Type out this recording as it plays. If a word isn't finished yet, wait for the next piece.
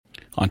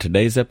On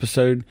today's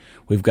episode,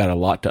 we've got a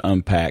lot to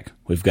unpack.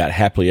 We've got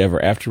Happily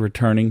Ever After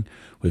returning,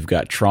 we've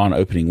got Tron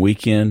opening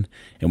weekend,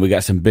 and we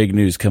got some big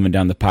news coming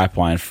down the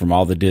pipeline from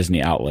all the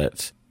Disney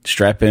outlets.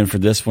 Strap in for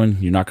this one.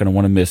 You're not going to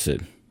want to miss it.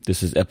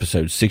 This is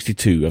episode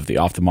 62 of the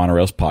Off the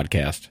Monorails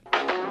podcast.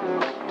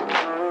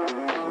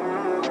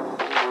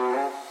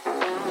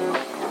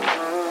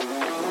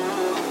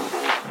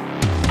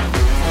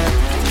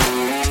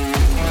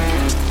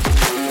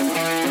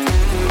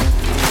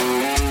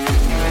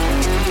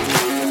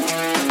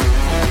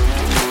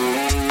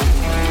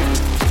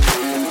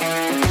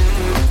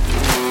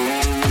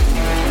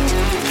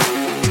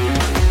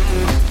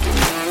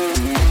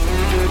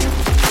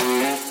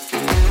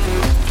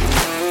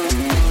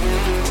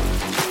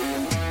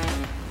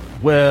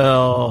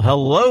 Well,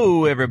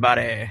 hello,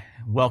 everybody.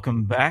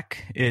 Welcome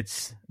back.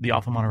 It's the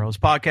Off the Monorails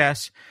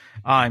podcast.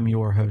 I'm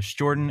your host,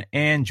 Jordan,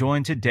 and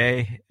joined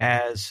today,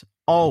 as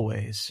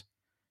always,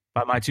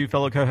 by my two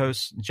fellow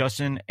co-hosts,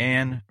 Justin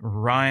and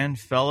Ryan.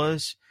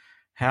 Fellas,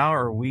 how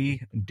are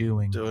we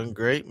doing? Doing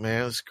great,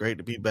 man. It's great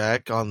to be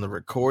back on the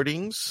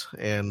recordings,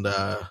 and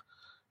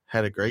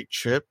had a great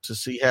trip to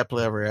see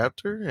Happily Ever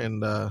After,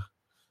 and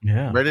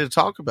ready to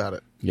talk about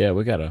it. Yeah,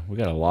 we got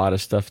a lot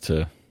of stuff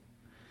to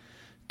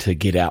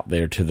get out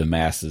there to the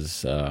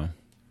masses. A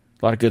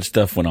lot of good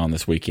stuff went on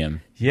this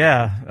weekend.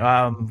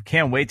 Yeah,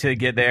 can't wait to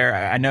get there.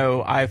 I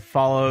know I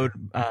followed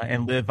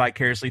and lived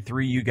vicariously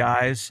through you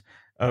guys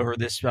over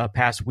this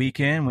past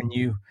weekend when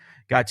you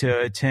got to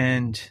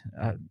attend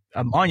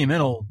a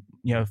monumental,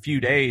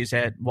 few days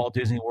at Walt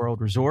Disney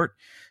World Resort.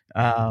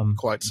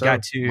 Quite so.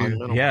 Got to,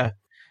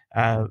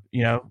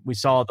 monumental. We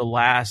saw the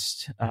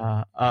last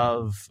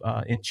of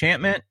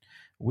Enchantment.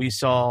 We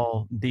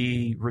saw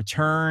the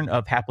return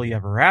of Happily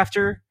Ever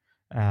After,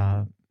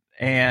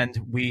 and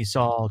we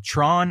saw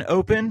Tron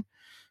open.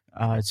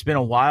 It's been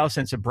a while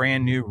since a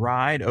brand new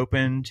ride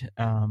opened,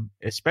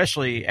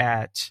 especially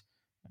at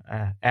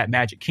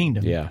Magic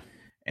Kingdom. Yeah,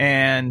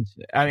 and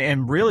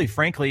really,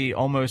 frankly,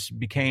 almost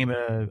became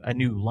a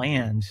new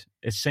land.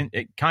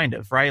 It kind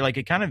of, right? Like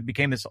it kind of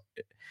became this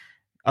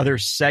other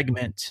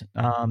segment,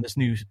 this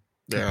new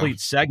complete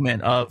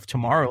segment of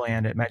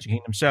Tomorrowland at Magic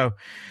Kingdom. So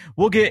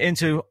we'll get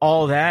into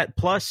all that.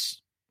 Plus,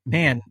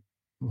 man,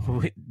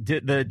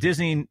 the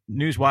Disney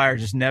Newswire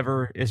just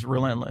never is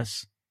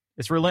relentless.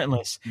 It's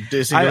relentless.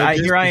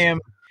 Here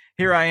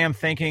I am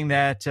thinking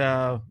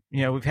that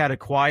we've had a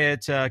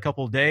quiet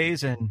couple of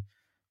days, and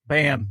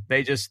bam,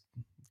 they just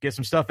get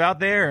some stuff out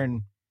there,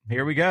 and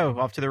here we go,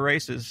 off to the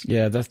races.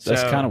 Yeah, that's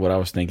kind of what I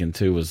was thinking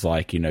too. Was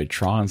like,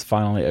 Tron's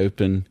finally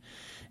open,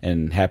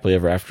 and Happily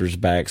Ever After is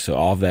back, so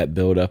all that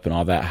build up and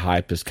all that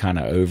hype is kind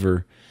of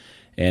over.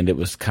 And it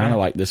was kind of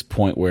like this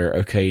point where,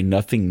 okay,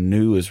 nothing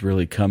new is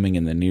really coming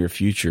in the near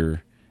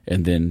future,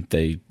 and then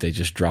they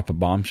just drop a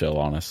bombshell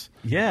on us.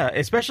 Yeah,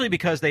 especially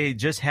because they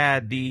just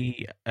had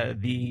the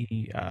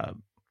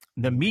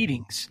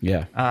meetings,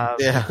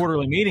 the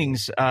quarterly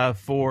meetings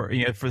for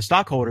the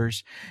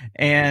stockholders,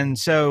 and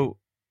so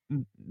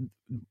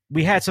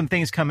we had some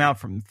things come out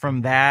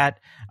from that.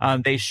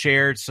 They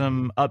shared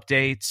some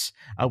updates,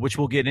 which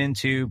we'll get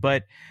into.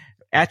 But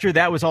after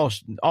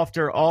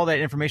all that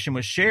information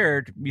was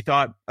shared, we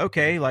thought,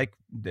 okay, like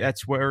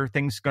that's where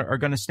things are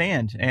going to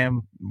stand,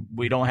 and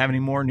we don't have any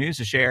more news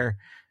to share.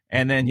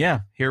 And then,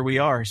 here we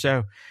are.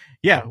 So,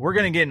 we're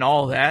going to get into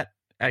all of that.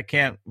 I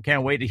can't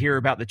wait to hear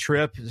about the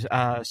trip.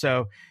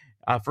 For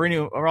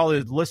all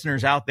the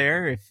listeners out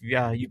there, if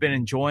you've been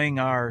enjoying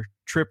our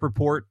trip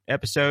report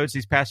episodes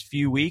these past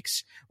few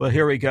weeks, well,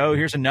 here we go.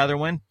 Here's another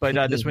one, but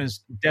this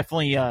one's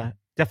definitely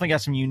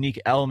got some unique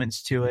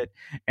elements to it.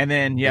 And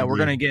then we're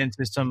going to get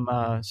into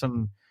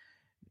some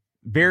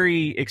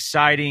very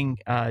exciting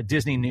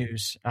Disney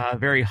news,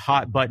 very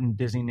hot button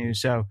Disney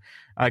news. So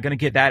going to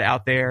get that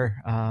out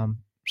there.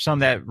 Some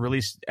that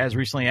released as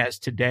recently as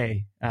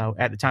today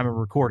at the time of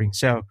recording.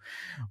 So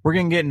we're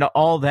going to get into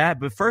all that.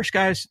 But first,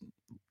 guys,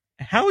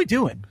 how are we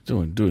doing?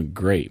 Doing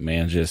great,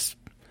 man. Just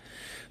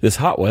this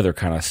hot weather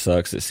kind of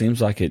sucks. It seems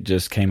like it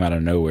just came out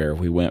of nowhere.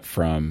 We went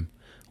from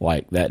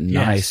like that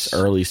nice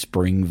early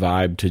spring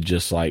vibe to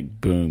just like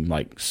boom,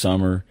 like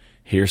summer.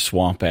 Here's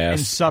swamp ass.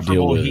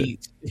 Insufferable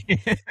heat.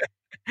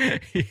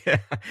 Yeah.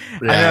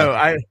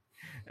 I know.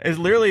 It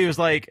was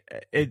like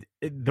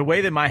the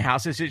way that my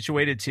house is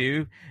situated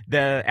too.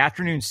 The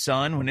afternoon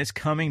sun, when it's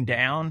coming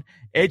down,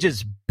 it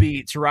just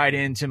beats right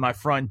into my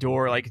front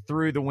door, like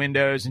through the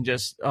windows, and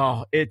just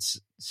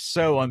it's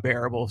so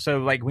unbearable. So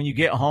like when you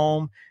get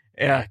home,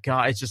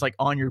 God, it's just like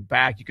on your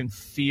back. You can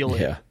feel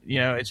it.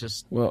 Yeah. It's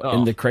just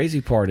and the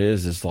crazy part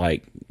is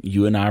like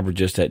you and I were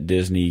just at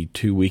Disney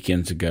 2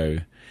 weekends ago,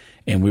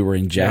 and we were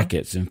in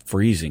jackets and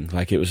freezing,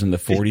 like it was in the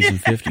 40s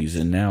and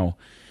 50s, and now.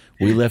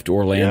 We left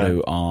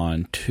Orlando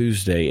on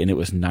Tuesday, and it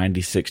was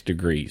 96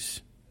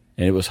 degrees,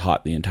 and it was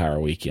hot the entire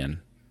weekend.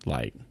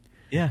 Like,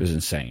 it was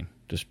insane.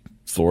 Just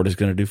Florida's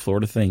going to do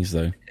Florida things,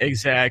 though.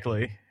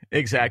 Exactly.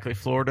 Exactly.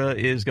 Florida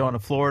is going to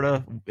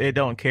Florida. It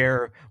don't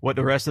care what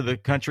the rest of the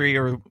country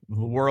or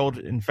the world,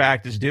 in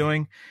fact, is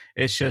doing.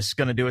 It's just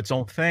going to do its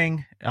own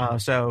thing.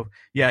 So,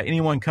 yeah,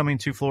 anyone coming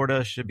to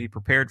Florida should be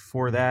prepared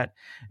for that.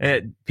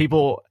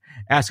 People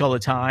ask all the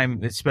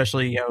time,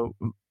 especially,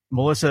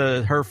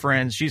 Melissa, her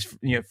friends,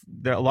 a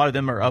lot of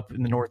them are up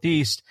in the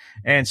Northeast.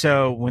 And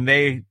so when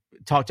they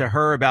talk to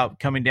her about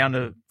coming down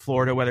to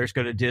Florida, whether it's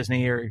go to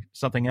Disney or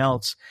something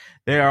else,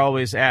 they are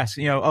always asked,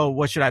 oh,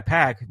 what should I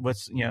pack?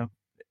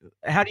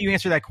 How do you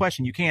answer that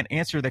question? You can't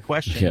answer the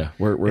question. Yeah,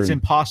 it's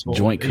impossible.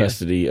 Joint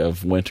custody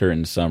of winter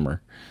and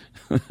summer.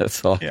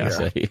 That's all I can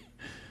say.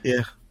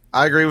 Yeah,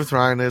 I agree with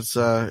Ryan.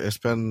 It's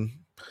been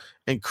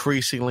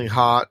increasingly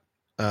hot,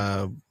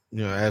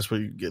 as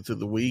we get through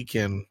the week,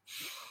 and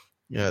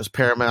it's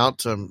paramount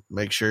to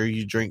make sure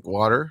you drink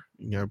water.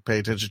 Pay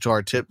attention to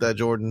our tip that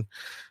Jordan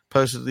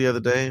posted the other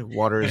day.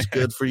 Water is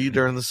good for you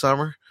during the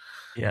summer.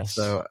 Yes.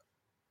 So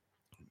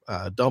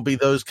don't be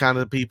those kind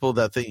of people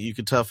that think you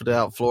can tough it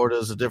out. Florida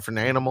is a different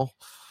animal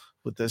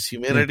with this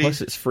humidity. And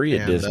plus, it's free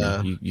at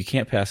Disney. You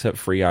can't pass up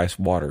free ice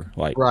water.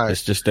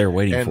 It's just there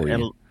waiting for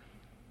you.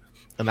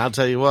 And I'll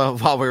tell you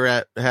what, while we were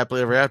at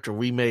Happily Ever After,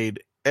 we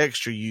made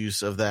extra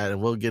use of that,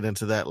 and we'll get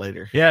into that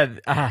later.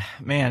 Yeah,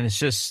 man, it's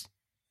just,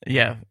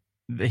 the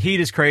heat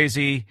is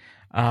crazy,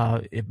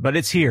 but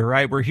it's here,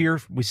 right? We're here.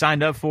 We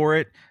signed up for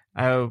it.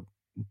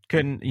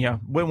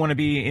 Wouldn't want to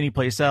be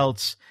anyplace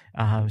else,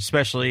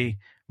 especially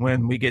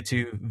when we get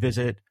to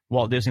visit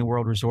Walt Disney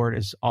World Resort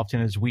as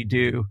often as we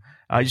do.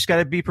 You just got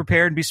to be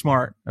prepared and be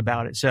smart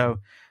about it. So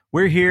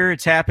we're here,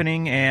 it's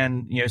happening,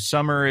 and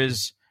summer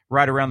is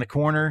right around the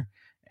corner,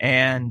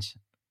 and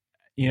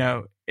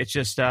it's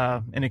just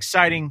an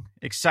exciting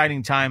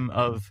time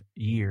of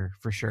year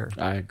for sure.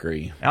 I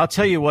agree. I'll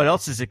tell you what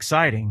else is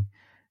exciting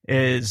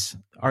is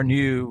our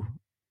new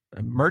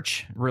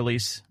merch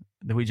release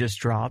that we just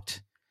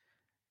dropped.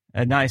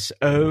 A nice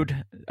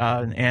ode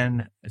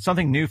and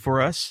something new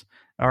for us.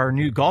 Our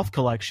new golf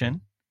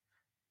collection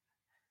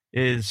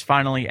is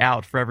finally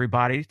out for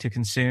everybody to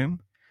consume.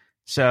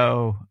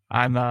 So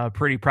I'm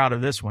pretty proud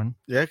of this one.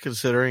 Yeah,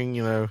 considering,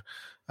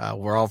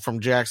 we're all from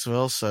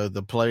Jacksonville, so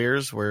the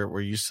players,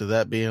 we're used to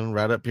that being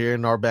right up here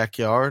in our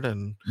backyard.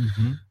 And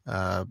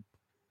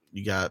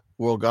you got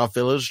World Golf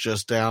Village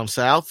just down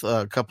south,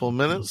 a couple of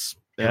minutes.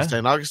 In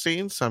St.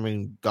 Augustine. So, I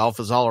mean, golf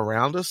is all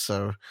around us.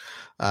 So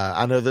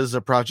I know this is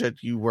a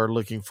project you were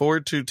looking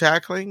forward to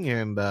tackling.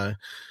 And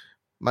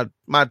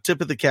my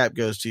tip of the cap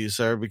goes to you,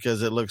 sir,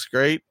 because it looks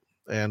great.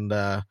 And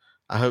I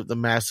hope the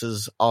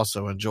masses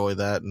also enjoy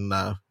that. And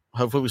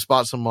hopefully we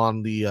spot some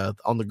on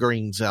the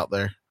greens out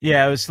there.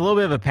 Yeah, it was a little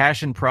bit of a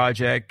passion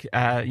project.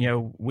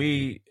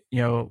 We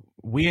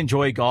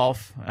enjoy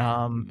golf,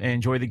 and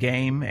enjoy the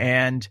game.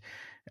 And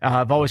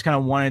I've always kind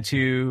of wanted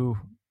to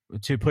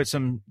put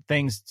some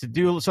things, to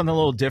do something a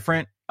little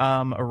different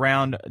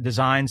around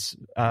designs,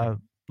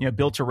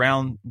 built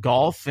around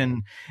golf,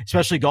 and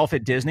especially golf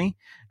at Disney.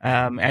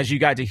 As you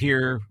got to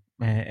hear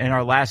in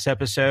our last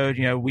episode,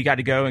 we got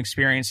to go and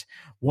experience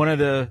one of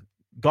the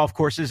golf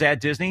courses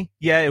at Disney.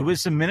 Yeah, it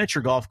was a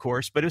miniature golf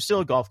course, but it was still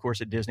a golf course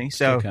at Disney.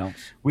 So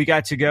we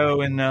got to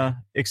go and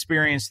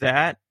experience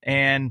that.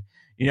 And,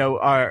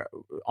 on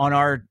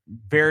our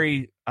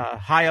very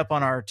high up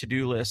on our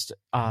to-do list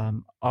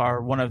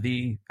are one of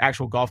the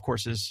actual golf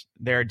courses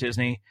there at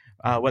Disney,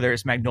 whether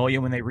it's Magnolia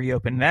when they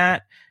reopen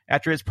that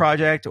after its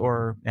project,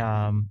 or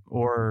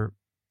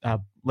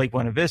Lake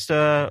Buena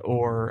Vista,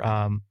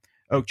 or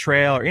Oak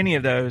Trail, or any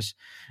of those.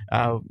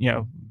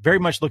 Very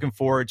much looking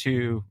forward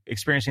to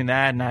experiencing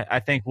that, and I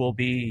think we'll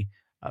be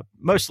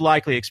most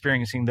likely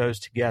experiencing those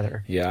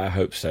together. Yeah, I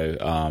hope so.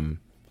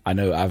 I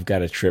know I've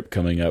got a trip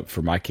coming up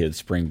for my kids'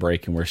 spring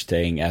break, and we're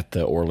staying at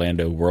the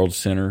Orlando World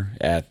Center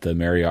at the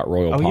Marriott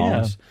Royal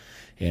Palms.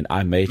 Yeah. And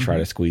I may try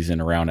to squeeze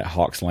in around at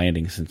Hawks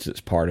Landing, since it's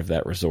part of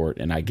that resort,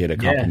 and I get a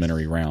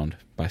complimentary round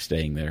by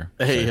staying there.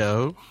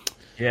 Hey-o.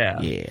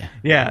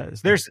 Yeah.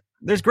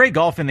 There's great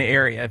golf in the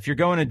area. If you're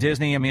going to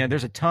Disney, I mean,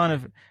 there's a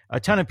ton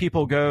of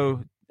people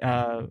go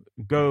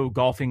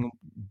golfing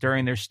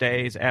during their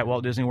stays at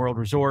Walt Disney World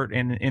Resort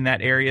and in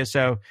that area.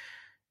 So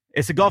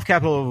it's the golf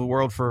capital of the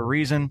world for a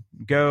reason.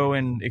 Go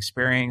and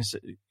experience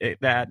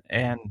that.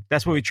 And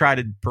that's what we try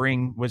to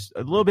bring, was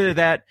a little bit of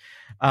that,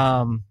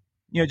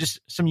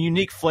 just some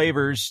unique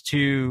flavors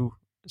to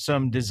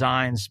some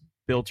designs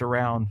built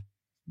around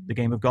the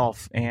game of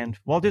golf and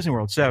Walt Disney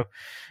World. So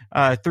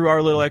threw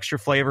our little extra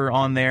flavor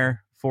on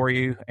there for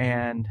you,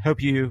 and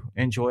hope you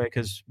enjoy it,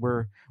 because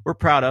we're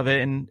proud of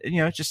it. And,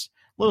 just a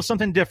little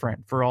something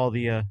different for all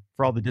the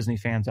Disney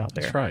fans out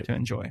there to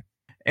enjoy.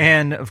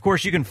 And of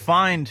course, you can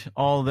find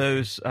all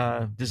those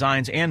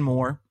designs and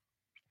more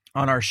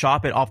on our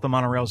shop at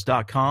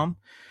offthemonorails.com.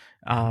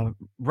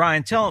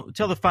 Ryan, tell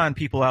the fine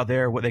people out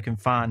there what they can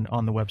find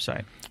on the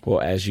website.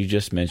 Well, as you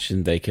just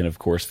mentioned, they can, of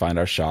course, find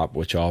our shop,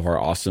 which all of our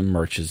awesome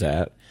merch is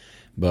at.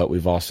 But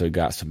we've also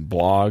got some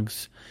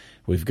blogs.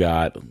 We've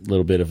got a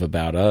little bit of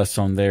about us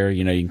on there.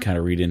 You can kind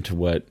of read into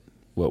what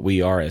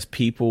we are as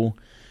people.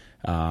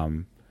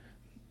 Our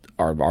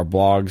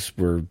blogs,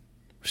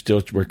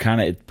 we're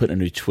kind of putting a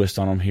new twist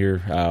on them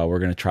here. We're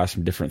going to try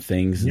some different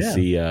things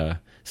and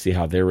see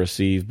how they're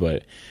received.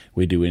 But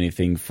we do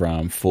anything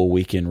from full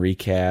weekend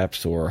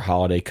recaps or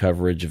holiday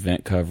coverage,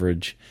 event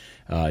coverage,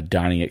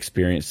 dining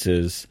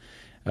experiences,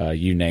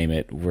 you name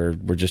it. We're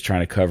just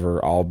trying to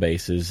cover all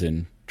bases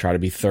and try to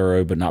be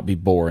thorough but not be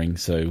boring.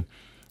 So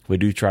we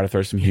do try to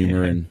throw some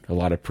humor and a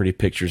lot of pretty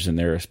pictures in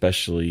there,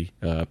 especially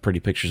pretty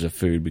pictures of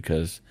food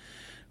because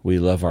we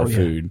love our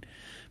food.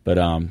 But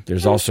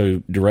there's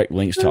also direct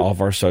links to all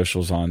of our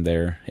socials on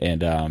there,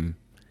 and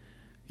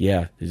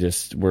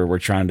we're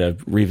trying to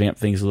revamp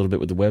things a little bit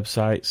with the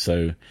website.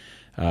 So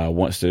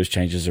once those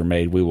changes are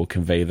made, we will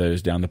convey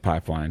those down the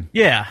pipeline.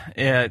 Yeah,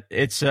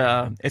 it's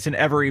an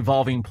ever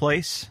evolving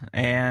place,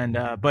 and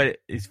but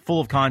it's full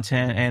of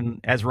content.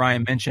 And as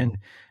Ryan mentioned,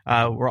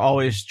 we're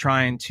always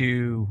trying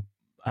to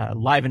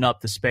liven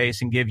up the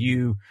space and give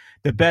you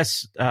the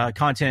best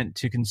content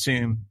to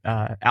consume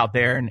out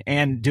there,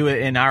 and do it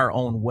in our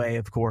own way,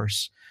 of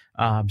course.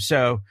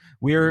 So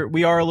we are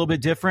a little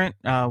bit different.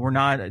 We're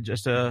not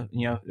just a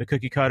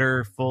cookie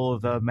cutter full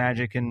of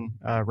magic and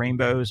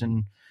rainbows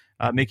and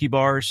Mickey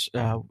bars.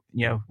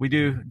 We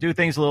do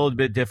things a little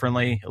bit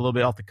differently, a little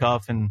bit off the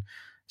cuff, and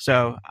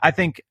so I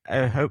think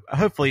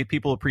hopefully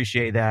people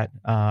appreciate that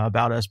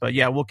about us. But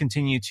yeah, we'll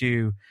continue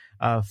to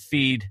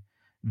feed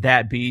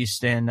that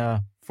beast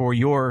and for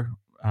your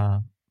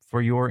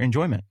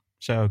enjoyment.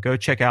 So go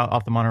check out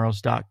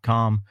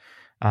offthemonorails.com.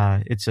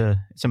 It's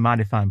a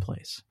mighty fine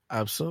place.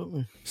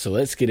 Absolutely. So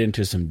let's get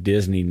into some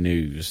Disney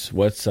news.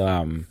 What's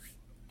come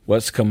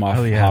off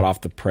hot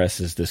off the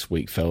presses this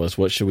week, fellas?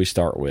 What should we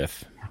start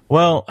with?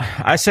 Well,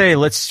 I say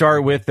let's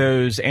start with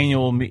those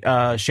annual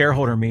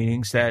shareholder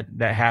meetings that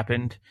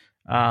happened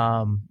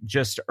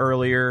just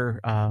earlier.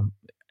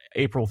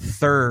 April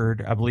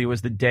 3rd, I believe,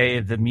 was the day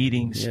of the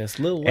meetings. Yeah, it's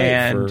a little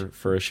late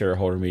for a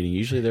shareholder meeting.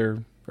 Usually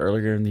they're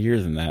earlier in the year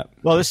than that.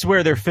 Well, this is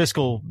where their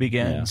fiscal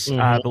begins,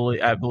 I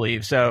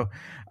believe. So,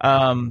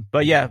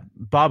 but yeah,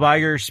 Bob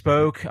Iger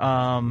spoke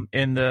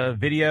in the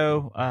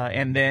video,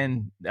 and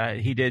then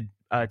he did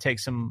take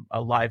some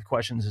live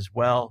questions as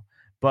well.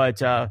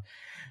 But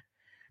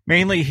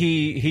mainly,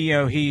 he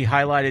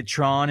highlighted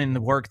Tron and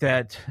the work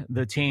that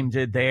the team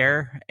did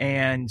there,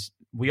 and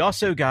we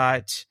also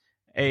got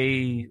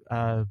a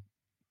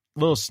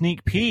little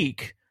sneak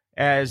peek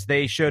as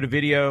they showed a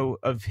video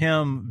of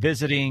him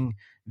visiting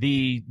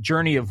the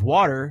Journey of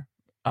Water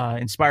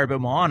inspired by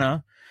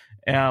Moana,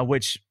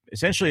 which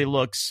essentially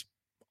looks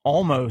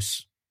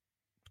almost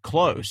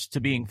close to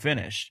being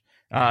finished.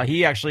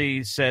 He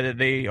actually said that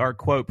they are,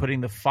 quote,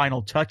 putting the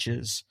final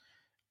touches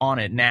on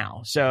it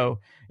now.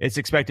 So it's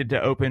expected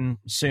to open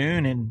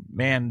soon. And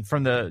man,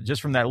 from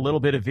that little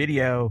bit of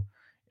video,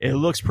 it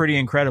looks pretty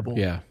incredible.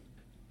 Yeah.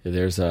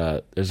 There's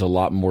a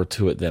lot more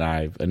to it than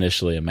I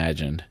initially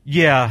imagined.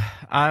 Yeah,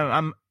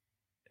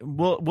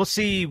 we'll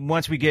see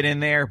once we get in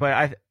there,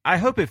 but I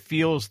hope it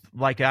feels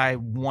like I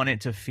want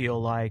it to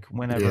feel like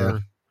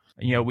whenever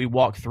we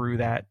walk through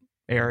that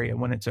area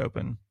when it's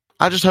open.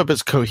 I just hope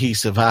it's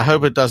cohesive. I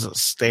hope it doesn't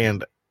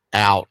stand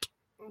out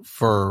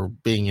for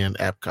being in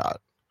Epcot.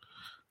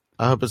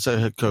 I hope it's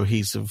a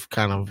cohesive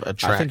kind of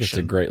attraction. I think it's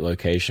a great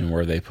location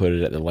where they put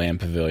it at the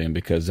Land Pavilion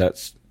because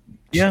that's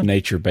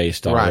nature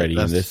based already,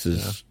 and this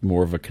is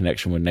more of a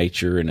connection with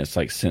nature, and it's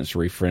like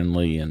sensory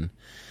friendly, and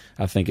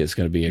I think it's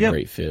going to be a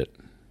great fit.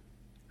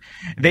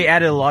 They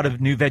added a lot of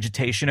new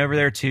vegetation over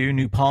there too,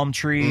 new palm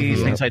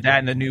trees, things like that,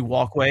 and the new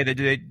walkway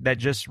that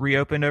just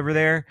reopened over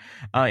there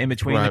in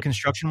between the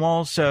construction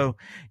walls. So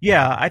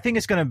yeah, I think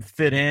it's going to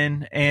fit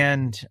in,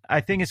 and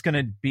I think it's going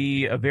to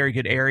be a very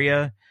good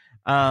area.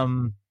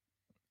 I'm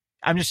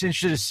just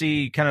interested to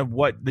see kind of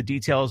what the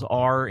details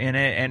are in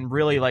it, and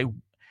really like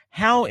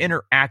how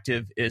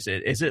interactive is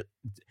it?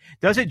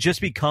 Does it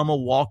just become a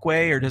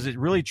walkway, or does it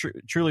really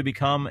truly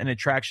become an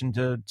attraction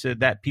to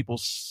that people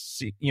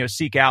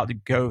seek out to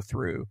go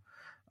through?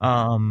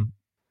 I'm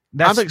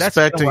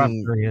expecting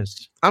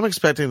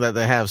that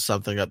they have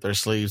something up their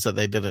sleeves that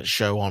they didn't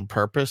show on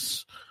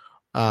purpose.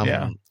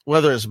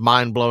 Whether it's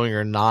mind blowing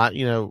or not,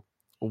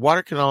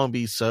 water can only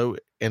be so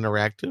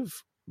interactive,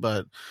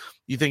 but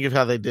you think of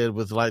how they did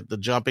with like the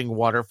jumping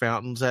water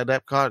fountains at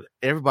Epcot.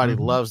 Everybody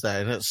loves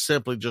that, and it's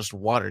simply just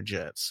water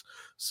jets.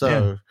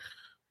 So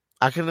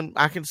I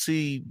can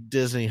see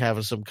Disney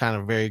having some kind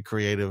of very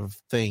creative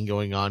thing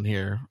going on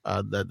here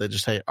that they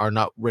just are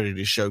not ready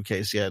to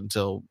showcase yet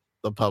until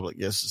the public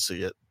gets to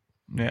see it.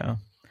 Yeah.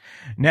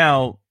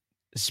 Now,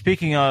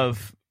 speaking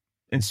of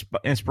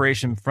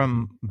inspiration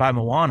by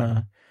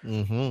Moana,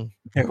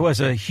 there was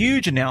a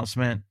huge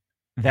announcement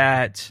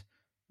that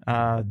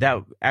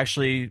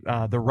actually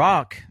The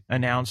Rock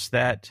announced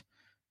that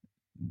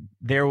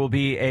there will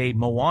be a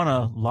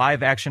Moana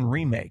live action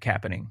remake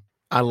happening.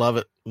 I love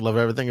it. Love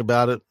everything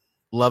about it.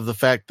 Love the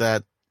fact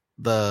that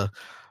the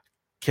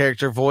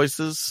character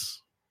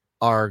voices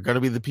are going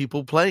to be the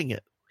people playing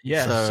it.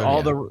 Yes,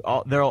 so,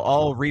 they'll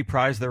all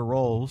reprise their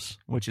roles,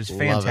 which is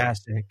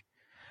fantastic.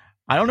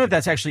 I don't know if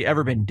that's actually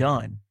ever been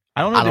done.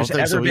 I don't know if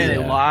there's ever so been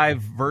either. a live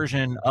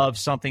version of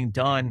something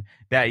done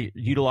that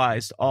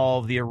utilized all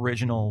of the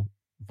original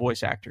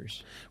voice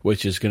actors.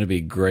 Which is going to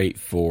be great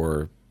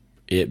for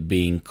it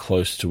being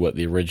close to what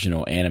the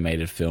original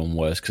animated film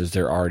was, because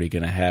they're already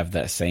going to have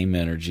that same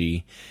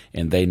energy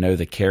and they know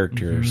the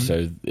characters,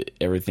 so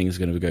everything's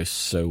going to go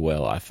so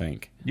well, I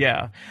think.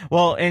 Yeah.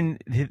 Well,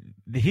 and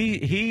he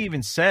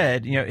even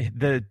said,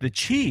 the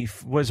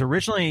chief was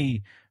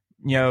originally,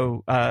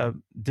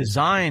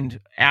 designed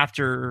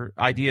after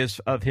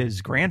ideas of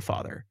his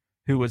grandfather,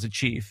 who was a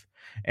chief.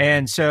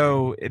 And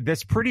so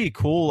that's pretty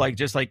cool. Like,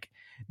 just like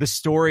the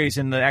stories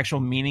and the actual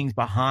meanings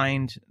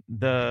behind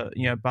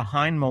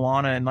behind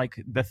Moana, and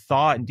like the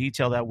thought and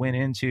detail that went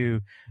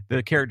into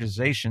the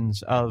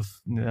characterizations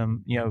of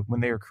them,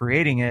 when they were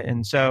creating it.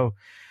 And so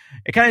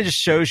it kind of just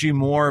shows you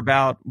more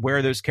about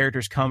where those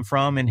characters come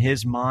from in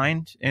his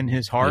mind, in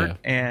his heart. Yeah.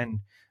 And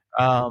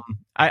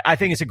I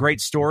think it's a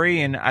great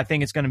story, and I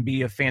think it's going to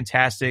be a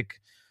fantastic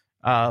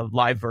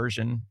live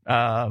version,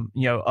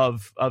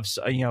 of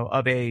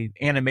a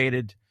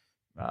animated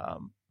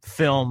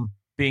film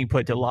being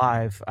put to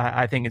live.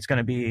 I think it's going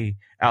to be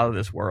out of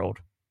this world.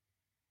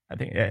 I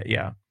think,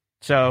 yeah.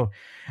 So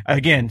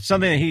again,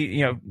 something that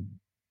he,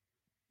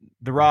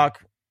 The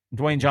Rock,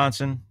 Dwayne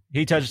Johnson,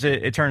 he touches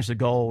it, it turns to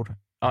gold.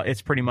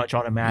 It's pretty much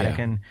automatic,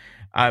 and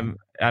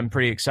I'm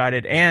pretty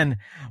excited. And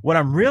what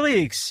I'm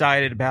really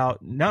excited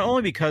about, not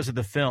only because of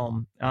the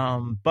film,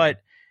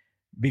 but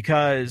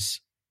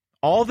because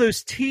all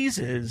those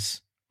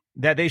teases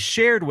that they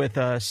shared with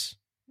us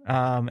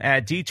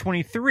at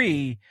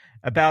D23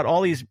 about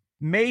all these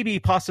maybe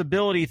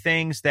possibility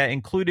things that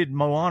included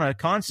Moana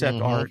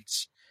concept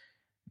arts,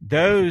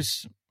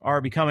 those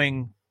are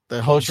becoming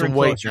the wholesome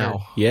weight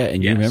now. Yeah,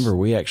 and you remember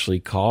we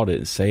actually called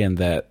it saying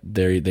that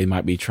they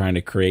might be trying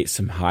to create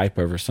some hype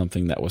over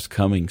something that was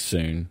coming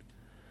soon.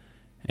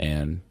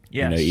 And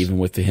even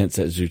with the hints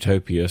at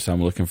Zootopia, so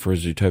I'm looking for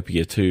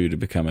Zootopia 2 to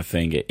become a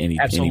thing at any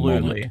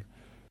moment.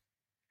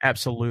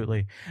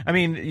 Absolutely. I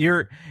mean,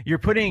 you're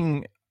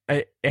putting,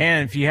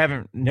 and if you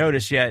haven't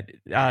noticed yet,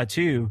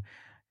 too,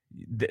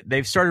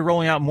 they've started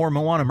rolling out more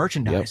Moana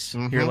merchandise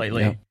here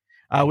lately,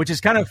 which is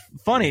kind of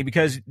funny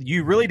because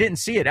you really didn't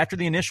see it after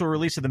the initial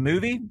release of the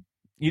movie.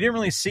 You didn't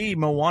really see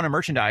Moana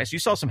merchandise. You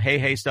saw some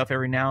hey stuff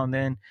every now and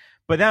then,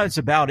 but that's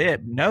about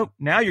it. Nope.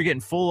 Now you're getting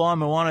full on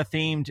Moana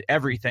themed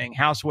everything,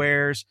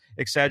 housewares,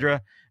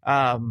 etc.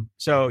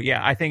 So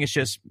yeah, I think it's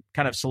just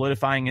kind of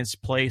solidifying its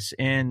place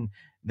in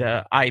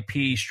the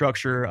IP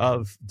structure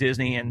of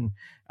Disney, and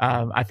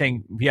I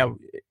think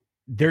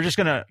they're just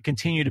going to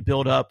continue to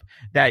build up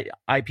that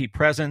IP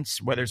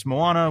presence, whether it's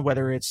Moana,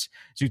 whether it's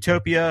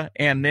Zootopia,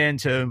 and then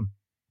to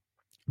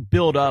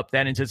build up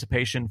that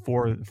anticipation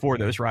for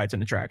those rides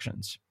and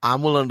attractions.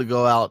 I'm willing to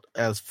go out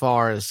as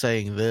far as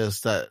saying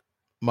this, that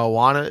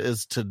Moana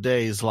is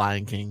today's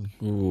Lion King.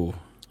 Ooh.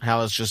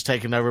 How it's just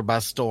taken over by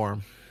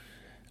storm.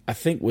 I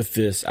think with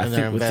this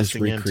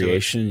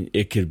recreation,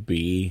 it could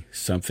be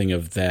something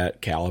of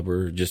that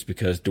caliber, just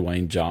because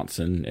Dwayne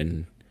Johnson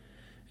and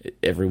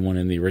everyone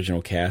in the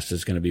original cast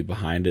is going to be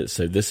behind it.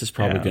 So this is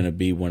probably going to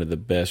be one of the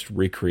best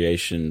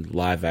recreation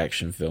live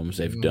action films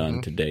they've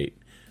done to date.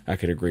 I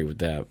could agree with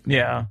that.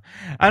 Yeah.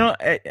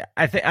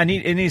 I think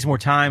it needs more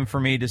time for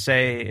me to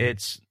say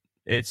it's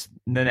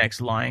the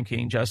next Lion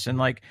King, Justin.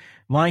 Like,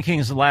 Lion King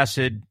has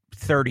lasted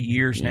 30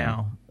 years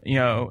now.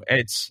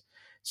 It's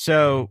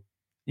so,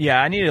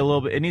 yeah, it needs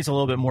a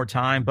little bit more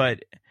time,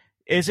 but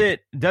does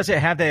it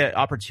have the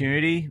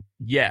opportunity?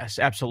 Yes,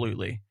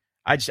 absolutely.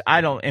 I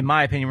don't, in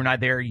my opinion, we're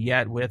not there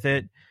yet with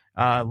it.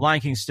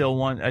 Lion King's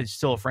still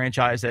a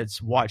franchise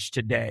that's watched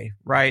today,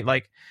 right?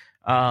 Like,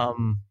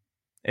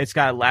 it's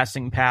got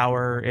lasting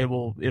power.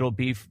 It'll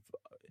be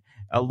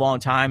a long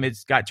time.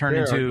 It's got turned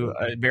into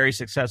a very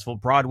successful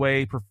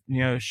Broadway,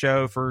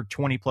 show for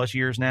 20 plus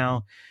years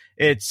now.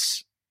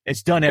 It's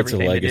done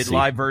everything. It did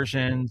live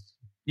versions.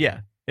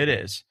 Yeah, it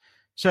is.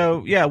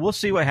 So yeah, we'll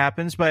see what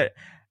happens, but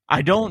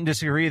I don't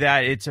disagree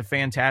that it's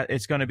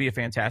going to be a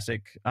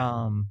fantastic,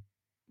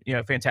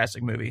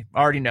 fantastic movie. I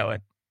already know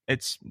it.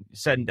 It's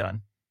said and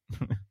done.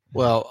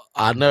 Well,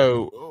 I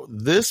know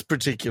this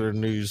particular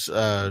news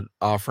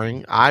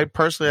offering, I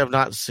personally have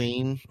not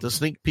seen the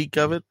sneak peek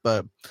of it,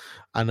 but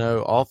I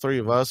know all three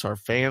of us are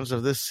fans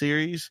of this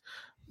series.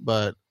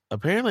 But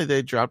apparently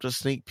they dropped a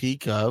sneak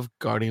peek of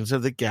Guardians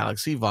of the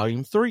Galaxy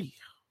Volume 3.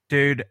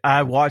 Dude,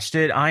 I watched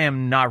it. I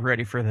am not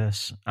ready for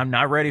this. I'm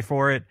not ready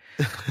for it.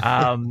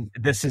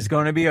 This is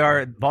going to be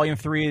Volume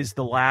 3 is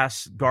the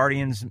last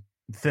Guardians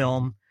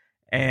film,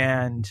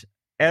 and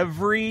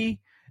every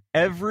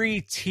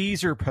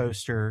teaser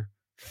poster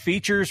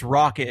features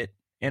Rocket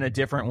in a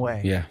different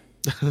way. Yeah.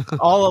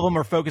 All of them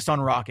are focused on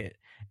Rocket.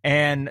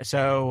 And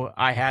so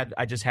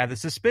I just had the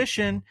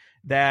suspicion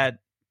that,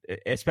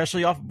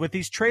 especially with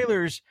these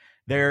trailers,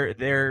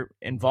 they're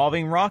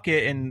involving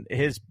Rocket and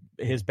his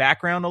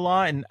background a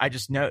lot, and I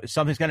just know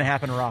something's going to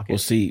happen to Rocket. Well,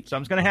 see,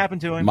 something's going to happen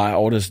to him. My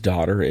oldest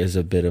daughter is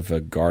a bit of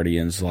a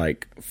Guardians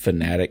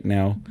fanatic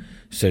now,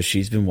 so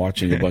she's been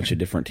watching a bunch of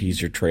different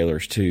teaser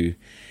trailers too.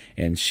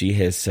 And she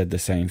has said the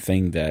same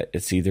thing, that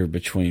it's either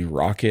between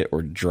Rocket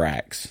or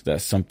Drax,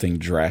 that something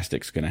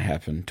drastic's going to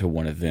happen to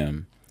one of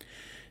them.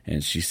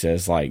 And she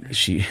says, like,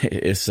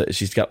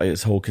 she's got like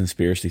this whole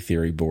conspiracy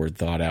theory board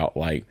thought out.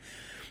 Like,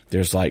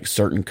 there's like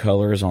certain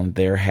colors on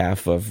their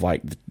half of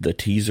like the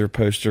teaser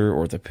poster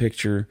or the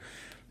picture,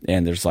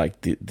 and there's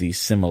like these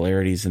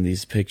similarities in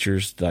these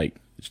pictures. Like,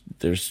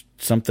 there's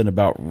something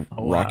about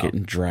Rocket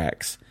and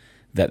Drax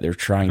that they're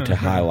trying to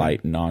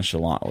highlight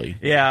nonchalantly.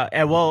 Yeah,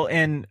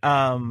 and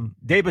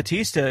Dave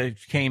Bautista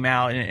came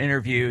out in an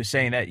interview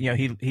saying that, you know,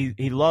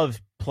 he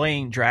loved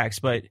playing Drax,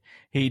 but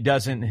he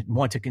doesn't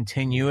want to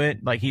continue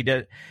it. Like,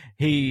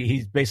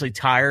 he's basically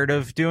tired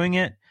of doing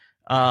it.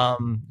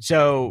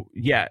 So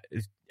yeah,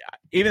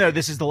 even though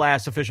this is the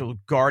last official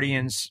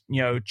Guardians,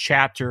 you know,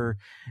 chapter,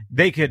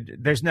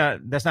 that's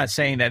not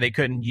saying that they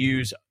couldn't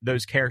use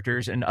those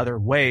characters in other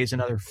ways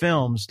in other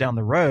films down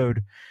the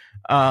road.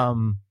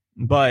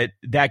 But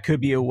that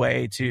could be a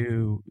way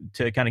to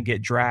kind of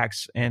get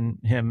Drax and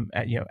him,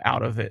 you know,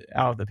 out of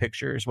the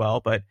picture as well.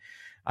 But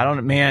I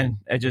don't, man,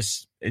 it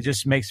just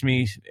makes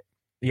me,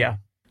 yeah.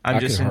 I'm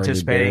just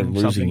anticipating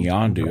losing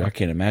Yondu. I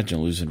can't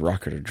imagine losing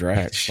Rocket or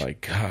Drax.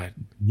 Like, God,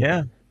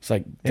 yeah, it's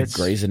like the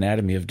Grey's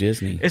Anatomy of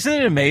Disney. Isn't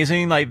it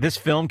amazing? Like, this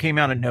film came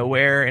out of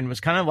nowhere and was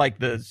kind of like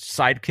the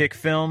sidekick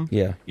film.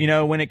 Yeah, you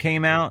know, when it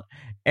came out,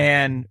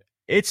 and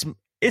it's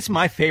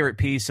my favorite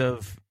piece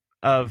of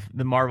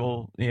the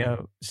Marvel, you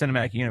know,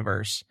 cinematic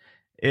universe.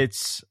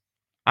 It's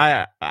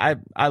I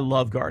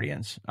love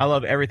Guardians. I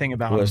love everything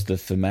about it. The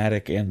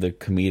thematic and the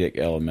comedic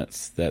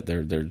elements that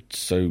they're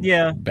so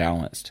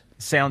balanced.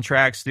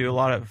 Soundtracks do a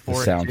lot of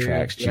for the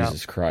soundtracks. Too.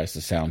 Jesus Christ,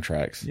 the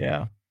soundtracks.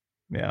 Yeah.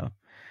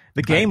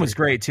 The game was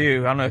great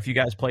too. I don't know if you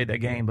guys played that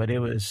game, but it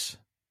was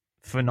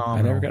phenomenal.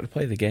 I never got to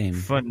play the game.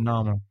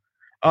 Phenomenal.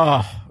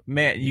 Oh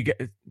man,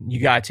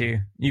 you've got to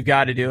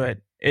do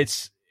it.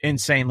 It's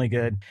insanely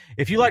good.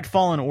 If you liked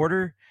Fallen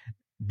Order,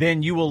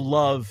 then you will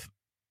love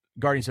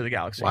Guardians of the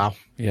Galaxy. Wow.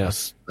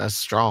 Yes, that's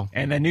strong.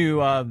 And that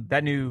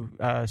new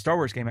Star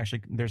Wars game,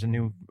 actually, there's a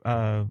new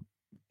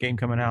game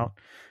coming out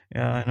in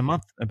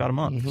about a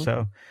month. Mm-hmm.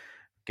 So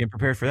get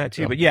prepared for that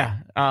too. Yep. But yeah,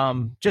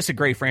 just a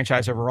great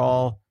franchise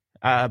overall.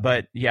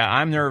 But yeah,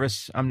 I'm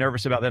nervous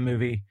about that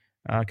movie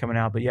coming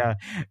out. But yeah,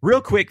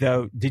 real quick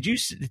though, did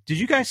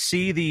you guys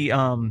see the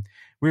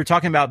we were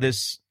talking about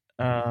this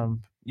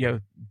you know,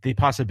 the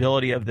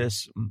possibility of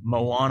this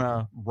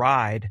Moana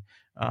ride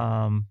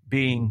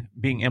being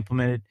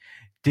implemented.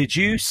 Did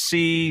you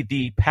see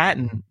the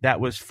patent that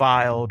was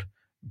filed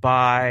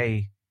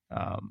by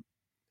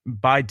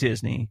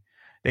Disney?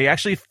 They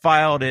actually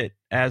filed it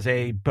as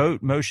a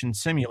boat motion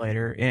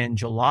simulator in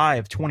July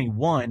of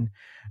 21,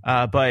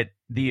 but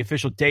the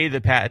official date of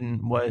the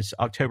patent was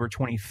October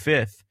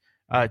 25th,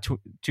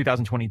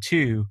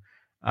 2022.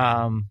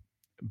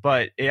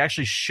 But it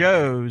actually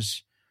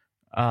shows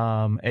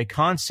a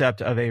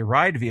concept of a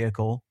ride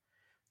vehicle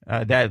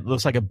that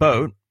looks like a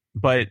boat,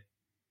 but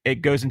it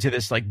goes into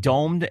this like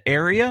domed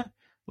area,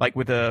 like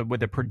with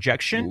a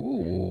projection.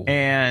 Ooh.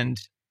 And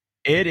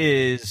it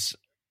is.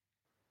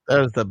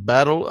 That is the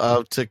Battle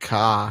of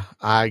Taka.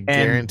 I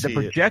guarantee the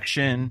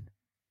projection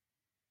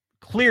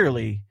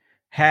clearly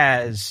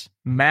has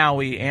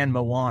Maui and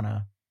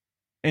Moana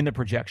in the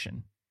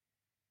projection.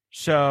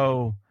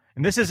 So,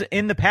 and this is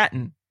in the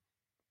patent.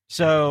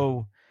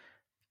 So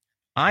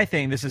I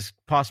think this is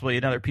possibly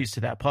another piece to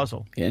that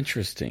puzzle.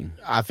 Interesting.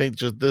 I think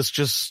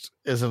this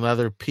is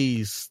another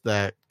piece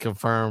that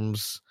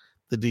confirms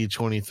the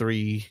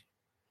D23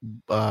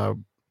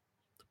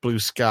 Blue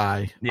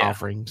Sky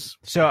offerings.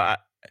 So,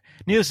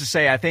 needless to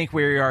say, I think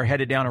we are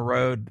headed down a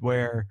road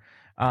where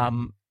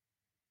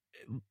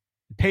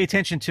pay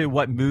attention to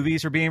what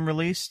movies are being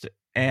released.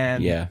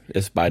 And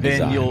it's by design.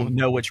 Then you'll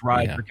know which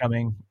rides are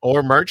coming.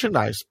 Or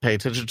merchandise. Pay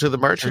attention to the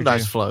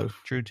merchandise flow.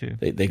 True too.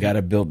 They got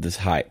to build this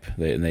hype.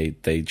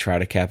 They try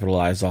to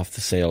capitalize off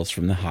the sales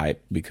from the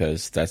hype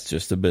because that's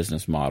just a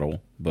business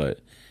model.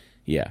 But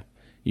yeah,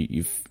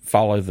 you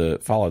follow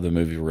the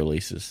movie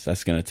releases.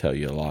 That's going to tell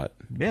you a lot.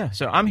 Yeah,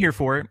 so I'm here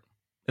for it.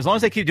 As long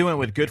as they keep doing it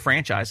with good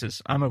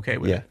franchises, I'm okay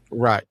with it.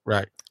 Right.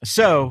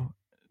 So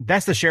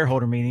that's the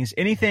shareholder meetings.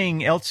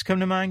 Anything else come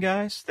to mind,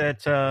 guys?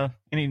 That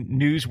any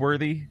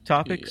newsworthy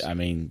topics? I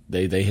mean,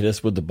 they hit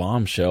us with the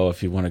bombshell.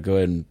 If you want to go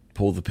ahead and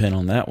pull the pin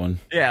on that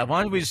one, why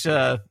don't we just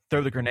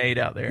throw the grenade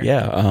out there?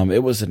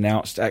 It was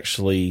announced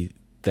actually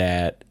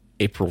that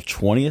April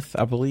 20th,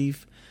 I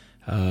believe,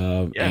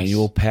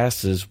 annual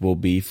passes will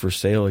be for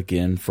sale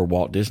again for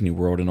Walt Disney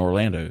World in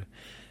Orlando.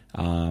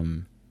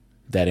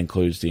 That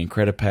includes the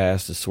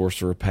Incredipass, the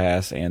Sorcerer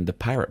Pass, and the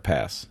Pirate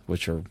Pass,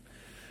 which are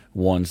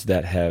ones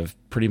that have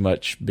pretty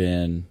much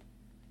been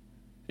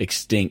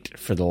extinct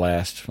for the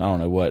last, I don't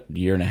know,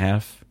 year and a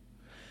half.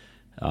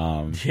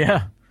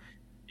 Yeah.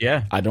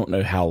 I don't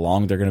know how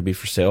long they're going to be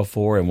for sale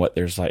for, and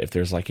if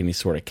there's any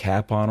sort of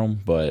cap on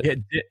them. But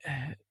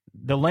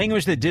the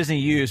language that Disney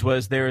used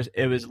was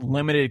it was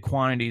limited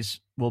quantities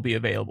will be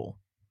available.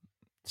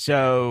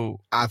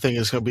 So I think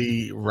it's going to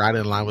be right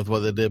in line with what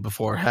they did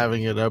before,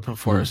 having it open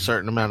for a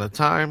certain amount of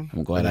time.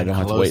 I'm glad I don't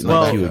have to wait in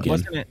the queue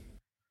again.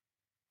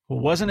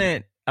 Wasn't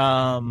it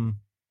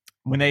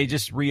when they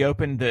just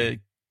reopened the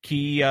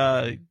key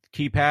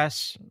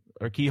pass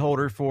or key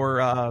holder for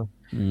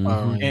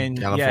in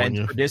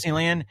California. For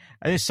Disneyland?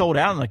 I think it sold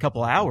out in a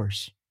couple of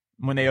hours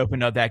when they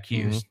opened up that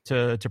queues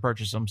to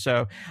purchase them.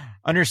 So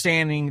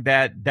understanding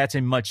that that's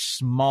a much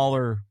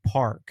smaller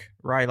park,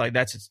 right? Like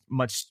that's a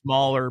much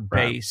smaller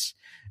base.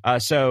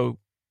 So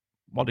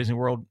Walt Disney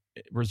World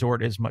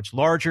Resort is much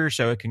larger,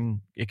 so it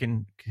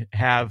can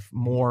have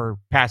more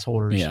pass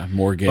holders. Yeah,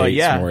 more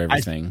gates, more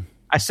everything.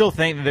 I still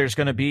think that there's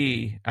going to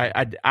be.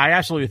 I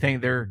absolutely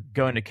think they're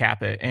going to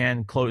cap it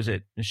and close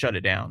it and shut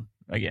it down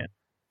again.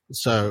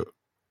 So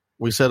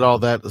we said all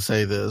that to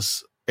say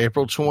this: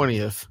 April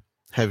 20th,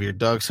 have your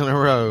ducks in a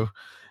row,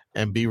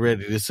 and be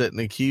ready to sit in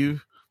the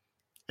queue.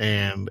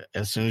 And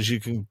as soon as you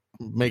can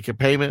make a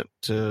payment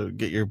to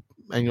get your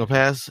annual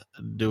pass,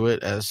 do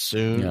it as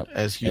soon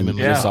as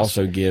humanly possible. This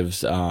also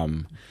gives.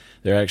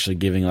 They're actually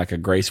giving like a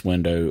grace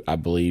window, I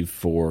believe,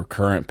 for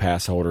current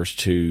pass holders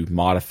to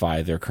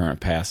modify their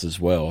current pass as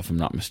well, if I'm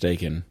not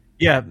mistaken.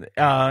 Yeah,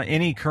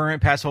 any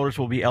current pass holders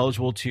will be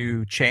eligible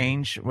to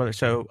change, whether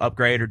so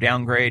upgrade or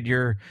downgrade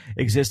your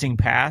existing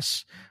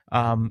pass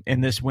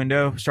in this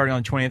window, starting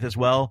on the 20th as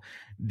well.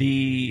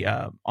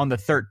 On the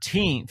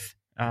 13th,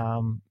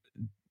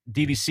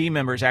 DVC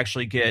members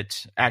actually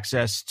get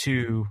access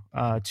to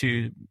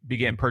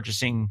begin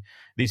purchasing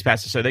these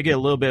passes, so they get a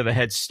little bit of a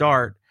head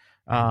start.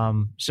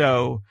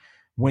 So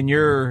when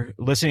you're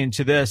listening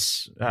to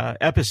this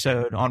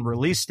episode on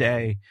release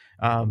day,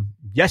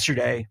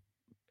 yesterday,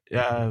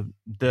 the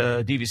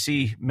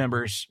DVC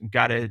members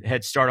got a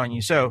head start on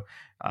you. So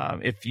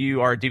if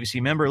you are a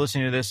DVC member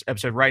listening to this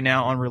episode right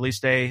now on release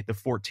day, the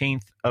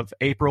 14th of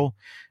April,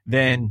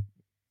 then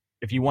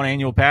if you want an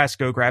annual pass,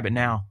 go grab it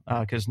now,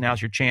 because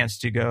now's your chance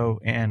to go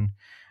and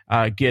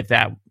get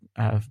that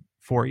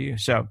for you.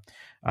 So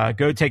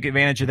go take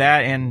advantage of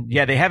that. And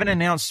yeah, they haven't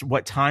announced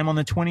what time on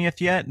the 20th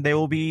yet they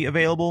will be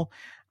available.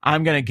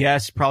 I'm going to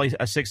guess probably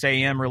a 6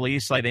 a.m.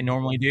 release like they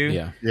normally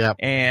do. Yeah.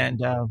 And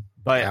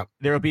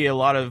there will be a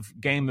lot of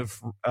game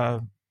of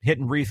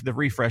hitting the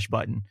refresh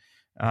button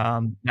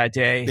that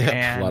day. Yeah,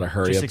 and a lot of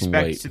hurry just up and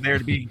wait. there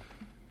to be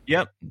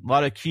a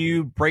lot of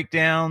queue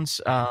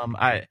breakdowns.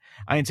 I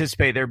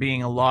anticipate there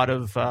being a lot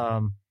of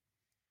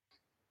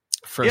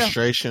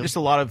frustration. Just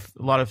a lot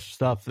of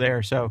stuff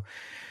there. So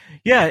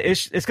yeah,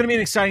 it's going to be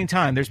an exciting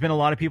time. There's been a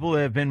lot of people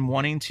that have been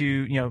wanting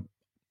to,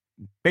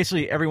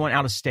 basically everyone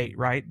out of state,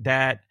 right?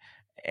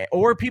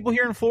 Or people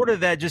here in Florida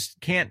that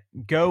just can't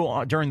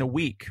go during the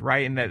week,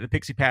 right? And that the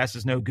Pixie Pass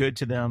is no good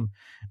to them,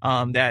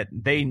 that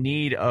they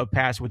need a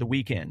pass with the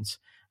weekends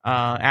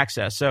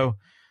access. So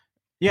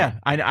yeah,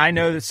 I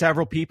know that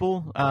several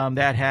people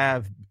that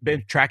have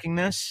been tracking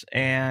this,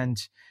 and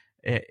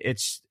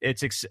it's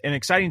an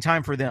exciting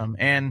time for them.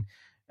 And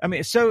I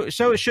mean, so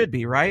it should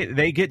be, right?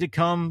 They get to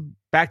come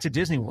back to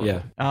Disney World.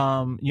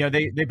 Yeah.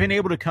 They've been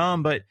able to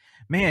come, but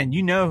man,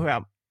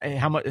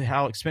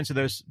 how expensive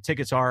those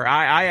tickets are.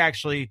 I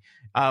actually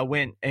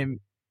went and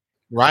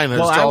Ryan.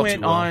 I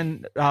went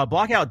on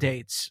blockout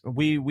dates.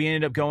 We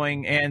ended up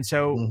going, and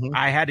so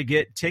I had to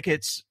get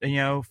tickets,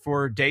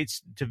 for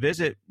dates to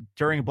visit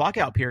during a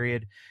blockout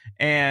period,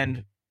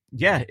 and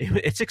yeah,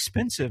 it's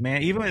expensive,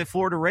 man, even with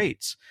Florida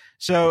rates.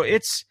 So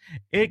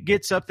it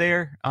gets up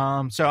there.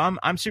 So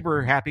I'm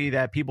super happy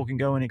that people can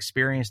go and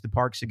experience the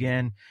parks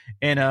again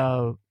in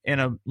a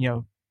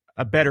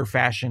better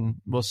fashion,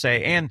 we'll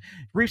say, and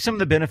reap some of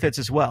the benefits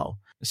as well.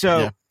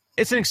 So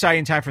It's an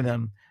exciting time for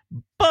them.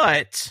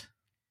 But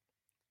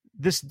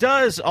this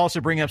does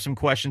also bring up some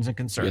questions and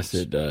concerns.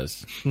 Yes, it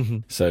does.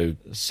 So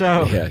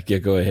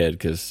go ahead,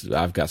 because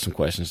I've got some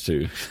questions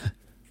too.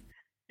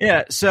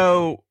 Yeah.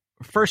 So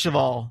first of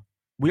all,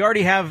 we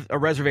already have a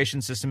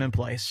reservation system in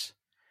place.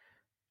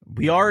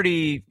 We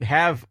already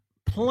have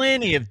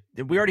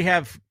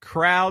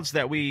crowds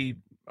that we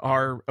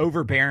are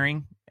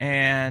overbearing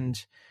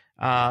and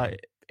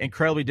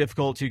incredibly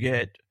difficult to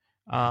get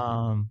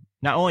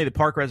not only the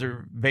park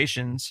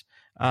reservations,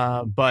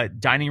 but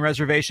dining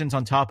reservations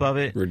on top of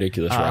it.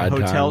 Ridiculous ride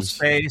hotel times.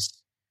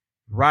 Space,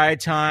 ride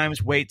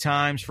times, wait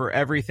times for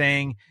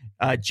everything,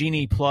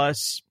 Genie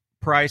Plus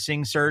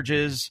pricing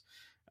surges,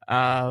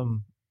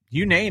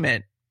 you name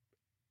it.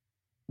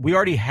 We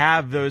already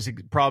have those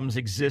problems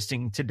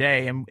existing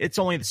today, and it's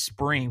only the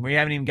spring. We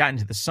haven't even gotten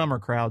to the summer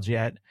crowds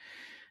yet.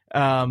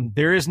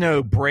 There is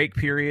no break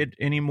period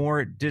anymore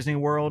at Disney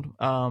World.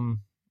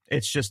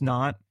 It's just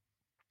not.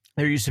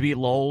 There used to be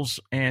lulls,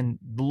 and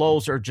the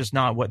lulls are just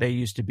not what they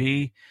used to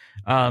be.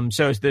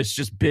 So it's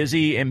just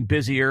busy and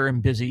busier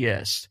and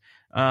busiest.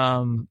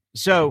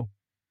 So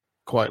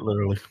quite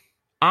literally,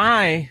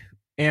 I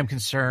am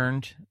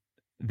concerned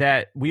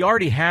that we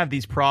already have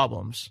these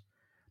problems.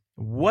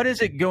 What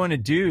is it going to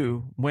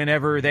do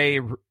whenever they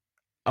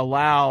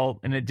allow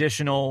an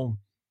additional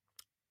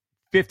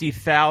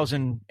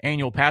 50,000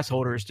 annual pass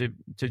holders to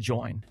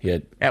join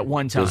at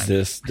one time?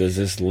 Does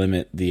this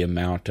limit the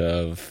amount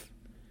of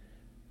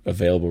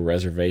available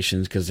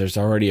reservations, because there's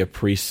already a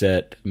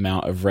preset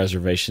amount of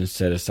reservations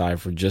set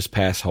aside for just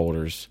pass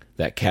holders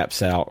that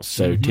caps out,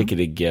 so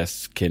ticketed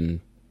guests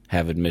can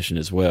have admission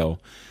as well,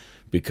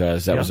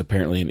 because that was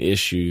apparently an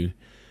issue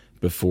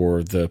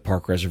before the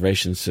park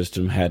reservation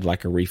system had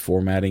like a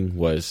reformatting,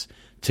 was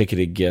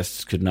ticketed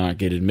guests could not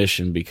get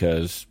admission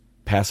because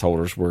pass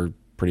holders were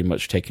pretty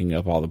much taking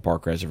up all the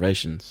park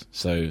reservations.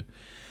 So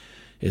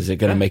is it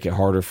going to make it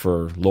harder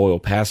for loyal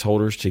pass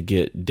holders to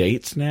get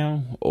dates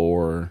now?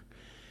 Or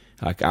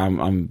like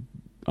I'm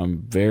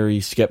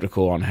very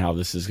skeptical on how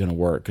this is going to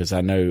work, because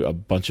I know a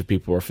bunch of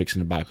people are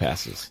fixing to buy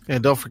passes.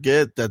 And don't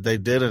forget that they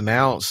did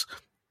announce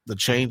the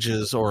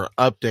changes or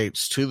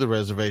updates to the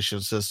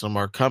reservation system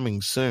are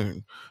coming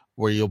soon,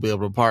 where you'll be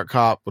able to park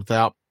hop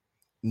without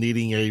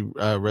needing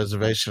a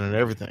reservation and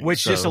everything,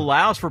 which just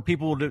allows for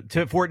people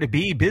for it to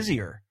be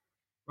busier,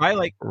 right?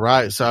 Like,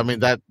 right. So I mean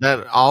that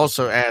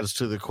also adds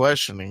to the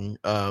questioning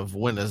of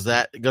when is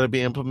that going to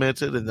be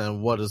implemented, and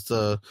then what is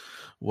the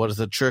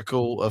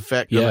trickle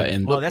effect? Yeah,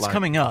 and that's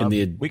coming up.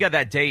 We got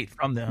that date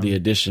from them. The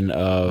addition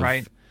of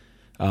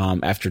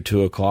after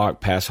 2:00,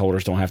 pass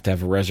holders don't have to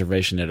have a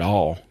reservation at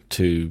all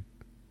to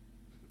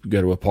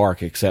go to a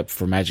park, except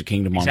for Magic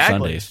Kingdom on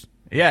Sundays.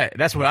 Yeah,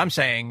 that's what I'm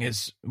saying,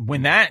 is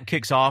when that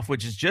kicks off,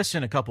 which is just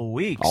in a couple of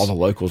weeks, all the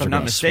locals are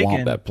going to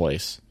swamp that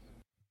place.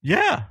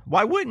 Yeah,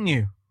 why wouldn't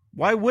you?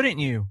 Why wouldn't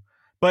you?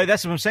 But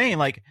that's what I'm saying.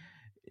 Like,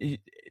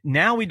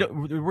 now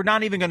we're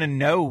not even going to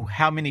know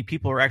how many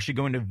people are actually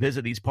going to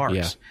visit these parks.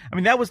 Yeah. I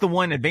mean, that was the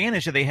one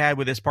advantage that they had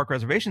with this park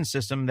reservation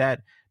system,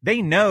 that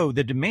they know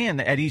the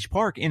demand at each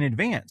park in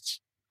advance.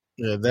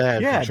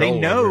 Yeah, they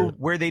know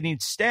where they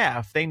need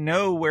staff. They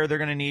know where they're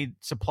going to need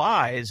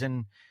supplies.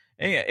 And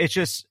it's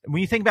just,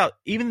 when you think about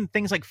even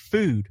things like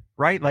food,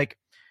 right? Like,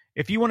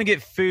 if you want to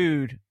get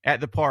food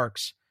at the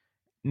parks,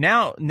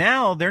 now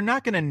they're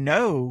not going to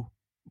know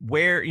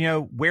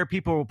where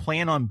people will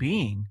plan on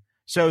being.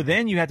 So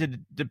then you have to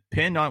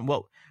depend on,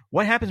 well,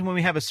 what happens when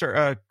we have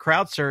a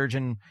crowd surge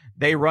and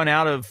they run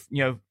out of,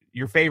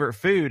 your favorite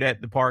food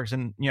at the parks,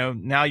 and,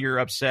 now you're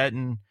upset.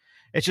 And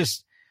it's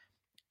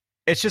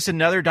just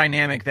another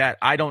dynamic that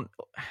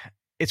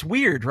it's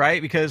weird,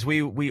 right? Because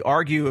we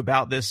argue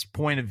about this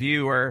point of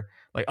view where,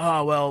 like,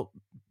 oh, well,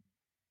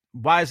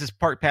 why is this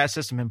park pass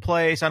system in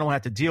place? I don't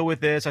have to deal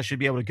with this. I should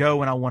be able to go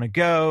when I want to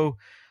go,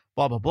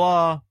 blah, blah,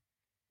 blah.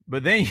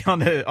 But then on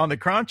the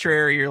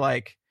contrary, you're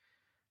like,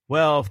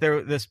 well, if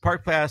this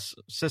park pass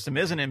system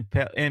isn't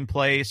in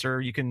place, or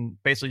you can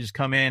basically just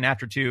come in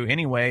after 2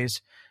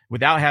 anyways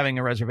without having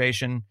a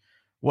reservation,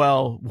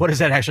 well, what does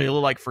that actually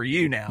look like for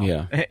you now?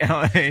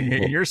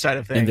 Yeah. Your side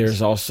of things. And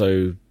there's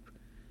also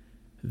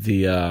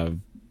the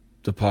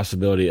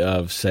possibility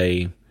of,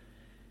 say,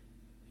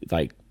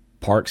 like,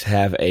 parks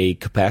have a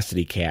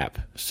capacity cap.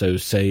 So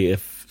say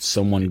if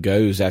someone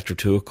goes after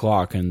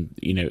 2:00 and,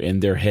 in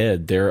their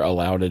head, they're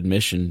allowed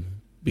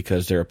admission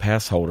because they're a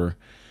pass holder.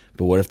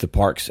 But what if the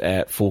park's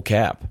at full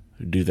cap?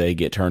 Do they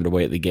get turned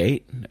away at the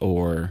gate?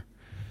 Or,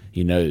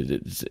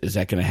 is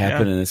that going to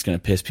happen and it's going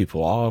to piss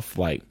people off?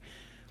 Like,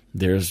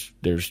 there's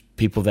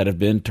people that have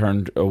been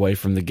turned away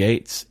from the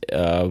gates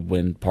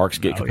when parks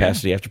get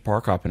capacity after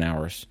park hopping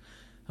hours.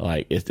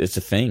 Like, it's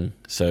a thing.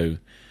 So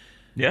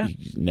you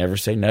never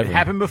say never. It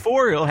happened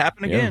before. It'll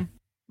happen again.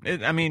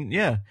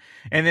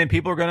 And then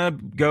people are going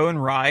to go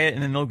and riot,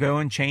 and then they'll go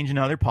and change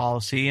another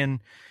policy. And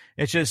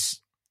it's just,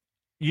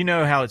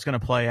 how it's going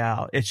to play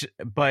out.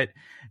 But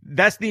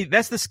that's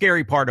the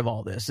scary part of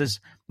all this, is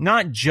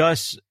not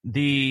just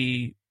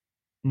the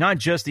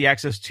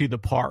access to the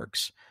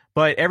parks,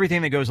 but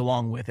everything that goes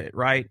along with it,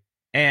 right?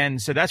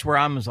 And so that's where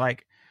I was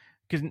like,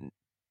 because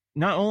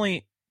not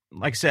only,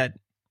 like I said,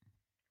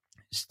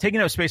 taking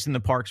up space in the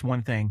parks,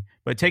 one thing,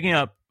 but taking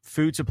up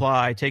food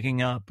supply,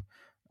 taking up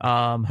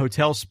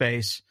hotel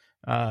space,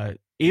 just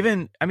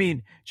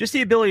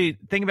the ability,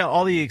 think about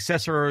all the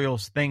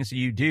accessorial things that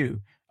you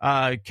do,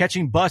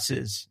 catching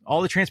buses,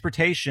 all the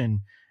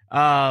transportation,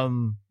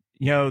 the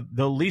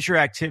leisure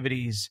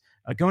activities,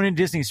 going to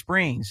Disney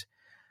Springs,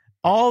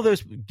 all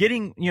those,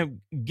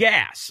 getting,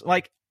 gas,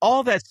 like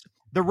all that's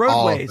the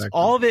roadways,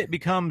 all of it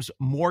becomes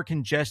more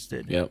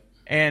congested. Yep.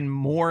 And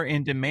more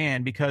in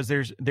demand because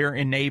they're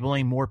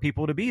enabling more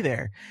people to be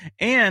there.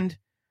 And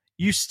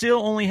you still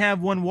only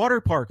have one water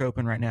park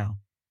open right now.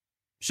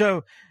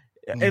 So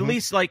at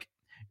least, like,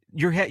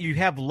 you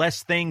have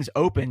less things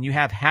open. You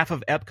have half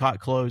of Epcot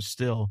closed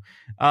still.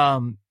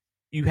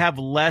 You have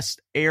less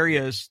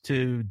areas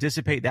to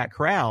dissipate that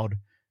crowd.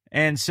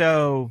 And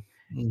so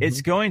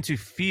it's going to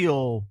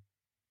feel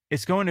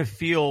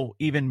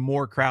even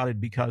more crowded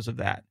because of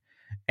that.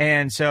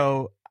 And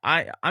so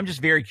I'm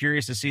just very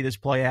curious to see this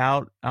play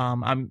out.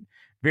 I'm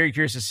very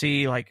curious to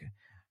see, like,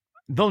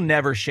 they'll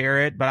never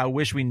share it, but I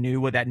wish we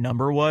knew what that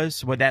number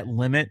was, what that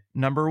limit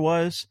number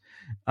was.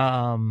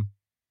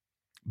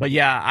 But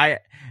yeah,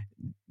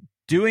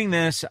 doing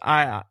this,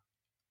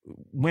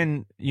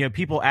 when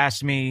people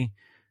ask me,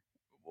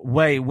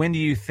 wait, when do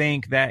you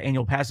think that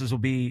annual passes will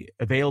be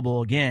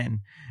available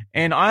again?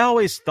 And I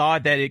always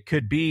thought that it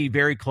could be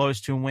very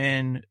close to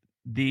when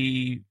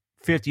the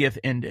 50th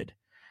ended.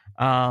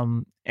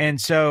 And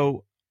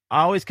so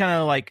I always kind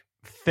of like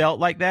felt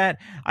like that.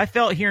 I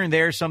felt here and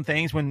there some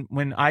things when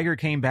Iger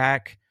came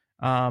back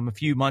a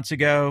few months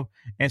ago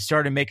and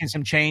started making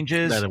some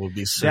changes. That it would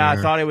be sooner. Yeah, I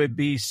thought it would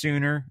be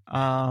sooner.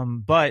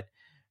 But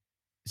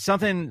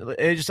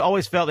it just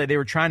always felt that they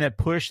were trying to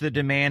push the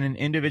demand in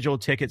individual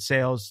ticket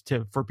sales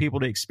for people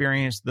to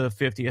experience the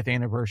 50th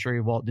anniversary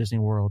of Walt Disney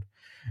World.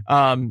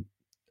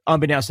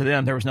 Unbeknownst to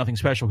them, there was nothing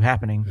special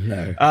happening.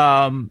 No,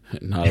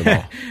 not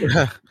at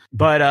all.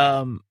 But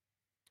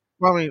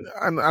well, I mean,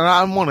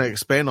 I want to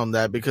expand on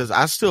that because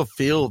I still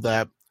feel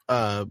that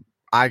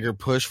Iger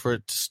pushed for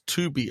it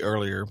to be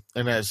earlier,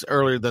 and that's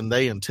earlier than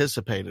they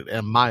anticipated,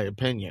 in my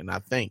opinion. I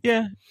think.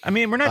 Yeah, I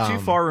mean, we're not too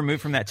far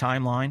removed from that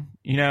timeline,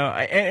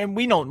 and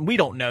we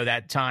don't know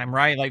that time,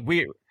 right? Like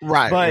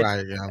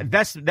right. Yeah.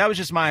 That was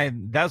just my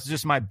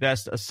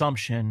best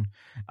assumption.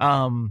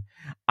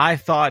 I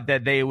thought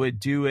that they would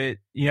do it,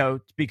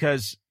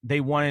 because they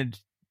wanted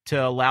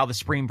to allow the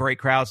spring break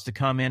crowds to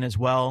come in as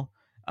well.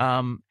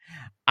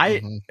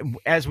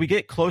 As we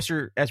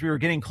were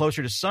getting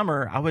closer to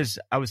summer, I was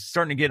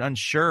starting to get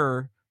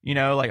unsure,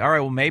 like, all right,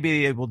 well,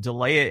 maybe they will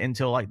delay it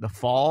until like the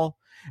fall,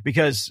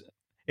 because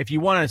if you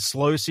want a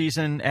slow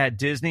season at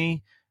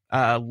Disney,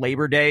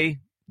 Labor Day,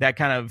 that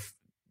kind of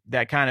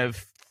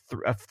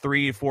a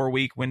 3 to 4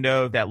 week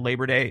window of that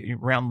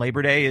around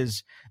Labor Day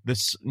is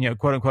this,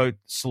 quote unquote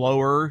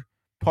slower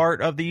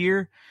part of the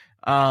year.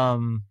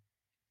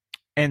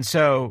 And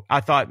so I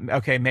thought,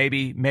 okay,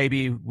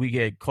 maybe we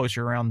get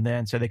closer around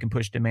then so they can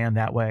push demand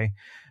that way.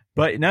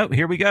 But no,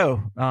 here we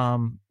go.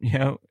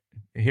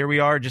 Here we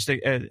are just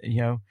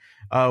a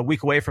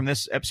week away from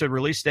this episode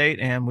release date,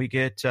 and we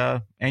get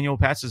annual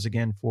passes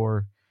again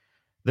for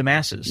the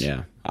masses.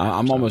 Yeah.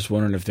 I'm almost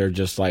wondering if they're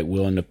just like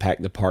willing to pack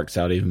the parks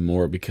out even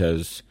more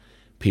because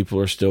people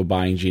are still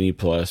buying Genie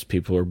Plus,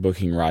 people are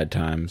booking ride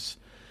times,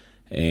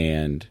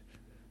 and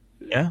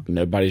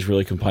nobody's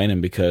really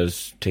complaining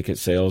because ticket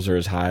sales are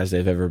as high as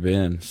they've ever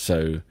been.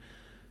 So,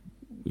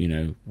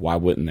 why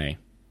wouldn't they?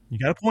 You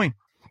got a point.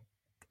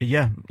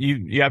 Yeah,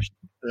 you have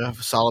a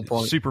solid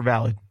point. Super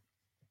valid.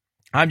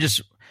 I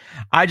just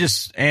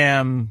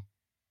am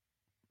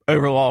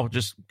overall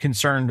just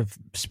concerned of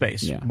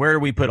space. Yeah. Where do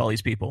we put all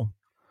these people?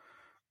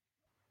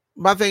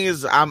 My thing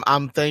is,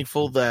 I'm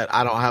thankful that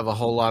I don't have a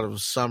whole lot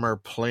of summer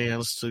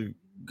plans to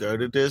go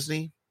to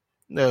Disney.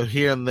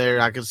 Here and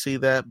there I can see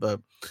that, but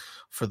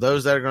for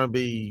those that are going to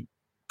be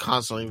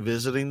constantly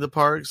visiting the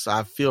parks,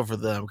 I feel for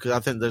them because I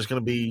think there's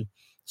going to be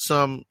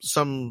some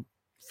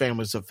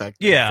families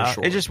affected. Yeah, for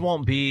sure. It just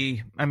won't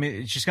be. I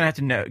mean, it's just going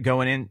to have to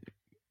go in.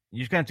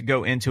 You're just going to have to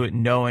go into it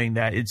knowing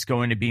that it's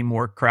going to be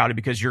more crowded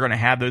because you're going to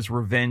have those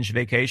revenge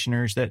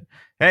vacationers that,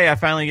 hey, I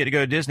finally get to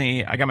go to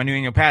Disney. I got my new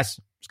annual pass.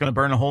 It's going to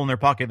burn a hole in their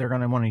pocket. They're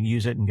going to want to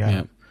use it and go.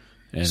 Yeah.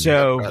 And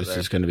so this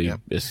is going to be.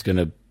 It's going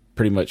to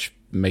pretty much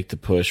make the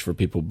push for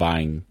people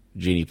buying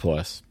Genie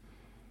Plus.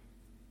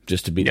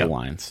 Just to beat the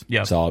lines. Yeah.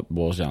 That's all it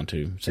boils down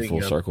to. It's a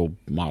full circle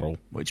model.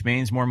 Which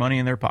means more money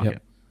in their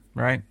pocket.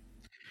 Right?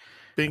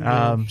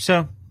 Bingo.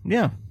 So,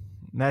 yeah.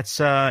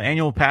 That's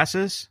annual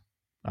passes.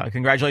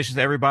 Congratulations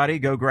to everybody.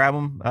 Go grab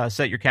them.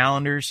 Set your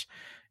calendars.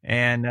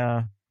 And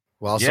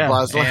while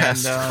supplies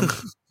last. And,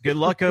 good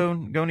luck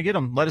going to get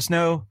them. Let us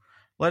know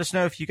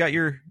if you got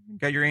your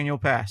annual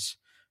pass.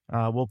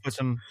 We'll put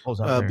some polls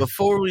out there.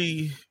 Before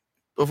we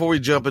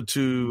jump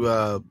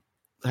into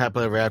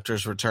Happily Ever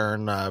After's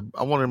return, I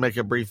wanted to make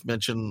a brief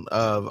mention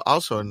of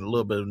also in a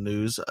little bit of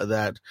news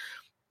that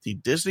the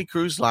Disney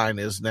Cruise Line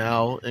is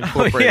now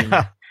incorporating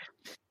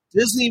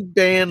Disney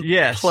Band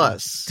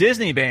Plus.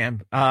 Disney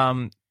Band.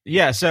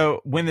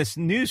 So when this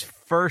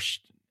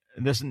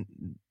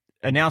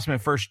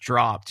announcement first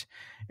dropped,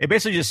 it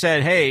basically just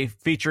said, hey,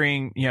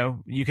 featuring,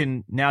 you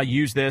can now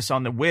use this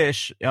on the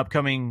Wish.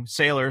 Upcoming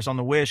sailors on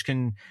the Wish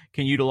can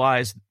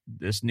utilize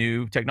this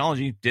new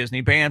technology,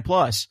 Disney Band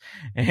Plus.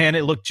 And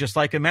it looked just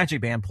like a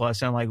Magic Band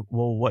Plus. And I'm like,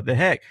 well, what the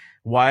heck?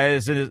 Why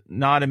is it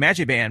not a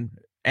Magic Band?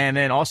 And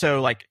then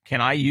also, like,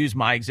 can I use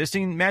my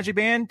existing Magic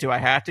Band? Do I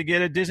have to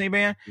get a Disney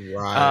Band?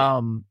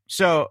 Right.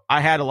 So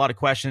I had a lot of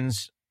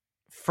questions.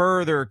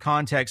 Further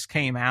context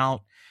came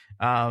out.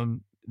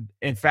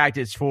 In fact,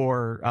 it's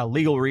for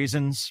legal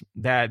reasons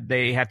that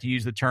they have to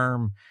use the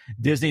term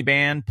Disney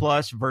Band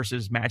Plus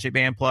versus Magic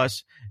Band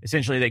Plus.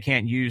 Essentially, they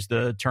can't use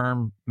the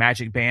term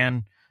Magic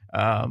Band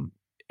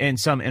in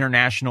some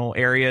international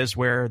areas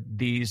where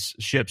these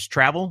ships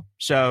travel.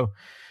 So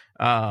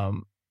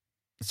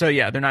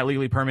they're not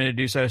legally permitted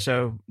to do so.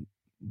 So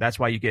that's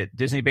why you get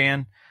Disney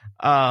Band.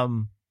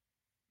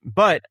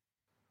 But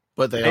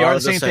they are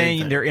the same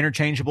thing. They're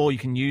interchangeable. You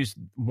can use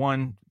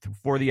one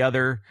for the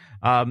other.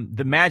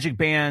 The Magic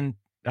Band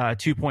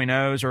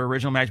 2.0s or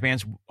original Magic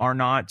Bands are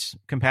not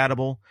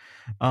compatible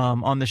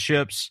on the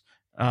ships,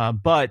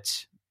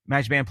 but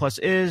Magic Band Plus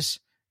is,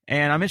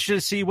 and I'm interested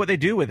to see what they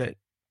do with it.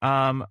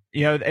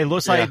 It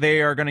looks like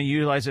they are going to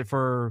utilize it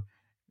for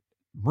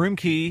room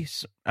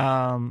keys,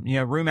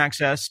 room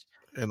access,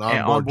 and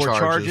onboard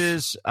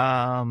charges.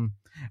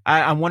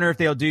 I wonder if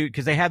they'll do,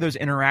 because they have those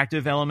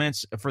interactive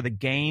elements for the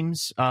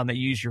games that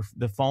you use your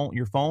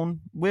phone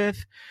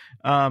with.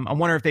 I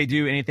wonder if they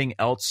do anything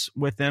else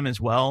with them as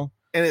well.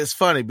 And it's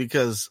funny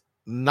because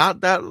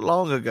not that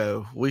long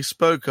ago we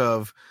spoke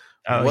of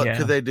what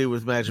could they do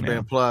with Magic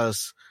Band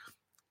Plus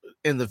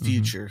in the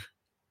future.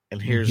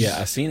 And here's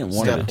I seen in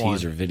one of the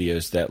teaser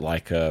videos that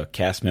like a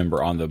cast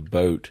member on the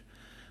boat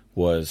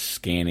was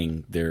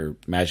scanning their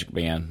Magic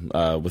Band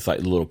with like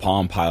the little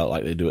Palm Pilot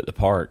like they do at the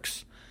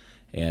parks.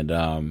 And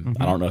I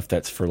don't know if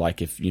that's for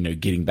like if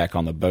getting back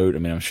on the boat. I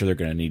mean, I'm sure they're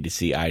going to need to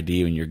see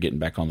ID when you're getting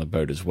back on the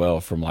boat as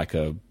well from like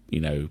a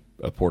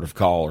port of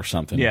call or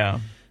something. Yeah,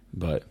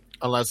 but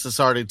unless it's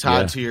already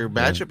tied to your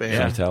Magic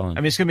Band. Yeah. I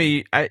mean, it's going to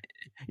be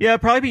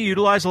probably be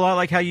utilized a lot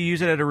like how you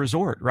use it at a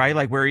resort, right?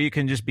 Like where you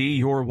can just be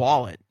your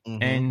wallet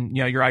and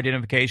your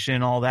identification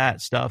and all that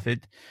stuff.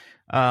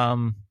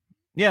 It'll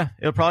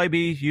probably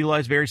be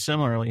utilized very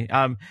similarly.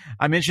 I'm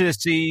interested to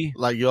see,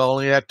 like you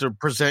only have to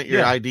present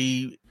your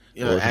ID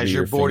as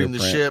you're boarding the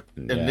ship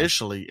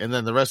initially, and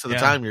then the rest of the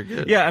time you're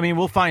good. Yeah, I mean,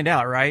 we'll find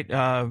out, right?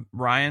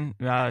 Ryan,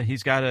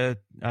 he's got a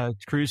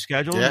cruise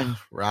schedule. Yeah,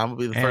 Ryan will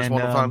be the first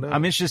one to find out.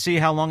 I'm interested to see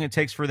how long it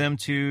takes for them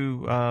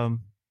to,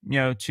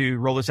 to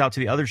roll this out to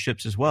the other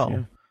ships as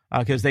well,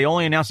 because they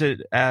only announced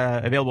it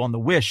available on the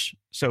Wish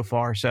so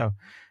far. So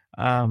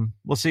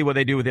we'll see what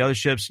they do with the other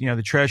ships.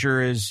 The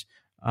Treasure is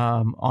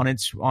on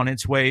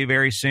its way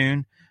very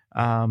soon.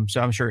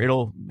 So I'm sure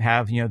it'll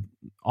have,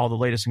 all the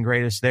latest and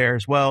greatest there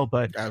as well.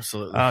 But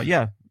absolutely. I'm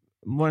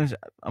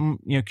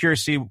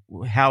curious to see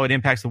how it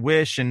impacts the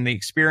Wish and the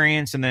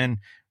experience, and then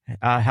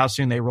how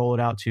soon they roll it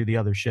out to the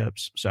other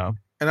ships. So,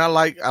 and I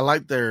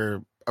like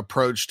their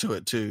approach to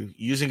it too,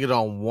 using it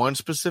on one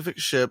specific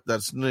ship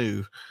that's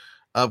new,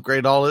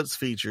 upgrade all its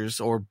features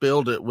or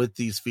build it with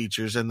these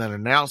features, and then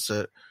announce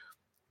it,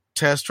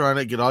 test run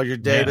it, get all your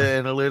data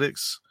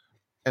analytics,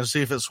 and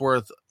see if it's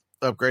worth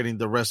upgrading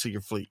the rest of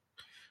your fleet.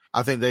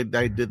 I think they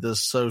did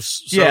this so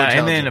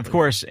and then of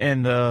course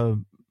in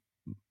the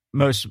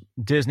most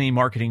Disney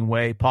marketing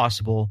way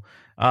possible,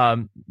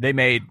 they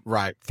made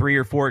 3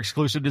 or 4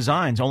 exclusive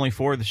designs only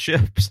for the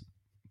ships.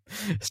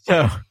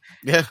 So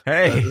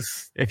hey,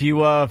 if you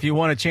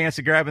want a chance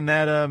of grabbing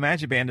that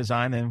Magic Band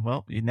design, then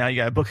now you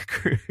got to book a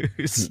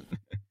cruise,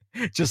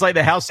 just like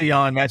the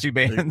Halcyon Magic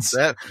Bands.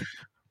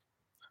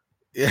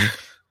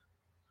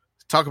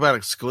 Talk about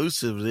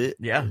exclusive.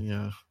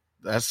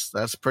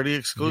 That's pretty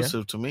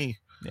exclusive to me.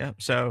 Yeah.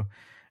 So,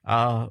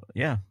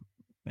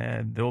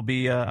 there'll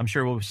be. I'm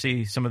sure we'll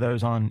see some of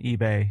those on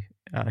eBay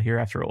here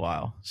after a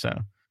while. So,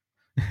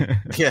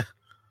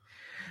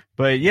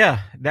 But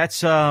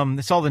that's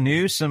all the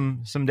news.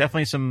 Some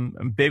definitely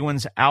some big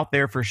ones out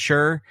there for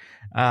sure.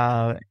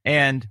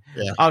 And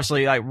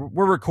obviously, like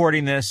we're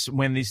recording this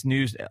when these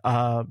news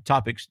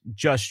topics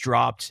just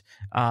dropped.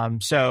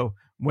 So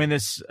when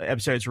this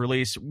episode's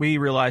released, we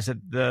realize that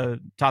the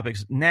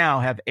topics now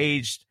have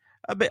aged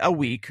a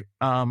week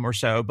or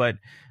so, but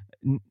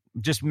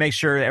just make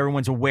sure that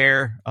everyone's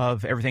aware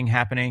of everything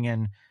happening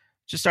and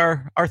just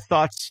our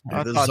thoughts.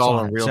 This is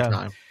all in real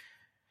time.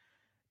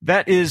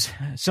 That is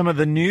some of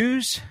the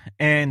news.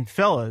 And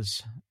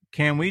fellas,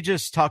 can we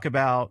just talk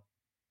about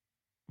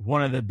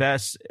one of the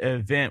best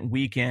event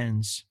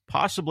weekends,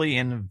 possibly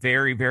in a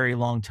very, very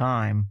long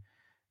time,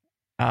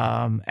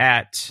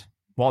 at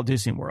Walt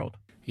Disney World?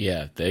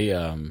 Yeah, they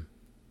nailed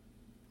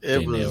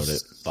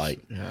it. Like,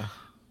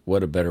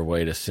 what a better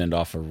way to send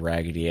off a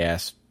raggedy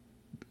ass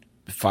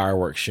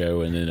fireworks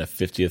show and then a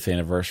 50th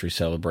anniversary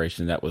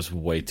celebration that was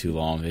way too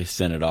long. They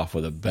sent it off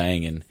with a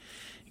bang and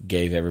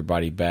gave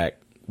everybody back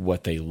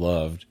what they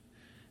loved,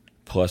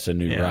 plus a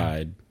new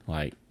ride.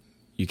 Like,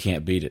 you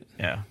can't beat it.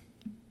 Yeah,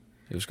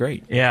 it was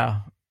great.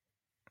 Yeah.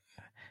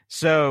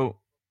 So,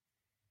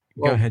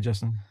 go ahead,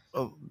 Justin.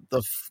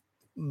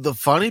 The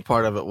funny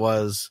part of it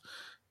was,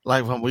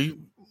 like, when we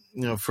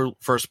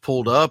first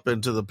pulled up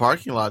into the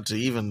parking lot to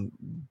even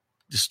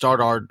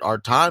start our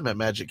time at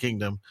Magic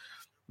Kingdom,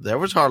 there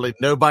was hardly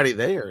nobody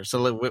there.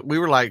 So we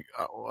were like,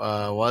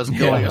 what's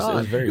going on? It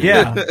was very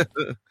weird.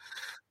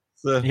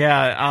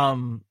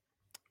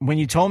 When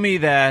you told me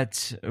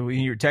that, when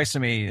you were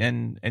texting me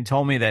and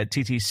told me that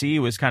TTC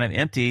was kind of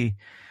empty,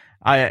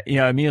 I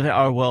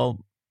immediately,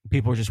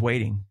 people are just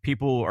waiting.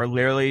 People are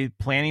literally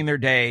planning their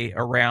day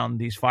around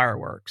these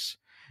fireworks.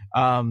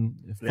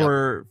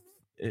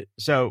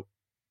 So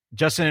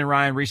Justin and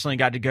Ryan recently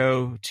got to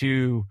go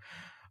to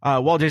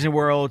Walt Disney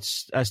World,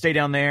 stay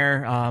down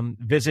there,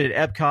 visited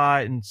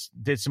Epcot, and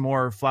did some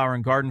more Flower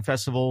and Garden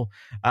Festival.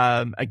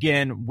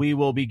 Again, we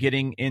will be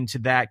getting into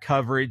that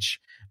coverage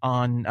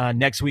on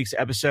next week's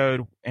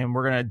episode, and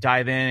we're going to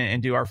dive in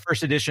and do our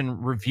first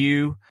edition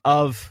review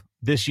of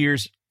this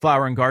year's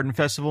Flower and Garden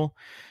Festival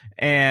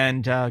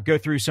and go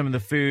through some of the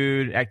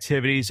food,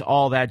 activities,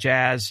 all that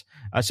jazz.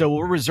 So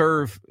we'll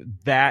reserve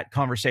that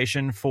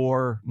conversation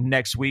for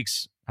next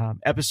week's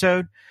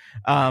episode.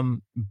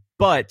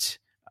 But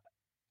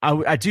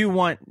I do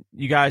want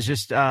you guys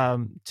just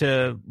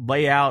to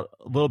lay out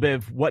a little bit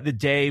of what the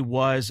day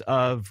was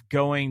of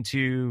going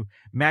to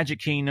Magic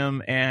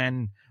Kingdom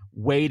and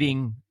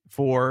waiting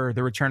for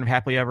the return of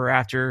Happily Ever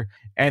After,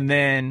 and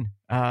then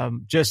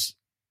just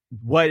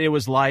what it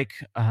was like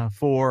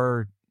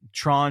for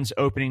Tron's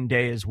opening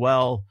day as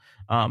well,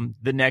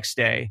 the next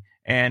day,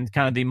 and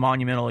kind of the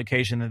monumental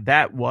occasion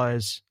that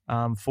was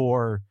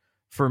for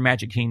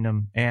Magic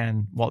Kingdom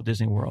and Walt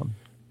Disney World.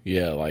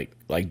 Yeah,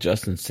 like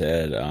Justin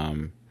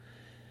said,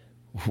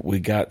 we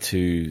got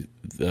to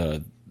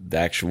the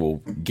actual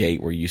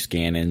gate where you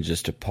scan in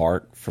just to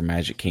park for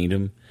Magic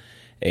Kingdom,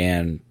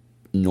 and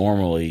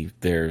normally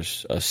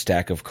there's a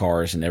stack of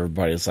cars and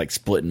everybody's like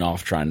splitting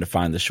off trying to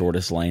find the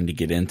shortest lane to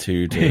get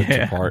into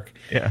to park.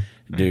 Yeah.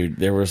 Dude,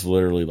 there was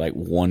literally like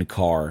one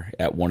car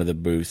at one of the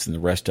booths and the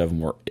rest of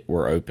them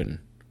were open.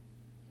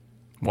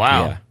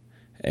 Wow. Yeah.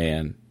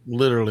 And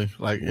literally,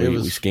 like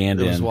we scanned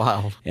in. It was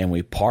wild. And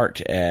we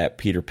parked at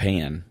Peter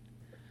Pan.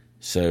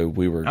 So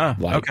we were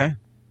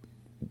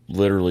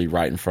literally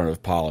right in front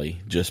of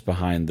Polly, just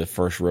behind the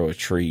first row of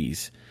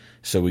trees.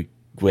 So we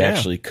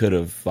actually could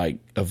have like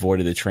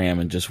avoided the tram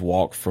and just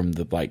walked from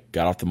got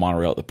off the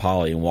monorail at the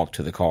Polly and walked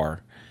to the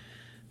car.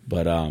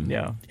 But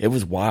it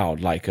was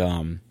wild. Like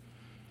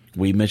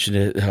we mentioned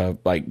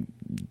it, like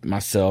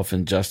myself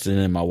and Justin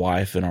and my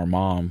wife and our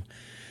mom,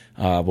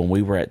 when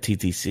we were at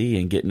TTC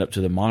and getting up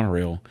to the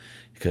monorail,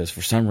 because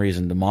for some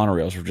reason the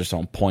monorails were just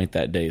on point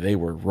that day. They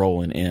were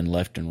rolling in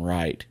left and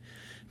right.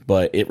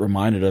 But it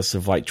reminded us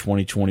of like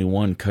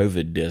 2021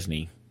 COVID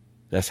Disney.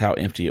 That's how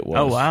empty it was.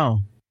 Oh, wow.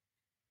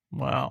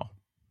 Wow.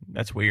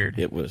 That's weird.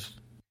 It was.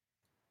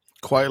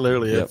 Quite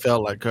literally, it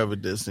felt like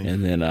COVID Disney.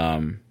 And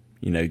then,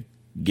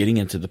 getting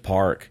into the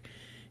park,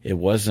 it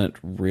wasn't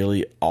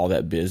really all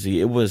that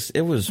busy. It was,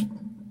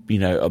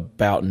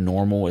 about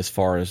normal as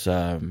far as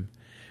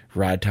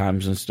ride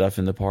times and stuff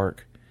in the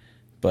park.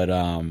 But,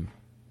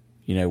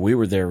 we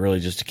were there really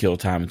just to kill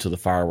time until the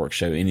fireworks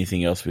show.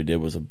 Anything else we did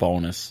was a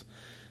bonus.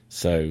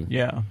 So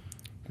yeah,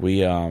 we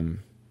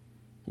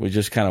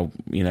just kind of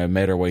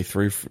made our way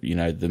through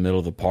the middle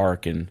of the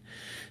park, and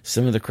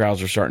some of the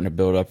crowds are starting to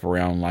build up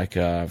around like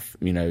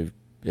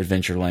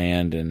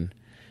Adventureland and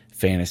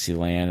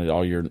Fantasyland and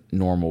all your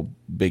normal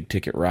big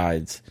ticket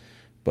rides.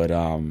 But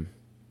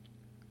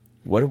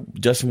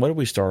Justin, what did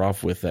we start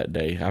off with that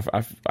day?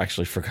 I've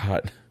actually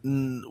forgot.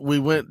 We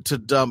went to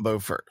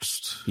Dumbo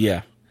first.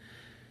 Yeah,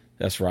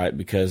 that's right,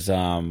 because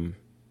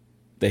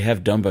they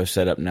have Dumbo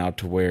set up now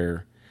to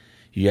where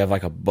you have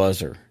like a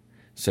buzzer.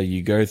 So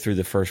you go through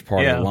the first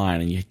part of the line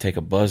and you take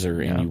a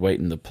buzzer and you wait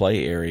in the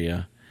play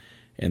area,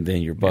 and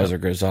then your buzzer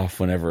goes off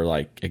whenever,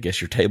 like, I guess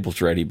your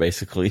table's ready,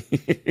 basically.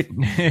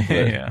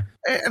 Yeah.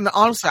 And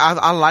honestly,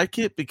 I like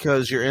it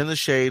because you're in the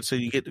shade, so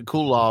you get to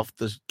cool off.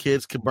 The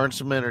kids can burn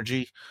some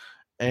energy,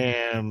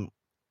 and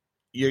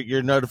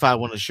you're notified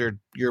when it's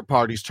your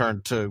party's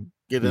turn to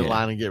get in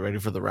line and get ready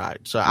for the ride.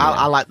 So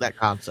I like that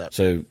concept.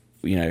 So,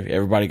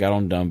 everybody got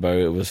on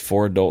Dumbo. It was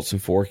 4 adults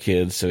and 4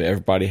 kids, so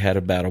everybody had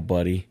a battle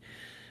buddy.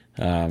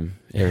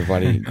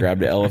 Everybody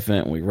grabbed an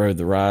elephant and we rode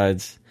the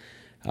rides.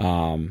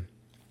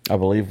 I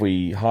believe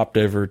we hopped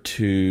over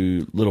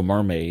to Little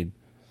Mermaid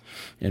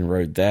and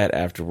rode that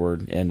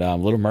afterward. And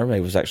Little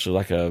Mermaid was actually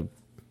like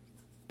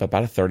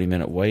about a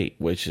 30-minute wait,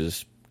 which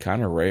is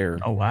kind of rare.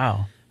 Oh,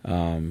 wow.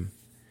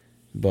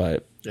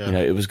 But,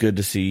 it was good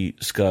to see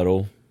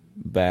Scuttle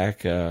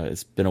back.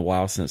 It's been a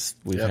while since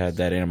we've had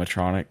that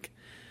animatronic.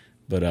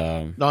 But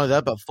not only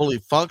that, but fully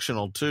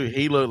functional too.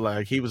 He looked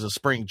like he was a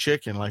spring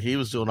chicken. Like he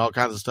was doing all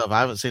kinds of stuff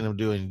I haven't seen him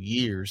do in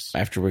years.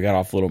 After we got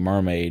off Little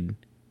Mermaid,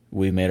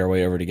 we made our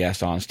way over to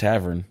Gaston's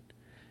Tavern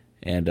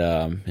and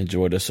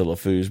enjoyed us a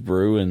LeFou's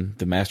brew and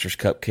the Master's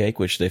Cupcake,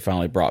 which they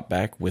finally brought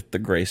back with the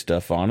gray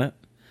stuff on it.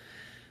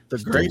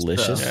 It's gray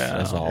delicious stuff.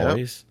 as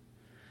always.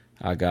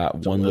 I got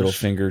one little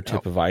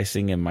fingertip of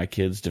icing, and my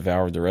kids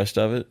devoured the rest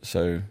of it.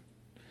 So.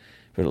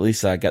 But at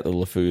least I got the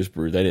LeFou's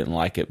brew. They didn't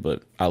like it,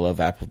 but I love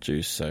apple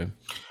juice. So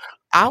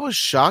I was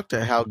shocked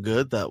at how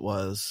good that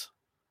was.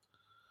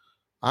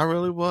 I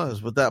really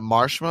was. With that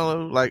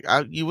marshmallow, like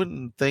you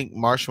wouldn't think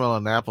marshmallow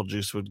and apple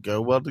juice would go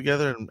well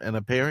together in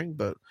a pairing,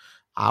 but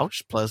I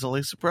was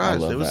pleasantly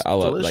surprised. It was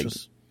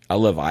delicious. I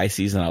love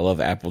ices and I love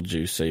apple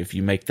juice. So if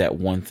you make that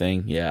one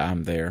thing,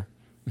 I'm there.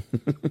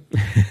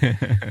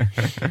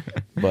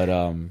 But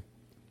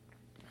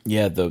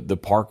yeah, the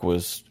park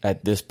was,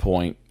 at this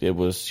point, it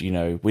was, we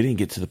didn't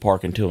get to the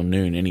park until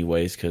noon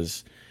anyways,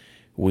 because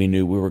we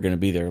knew we were going to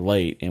be there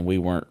late, and we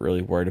weren't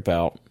really worried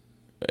about,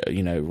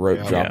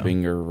 rope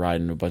dropping or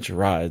riding a bunch of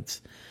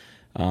rides.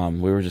 We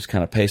were just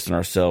kind of pacing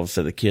ourselves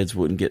so the kids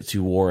wouldn't get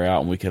too wore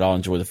out and we could all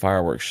enjoy the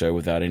fireworks show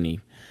without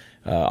any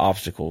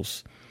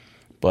obstacles.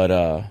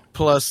 But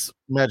plus,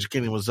 Magic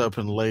Kingdom was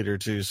open later,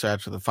 too, so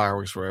after the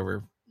fireworks were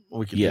over,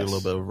 we could do a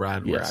little bit of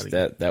riding.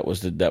 That was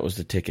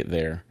the ticket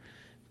there.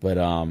 But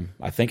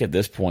I think at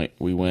this point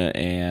we went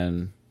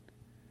and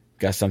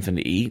got something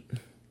to eat,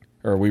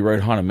 or we rode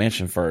Haunted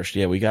Mansion first.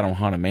 Yeah, we got on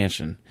Haunted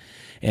Mansion,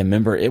 and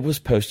remember it was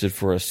posted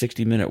for a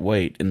 60-minute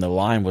wait, and the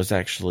line was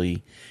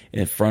actually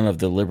in front of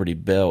the Liberty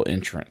Bell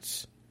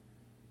entrance,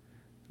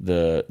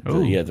 the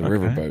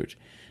riverboat.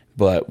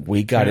 But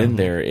we got in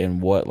there in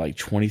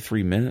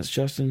 23 minutes,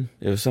 Justin?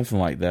 It was something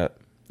like that.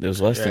 It was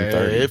less than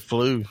 30. It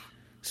flew.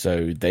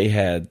 So they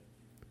had.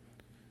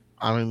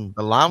 I mean,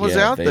 the line was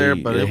out there,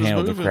 but it was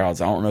handled moving. the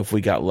crowds. I don't know if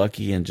we got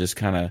lucky and just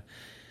kind of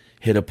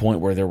hit a point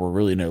where there were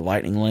really no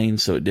lightning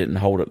lanes, so it didn't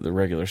hold up the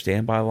regular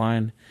standby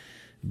line.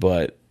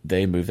 But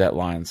they moved that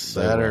line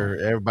so that, or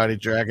everybody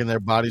dragging their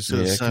bodies to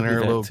the center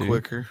a little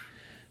quicker.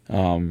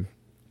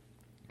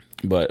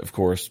 But of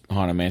course,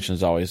 Haunted Mansion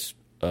is always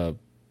a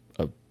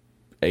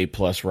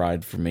plus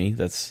ride for me.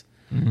 That's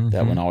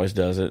that one always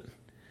does it.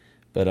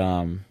 But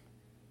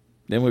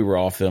then we were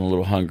all feeling a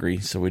little hungry,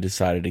 so we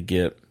decided to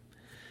get,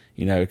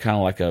 kind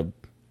of like a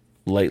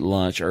late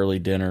lunch, early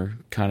dinner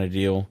kind of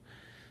deal.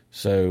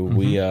 So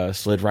we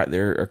slid right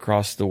there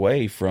across the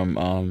way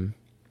from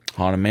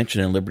Haunted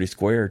Mansion in Liberty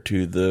Square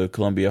to the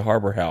Columbia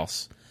Harbor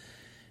House,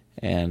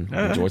 and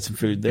enjoyed some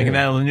food there. Making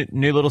that a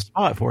new little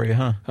spot for you,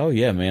 huh? Oh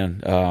yeah, man.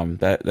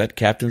 That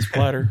captain's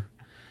platter,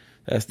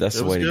 that's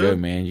the way to go,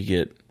 man. You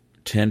get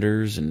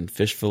tenders and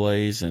fish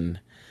fillets and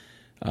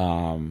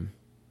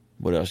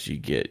what else you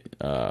get?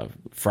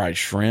 Fried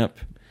shrimp,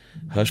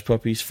 hush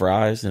puppies,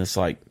 fries, and it's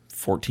like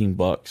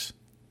 $14.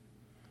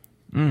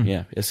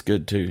 Yeah, it's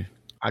good too.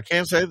 I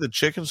can't say the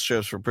chicken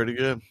strips were pretty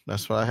good.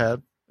 That's what I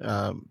had.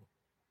 And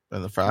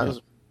the fries,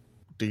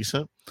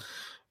 decent.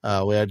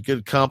 We had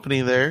good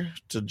company there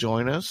to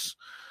join us,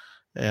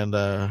 and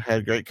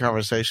had great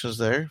conversations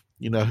there.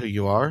 You know who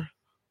you are.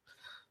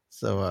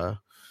 So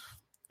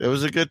it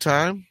was a good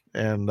time,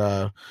 and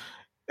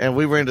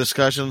we were in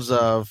discussions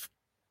of,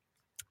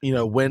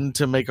 when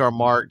to make our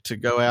mark to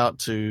go out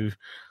to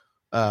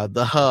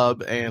the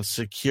hub and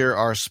secure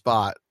our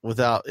spot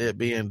without it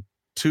being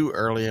too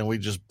early and we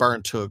just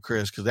burned to a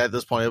crisp, because at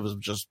this point it was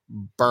just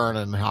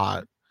burning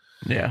hot.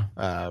 Yeah.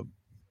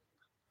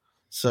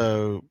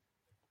 So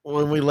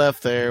when we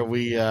left there,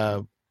 we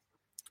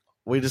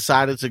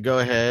decided to go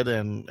ahead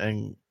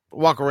and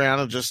walk around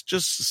and just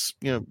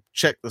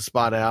check the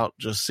spot out,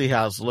 just see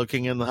how it's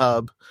looking in the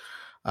hub.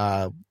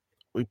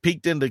 We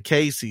peeked into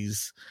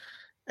Casey's,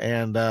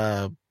 and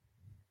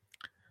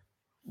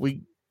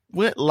we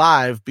went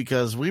live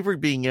because we were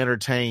being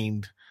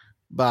entertained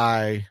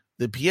by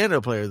the piano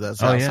player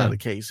that's outside of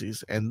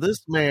Casey's, and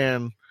this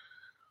man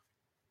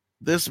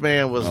was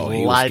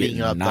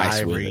lighting up nice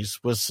the Ivories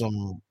with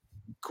some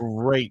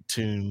great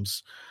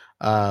tunes.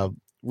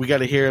 We got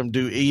to hear him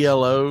do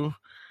ELO,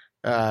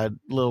 a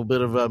little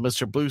bit of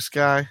Mr. Blue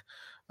Sky.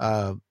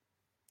 It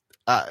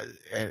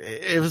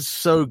was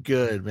so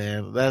good,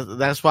 man.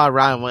 That's why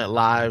Ryan went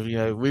live.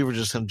 We were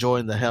just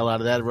enjoying the hell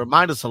out of that. It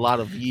reminded us a lot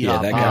of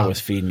that guy was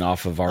feeding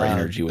off of our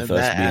energy with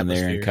us being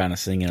there and kind of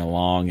singing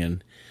along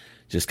and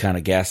just kind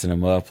of gassing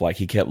him up. Like,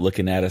 he kept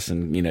looking at us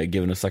and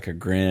giving us like a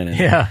grin.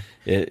 And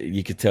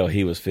you could tell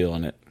he was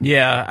feeling it.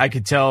 Yeah, I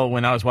could tell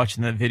when I was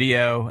watching the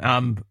video.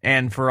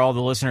 And for all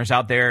the listeners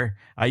out there,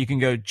 you can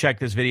go check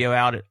this video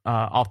out at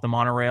Off the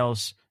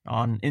Monorails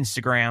on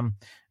Instagram.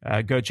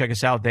 Go check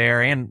us out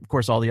there, and of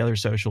course all the other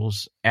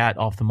socials at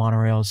Off the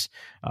Monorails.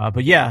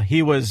 But yeah,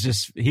 he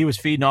was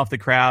feeding off the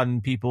crowd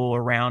and people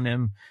around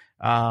him.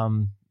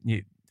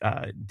 Did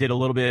a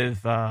little bit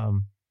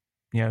of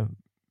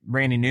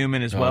Randy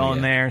Newman as well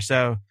in there.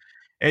 So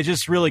it's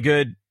just really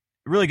good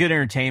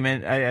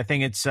entertainment. I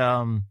think it's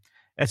an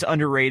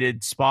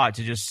underrated spot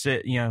to just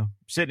sit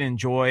and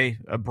enjoy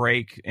a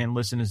break and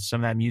listen to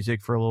some of that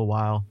music for a little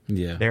while.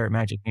 Yeah, there at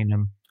Magic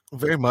Kingdom.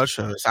 Very much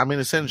so. I mean,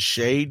 it's in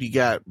shade. You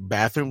got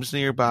bathrooms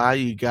nearby.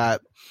 You got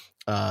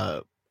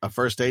a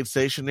first aid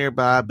station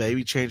nearby,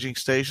 baby changing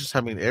stations.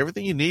 I mean,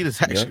 everything you need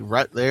is actually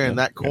right there in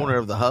that corner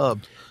of the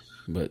hub.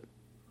 But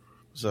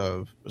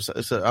so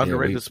it's an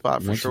underrated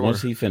spot for sure.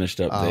 Once he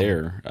finished up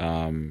there,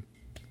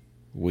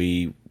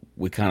 we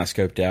kind of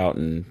scoped out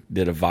and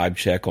did a vibe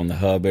check on the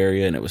hub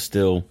area, and it was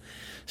still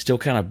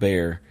kind of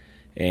bare.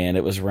 And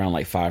it was around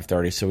like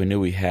 5:30, so we knew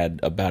we had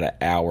about an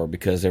hour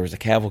because there was a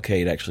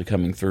cavalcade actually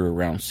coming through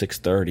around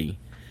 6:30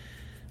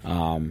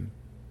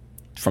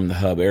 from the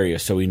hub area.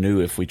 So we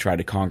knew if we tried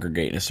to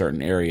congregate in a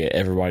certain area,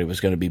 everybody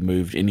was going to be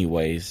moved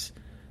anyways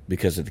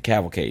because of the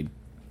cavalcade.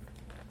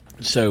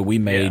 So we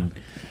made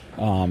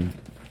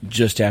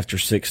just after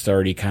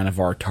 6:30 kind of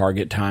our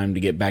target time to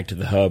get back to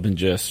the hub and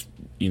just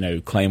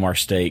claim our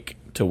stake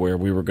to where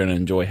we were going to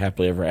enjoy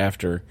Happily Ever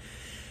After.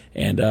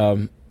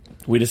 And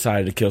we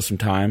decided to kill some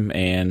time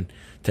and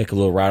take a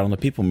little ride on the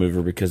People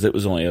Mover because it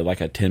was only like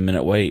a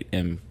 10-minute wait,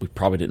 and we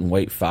probably didn't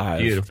wait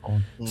 5.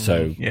 Beautiful.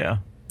 So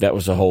that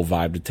was a whole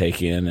vibe to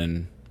take in,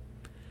 and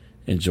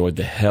enjoyed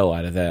the hell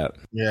out of that.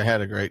 Yeah, I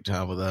had a great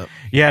time with that.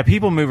 Yeah,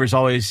 People Mover's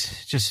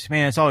always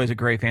it's always a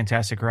great,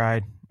 fantastic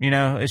ride.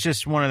 It's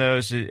just one of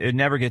those, it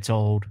never gets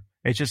old.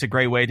 It's just a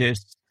great way to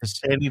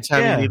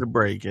anytime you need a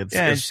break.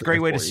 It's a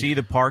great way to see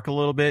the park a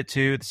little bit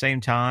too at the same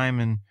time,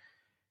 and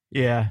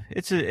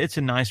it's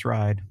a nice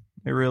ride.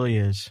 It really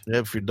is.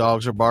 If your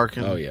dogs are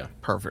barking,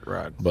 perfect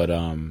ride. But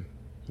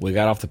we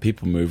got off the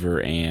People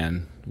Mover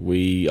and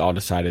we all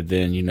decided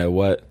then, you know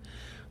what?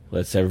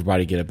 Let's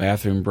everybody get a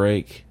bathroom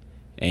break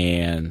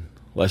and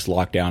let's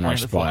lock down our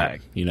spot.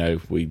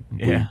 We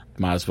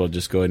might as well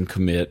just go ahead and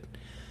commit.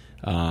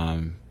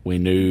 We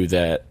knew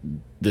that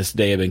this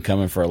day had been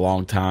coming for a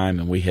long time,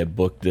 and we had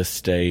booked this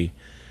stay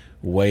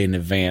way in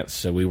advance,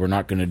 so we were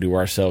not going to do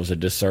ourselves a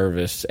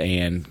disservice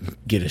and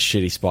get a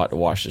shitty spot to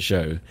watch the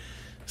show.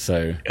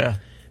 So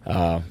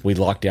we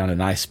locked down a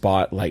nice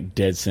spot, like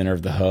dead center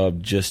of the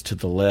hub, just to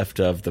the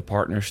left of the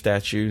partner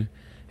statue.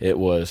 It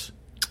was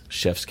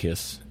chef's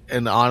kiss.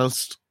 And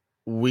honest,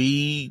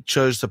 we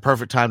chose the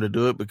perfect time to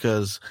do it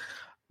because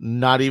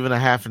not even a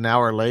half an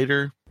hour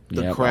later,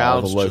 the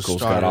crowds, all the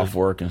locals got off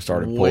work and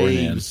started pouring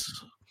in.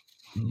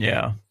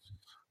 Yeah.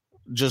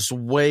 Just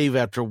wave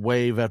after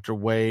wave after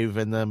wave.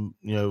 And then,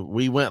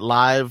 we went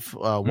live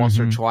once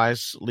or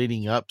twice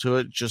leading up to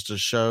it just to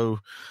show,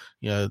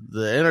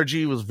 the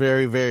energy was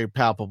very, very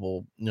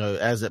palpable,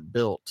 as it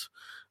built.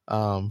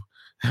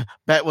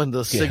 Back when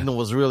the signal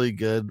was really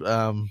good,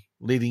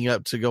 leading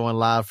up to going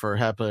live for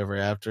Happily Ever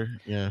After.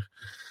 Yeah.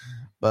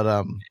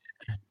 But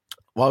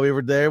while we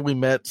were there, we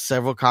met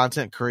several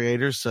content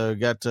creators, so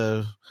got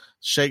to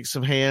shake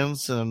some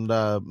hands and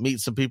meet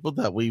some people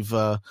that we've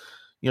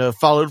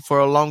followed for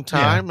a long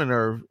time and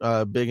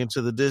are big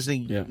into the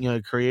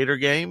Disney creator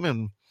game,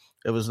 and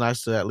it was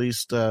nice to at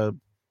least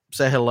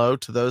say hello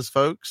to those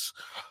folks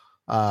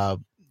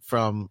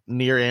from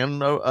near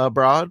and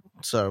abroad.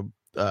 So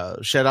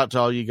shout out to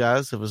all you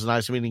guys. It was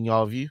nice meeting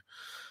all of you,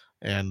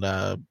 and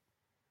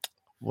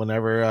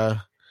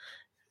whenever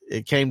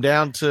it came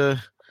down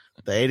to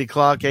the 8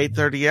 o'clock,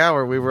 8:30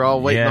 hour, we were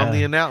all waiting on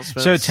the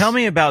announcement. So tell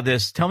me about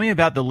this. Tell me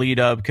about the lead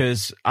up,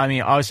 because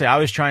obviously I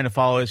was trying to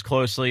follow as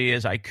closely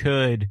as I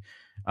could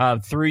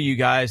through you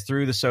guys,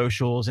 through the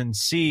socials, and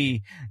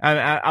see.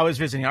 I was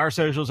visiting our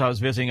socials. I was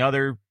visiting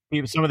other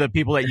people, some of the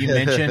people that you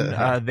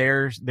mentioned,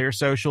 their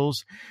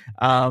socials,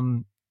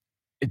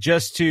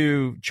 just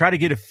to try to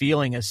get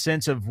a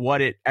sense of what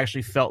it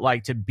actually felt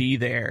like to be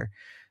there.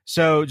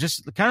 So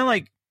just kind of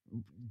like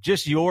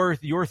just your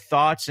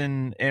thoughts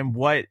and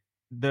what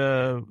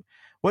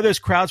those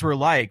crowds were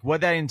like,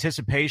 what that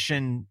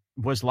anticipation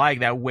was like,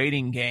 that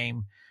waiting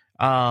game,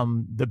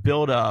 the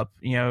build up,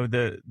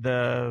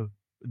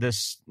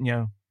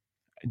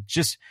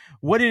 just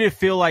what did it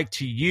feel like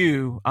to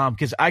you?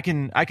 Cause I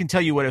can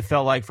tell you what it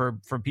felt like for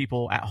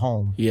people at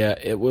home. Yeah,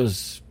 it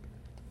was,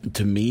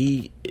 to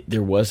me,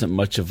 there wasn't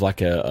much of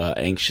like a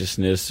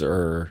anxiousness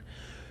or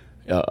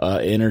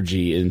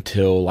energy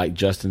until, like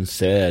Justin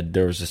said,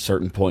 there was a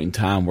certain point in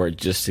time where it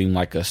just seemed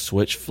like a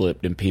switch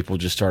flipped and people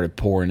just started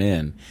pouring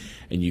in,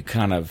 and you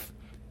kind of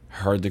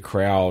heard the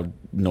crowd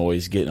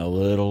noise getting a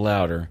little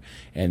louder,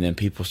 and then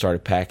people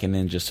started packing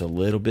in just a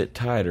little bit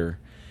tighter,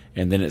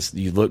 and then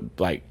we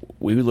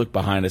would look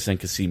behind us and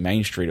could see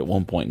Main Street at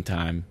one point in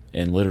time,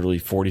 and literally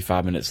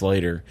 45 minutes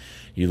later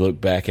you look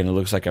back and it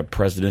looks like a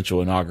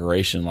presidential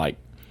inauguration, like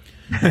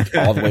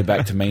all the way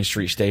back to Main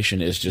Street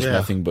Station is just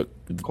nothing but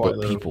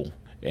people.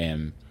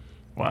 And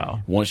wow,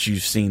 once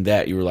you've seen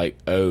that, you were like,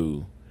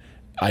 oh,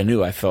 I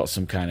knew I felt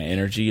some kind of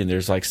energy, and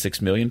there's like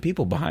 6 million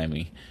people behind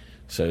me.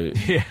 So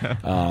it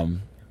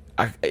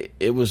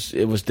was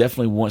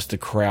definitely once the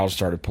crowd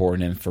started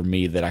pouring in for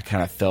me that I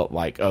kind of felt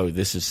like, oh,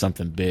 this is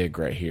something big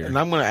right here. And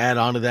I'm going to add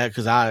on to that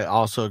because I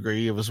also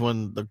agree. It was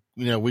when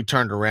we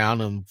turned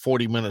around, and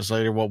 40 minutes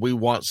later, what we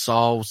once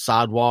saw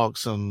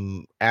sidewalks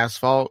and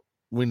asphalt,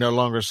 we no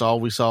longer saw.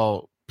 We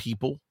saw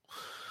people.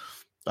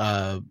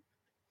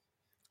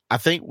 I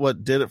think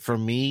what did it for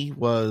me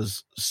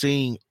was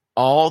seeing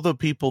all the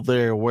people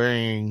there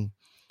wearing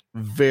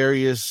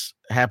various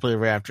Happily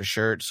Ever After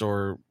shirts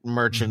or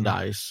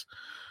merchandise,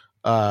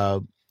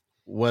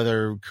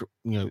 whether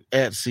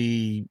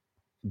Etsy,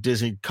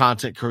 Disney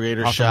content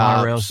creator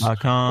shops,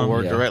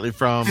 or directly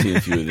from see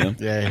a few of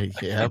them.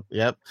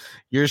 Yep.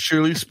 Yours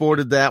truly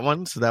sported that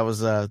one, so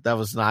that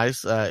was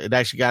nice. It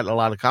actually got a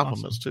lot of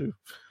compliments too.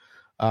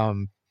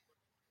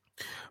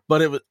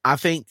 But I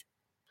think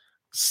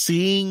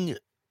seeing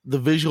the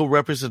visual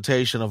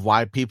representation of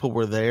why people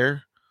were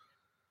there,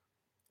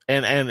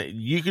 and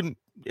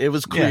it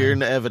was clear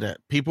and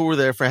evident. People were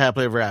there for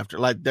Happily Ever After.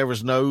 Like, there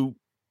was no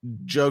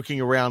joking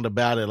around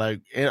about it.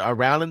 Like,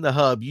 around in the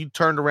hub, you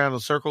turned around in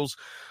circles,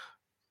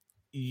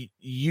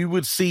 you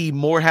would see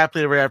more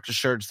Happily Ever After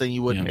shirts than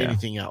you would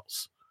anything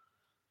else.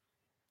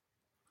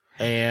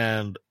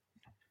 And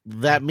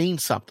that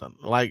means something.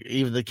 Like,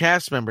 even the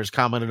cast members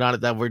commented on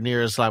it that were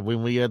near us. Like,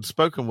 when we had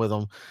spoken with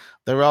them,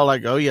 they were all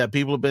like, "Oh yeah,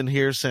 people have been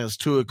here since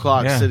 2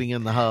 o'clock, sitting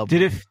in the hub."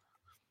 Did it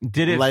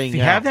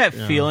have that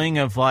feeling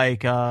of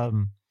like,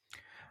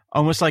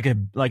 almost like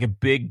a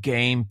big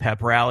game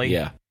pep rally?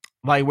 Yeah,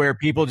 like where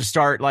people just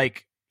start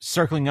like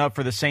circling up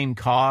for the same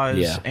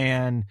cause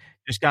and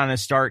just kind of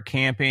start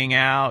camping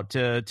out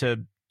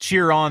to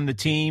cheer on the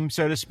team,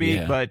 so to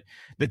speak. But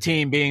the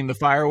team being the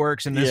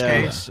fireworks in this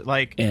case,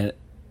 I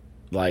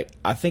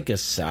think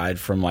aside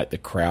from like the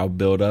crowd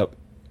buildup,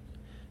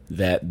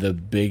 that the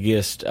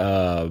biggest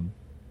the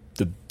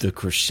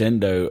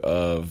crescendo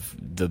of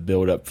the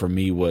buildup for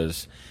me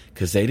was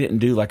because they didn't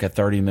do like a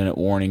 30-minute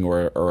warning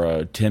or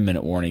a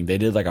 10-minute warning. They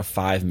did like a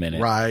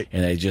 5-minute, right?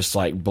 And they just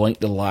like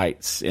blinked the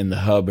lights in the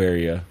hub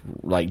area,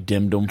 like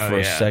dimmed them for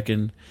a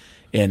second,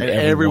 and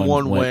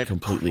everyone went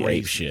completely crazy.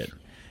 ape shit.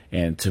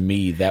 And to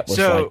me, that was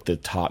like the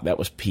top. That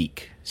was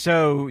peak.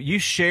 So you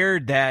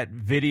shared that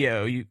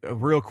video, a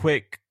real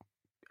quick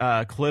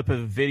clip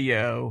of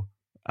video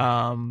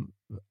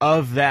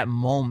of that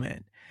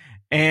moment.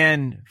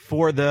 And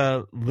for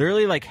the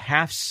literally like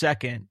half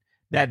second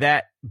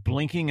that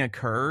blinking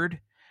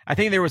occurred, I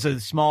think there was a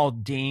small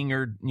ding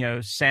or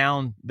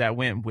sound that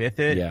went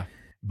with it. Yeah.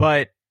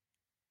 But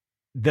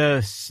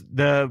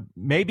the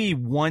maybe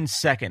 1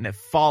 second that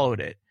followed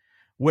it,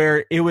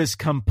 where it was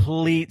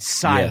complete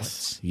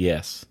silence.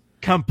 Yes.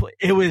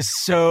 It was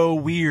so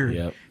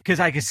weird because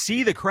Yep. I could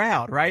see the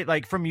crowd, right?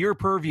 Like from your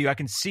purview, I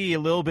can see a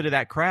little bit of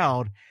that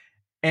crowd,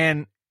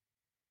 and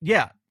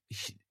yeah,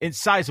 it's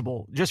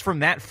sizable just from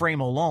that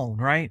frame alone,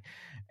 right?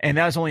 And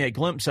that was only a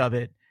glimpse of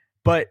it,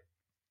 but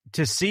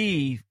to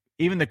see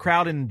even the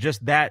crowd in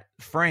just that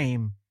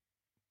frame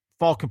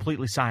fall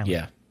completely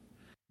silent,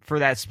 for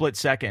that split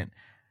second,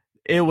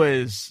 it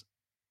was.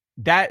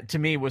 That to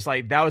me was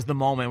like, that was the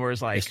moment where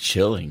it's like, it's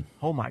chilling.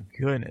 Oh my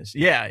goodness.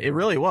 Yeah, it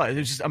really was. It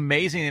was just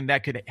amazing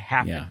that could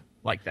happen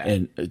like that.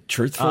 And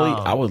truthfully,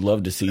 I would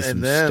love to see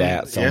some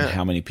stats on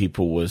how many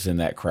people was in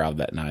that crowd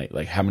that night.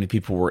 Like how many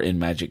people were in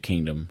Magic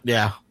Kingdom.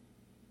 Yeah.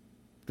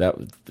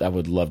 I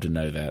would love to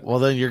know that. Well,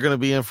 then you're going to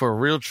be in for a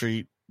real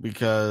treat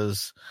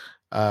because,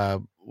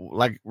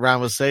 like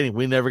Ryan was saying,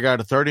 we never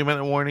got a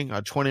 30-minute warning,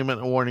 a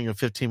 20-minute warning, a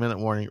 15-minute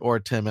warning, or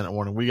a 10-minute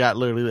warning. We got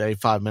literally a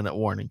 5-minute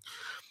warning.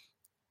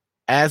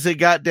 As it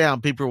got down,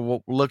 people were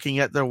looking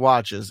at their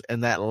watches,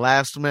 and that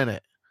last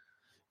minute,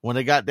 when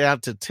it got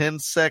down to 10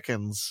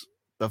 seconds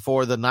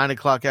before the 9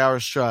 o'clock hour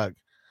struck,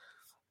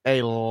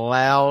 a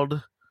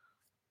loud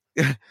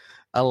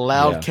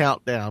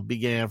countdown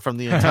began from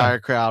the entire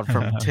crowd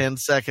from 10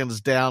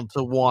 seconds down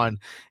to 1.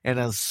 And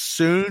as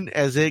soon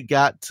as it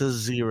got to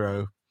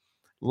 0,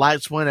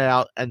 lights went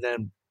out, and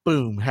then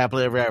boom,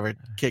 happily ever after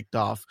kicked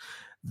off.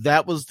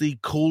 That was the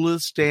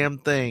coolest damn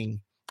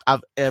thing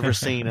I've ever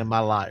seen in my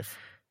life.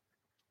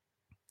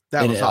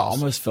 That was it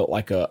awesome. Almost felt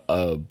like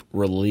a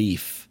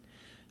relief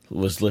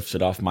was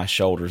lifted off my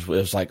shoulders. It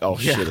was like, oh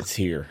shit, it's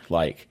here.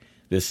 Like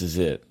this is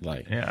it.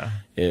 Like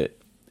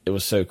it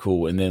was so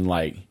cool. And then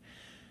like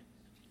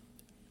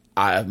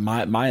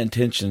my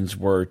intentions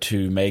were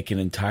to make an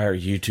entire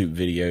YouTube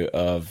video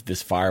of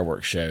this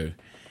fireworks show,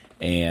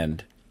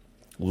 and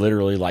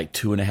literally like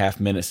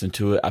 2.5 minutes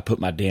into it, I put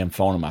my damn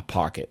phone in my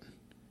pocket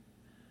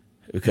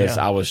because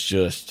I was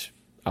just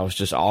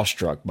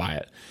awestruck by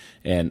it.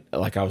 And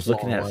like I was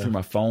looking at it through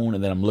my phone,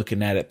 and then I'm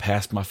looking at it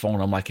past my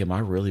phone. I'm like, am I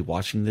really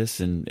watching this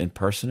in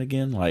person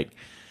again? Like,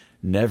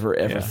 never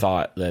ever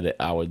thought that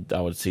I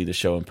would see the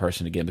show in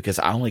person again, because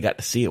I only got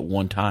to see it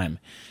one time,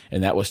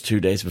 and that was 2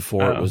 days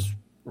before it was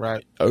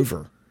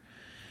over.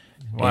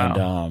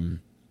 Wow.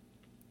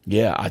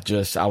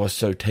 And I was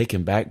so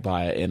taken back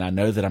by it, and I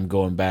know that I'm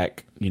going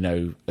back,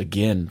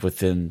 again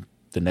within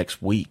the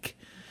next week,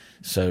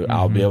 so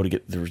I'll be able to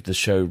get the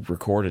show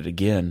recorded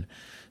again.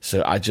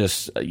 So I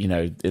just,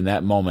 in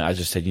that moment, I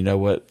just said, you know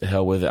what, the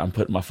hell with it. I'm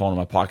putting my phone in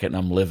my pocket and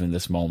I'm living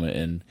this moment.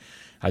 And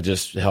I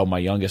just held my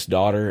youngest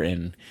daughter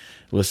and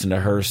listened to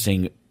her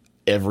sing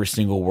every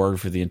single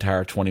word for the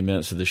entire 20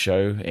 minutes of the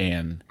show.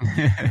 And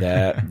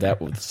that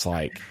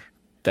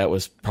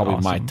was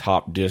probably my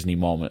top Disney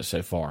moment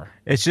so far.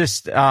 It's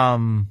just,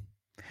 being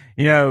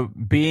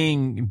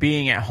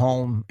at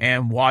home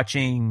and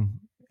watching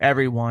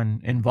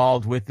everyone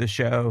involved with the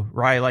show,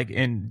 right? Like,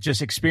 and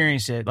just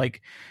experience it,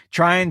 like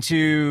trying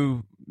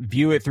to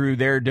view it through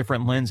their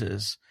different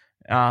lenses,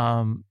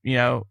 and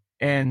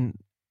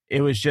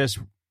it was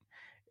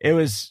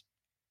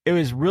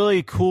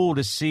really cool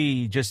to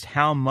see just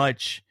how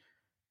much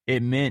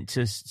it meant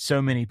to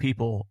so many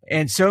people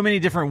in so many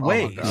different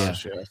ways. Oh my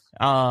gosh, yes.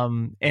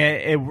 And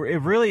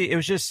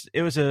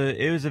it was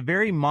a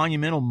very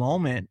monumental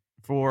moment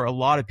for a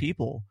lot of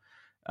people.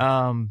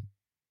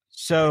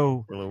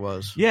 So it really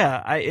was.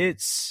 Yeah,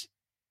 it's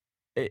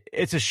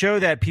a show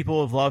that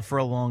people have loved for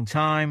a long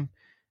time,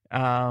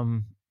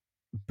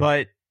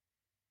 but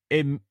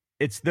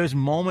it's those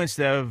moments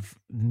of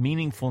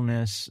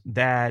meaningfulness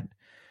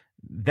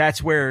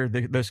that's where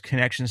those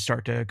connections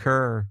start to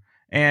occur.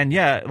 And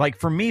yeah, like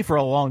for me, for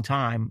a long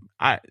time,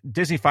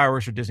 Disney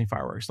fireworks are Disney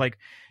fireworks. Like,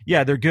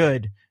 yeah, they're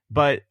good,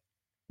 but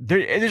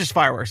they're just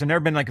fireworks. I've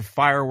never been like a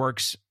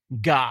fireworks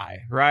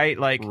guy, right?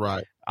 Like,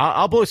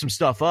 I'll blow some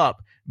stuff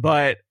up,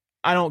 but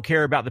I don't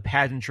care about the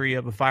pageantry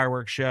of a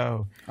fireworks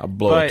show. I'll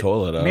blow a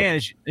toilet up.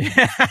 Man,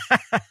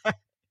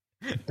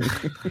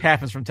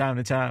 happens from time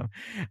to time.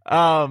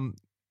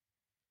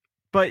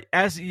 But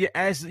as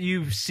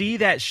you see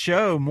that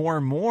show more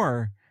and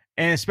more,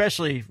 and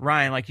especially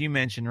Ryan, like you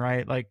mentioned,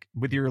 right, like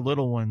with your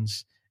little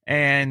ones,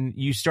 and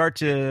it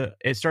starts to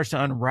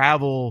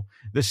unravel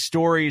the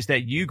stories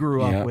that you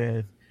grew up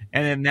with,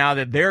 and then now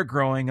that they're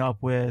growing up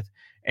with,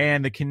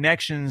 and the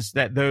connections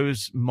that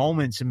those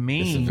moments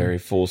mean. It's a very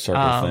full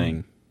circle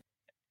thing.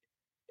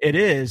 It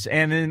is.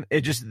 And then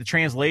it just, the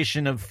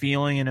translation of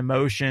feeling and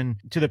emotion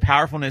to the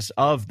powerfulness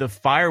of the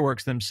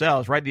fireworks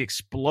themselves, right? The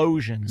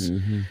explosions.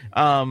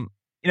 Mm-hmm.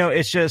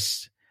 It's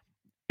just,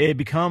 it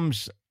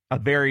becomes a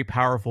very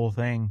powerful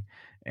thing.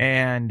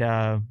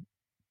 and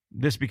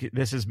this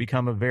has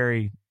become a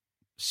very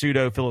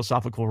pseudo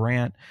philosophical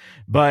rant,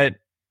 but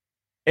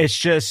it's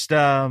just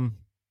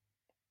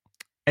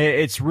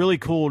it's really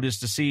cool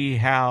just to see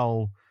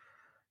how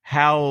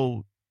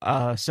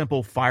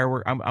simple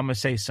firework. I'm gonna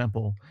say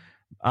simple.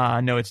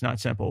 No, it's not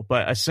simple,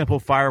 but a simple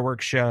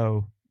fireworks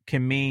show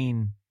can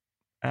mean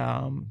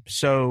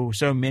so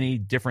many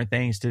different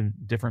things to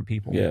different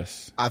people.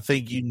 Yes, I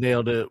think you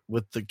nailed it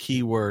with the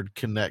keyword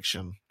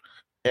connection.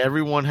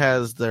 Everyone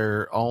has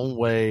their own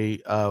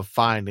way of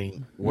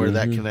finding where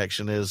that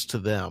connection is to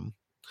them,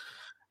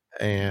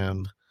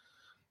 and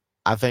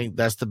I think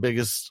that's the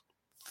biggest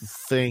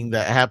thing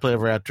that Happily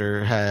Ever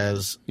After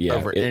has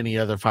over any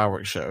other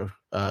fireworks show.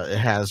 It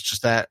has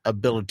just that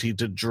ability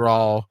to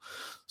draw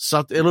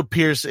something. It'll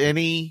pierce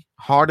any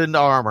hardened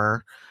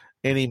armor,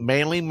 any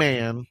manly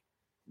man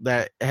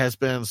that has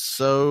been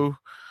so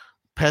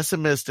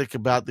pessimistic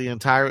about the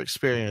entire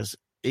experience.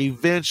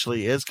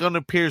 Eventually, it's going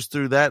to pierce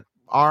through that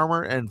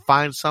armor and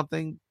find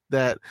something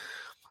that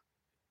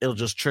it'll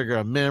just trigger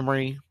a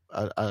memory,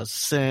 a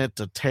scent,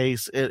 a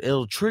taste.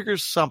 It'll trigger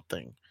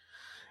something.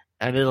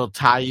 And it'll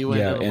tie you in,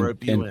 it'll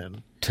rope you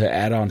in. To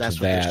add on to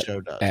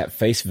that, at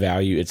face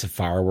value, it's a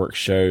fireworks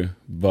show,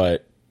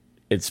 but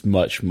it's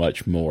much,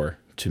 much more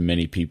to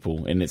many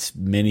people. And it's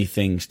many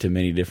things to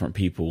many different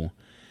people,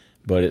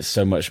 but it's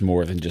so much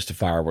more than just a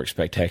fireworks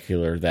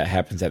spectacular that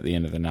happens at the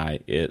end of the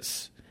night.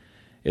 It's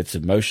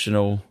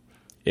emotional.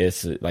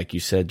 It's, like you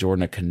said,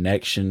 Jordan, a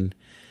connection.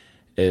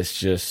 It's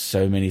just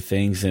so many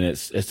things, and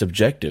it's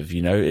objective.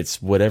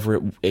 It's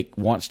whatever it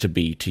wants to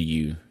be to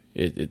you.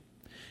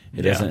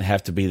 It doesn't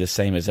have to be the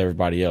same as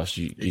everybody else.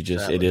 You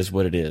just, it is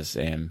what it is,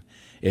 and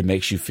it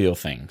makes you feel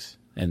things,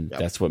 and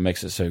that's what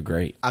makes it so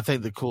great. I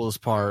think the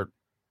coolest part,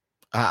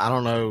 I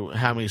don't know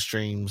how many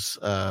streams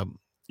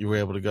you were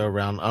able to go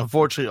around.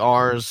 Unfortunately,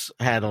 ours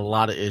had a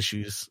lot of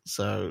issues,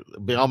 so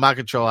beyond my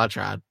control, I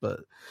tried, but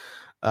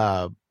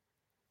I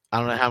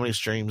don't know how many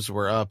streams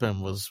were up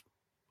and was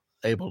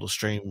able to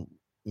stream,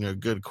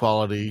 good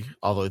quality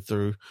all the way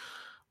through,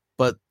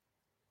 but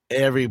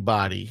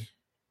everybody,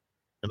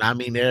 and I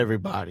mean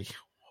everybody,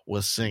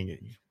 was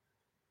singing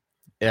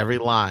every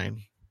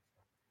line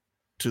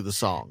to the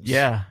songs.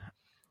 Yeah.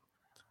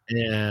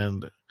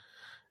 And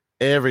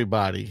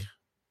everybody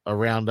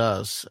around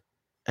us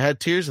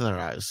had tears in their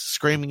eyes,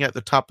 screaming at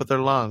the top of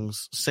their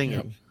lungs, singing.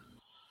 Yep.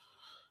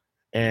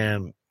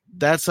 And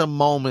that's a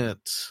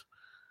moment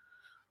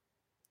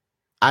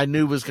I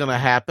knew was going to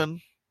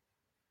happen.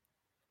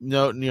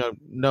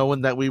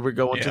 Knowing that we were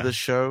going to the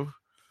show.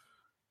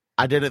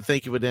 I didn't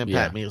think it would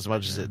impact me as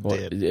much as it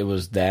did. It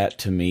was that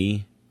to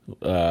me,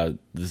 the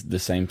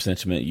same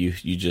sentiment you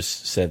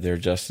just said there,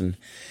 Justin.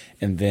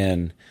 And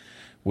then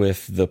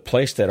with the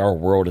place that our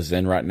world is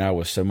in right now,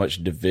 with so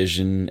much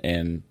division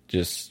and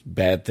just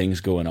bad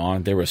things going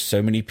on, there were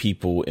so many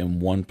people in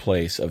one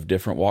place of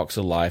different walks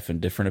of life and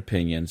different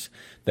opinions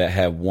that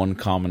have one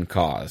common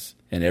cause,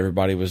 and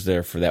everybody was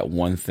there for that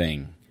one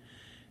thing.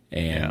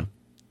 And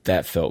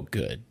that felt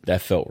good.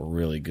 That felt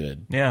really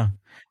good. Yeah.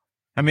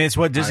 I mean, it's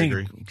what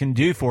Disney can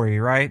do for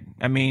you, right?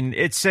 I mean,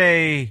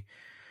 Disney's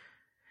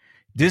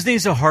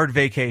a hard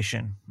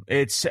vacation.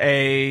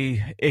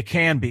 It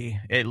can be,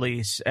 at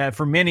least.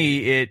 For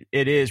many, it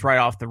is right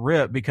off the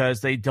rip,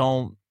 because they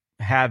don't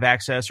have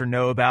access or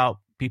know about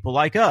people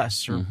like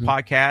us, or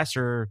podcasts,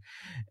 or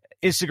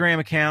Instagram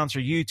accounts, or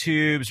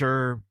YouTubes,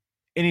 or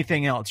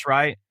anything else,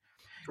 right?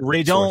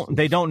 They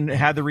don't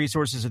have the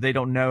resources, or they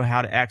don't know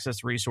how to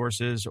access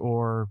resources,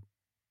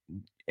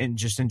 and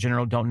just in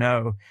general don't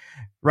know.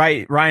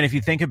 Right, Ryan, if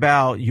you think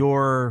about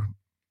your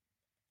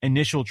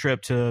initial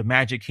trip to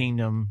Magic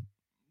Kingdom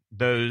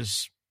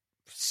those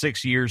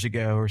 6 years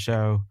ago or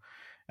so,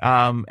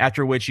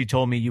 after which you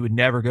told me you would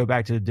never go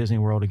back to Disney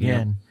World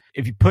again.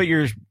 If you put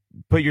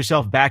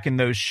yourself back in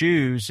those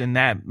shoes, and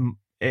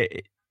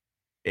it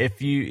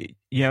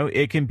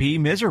can be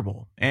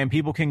miserable, and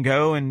people can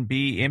go and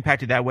be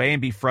impacted that way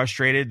and be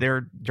frustrated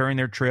during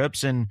their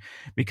trips, and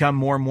become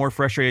more and more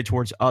frustrated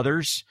towards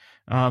others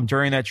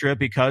during that trip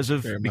because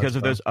of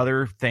those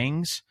other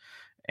things.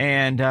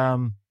 And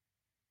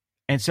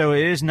so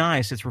it is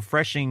nice. It's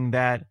refreshing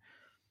that,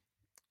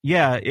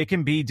 it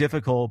can be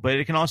difficult, but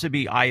it can also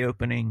be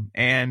eye-opening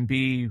and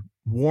be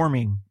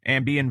warming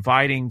and be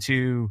inviting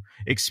to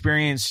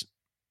experience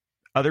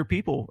other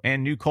people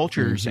and new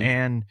cultures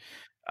and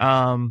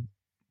emotions.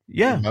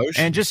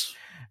 And just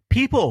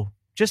people,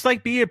 just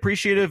like be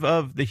appreciative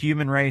of the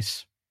human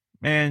race,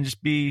 and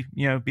just be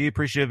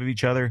appreciative of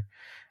each other.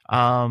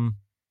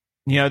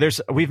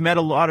 We've met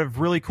a lot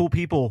of really cool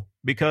people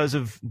because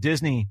of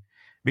Disney,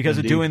 because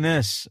of doing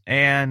this,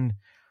 and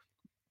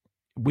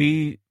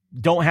we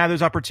don't have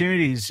those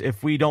opportunities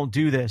if we don't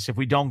do this, if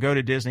we don't go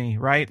to Disney,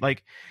 right?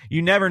 Like,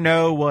 you never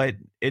know what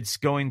this is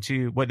going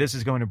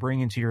to bring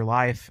into your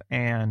life.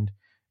 And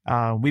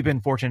we've been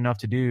fortunate enough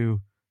to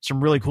do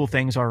some really cool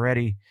things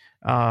already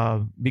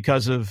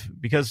because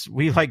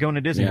we like going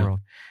to Disney World.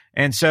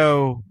 And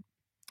so,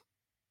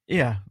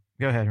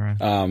 Go ahead,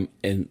 Ryan.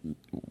 And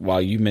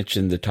while you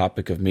mentioned the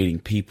topic of meeting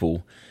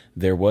people,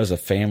 there was a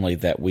family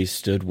that we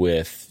stood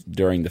with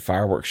during the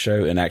fireworks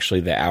show and actually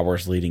the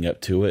hours leading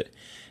up to it.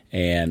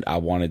 And I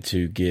wanted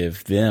to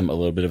give them a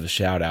little bit of a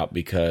shout out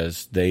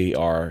because they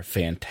are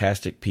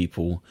fantastic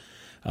people.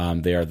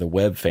 They are the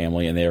Webb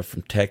family and they are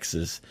from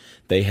Texas.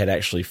 They had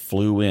actually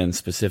flew in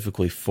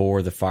specifically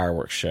for the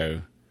fireworks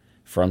show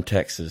from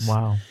Texas.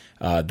 Wow.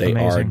 They Amazing.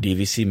 are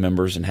DVC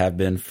members and have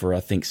been for,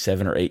 I think,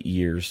 7 or 8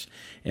 years.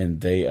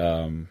 And they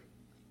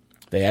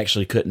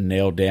actually couldn't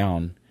nail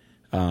down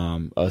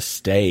a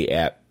stay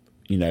at,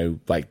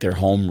 like their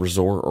home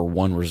resort or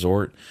one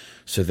resort.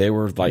 So they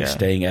were like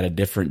staying at a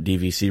different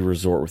DVC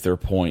resort with their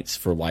points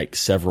for like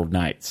several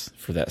nights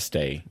for that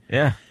stay.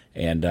 Yeah.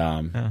 And,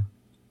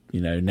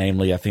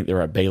 namely, I think they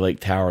were at Bay Lake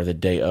Tower the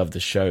day of the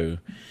show.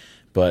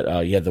 But,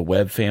 the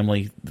Webb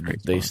family,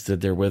 they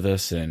stood there with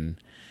us and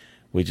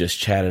we just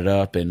chatted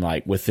up and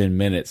like within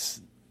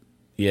minutes,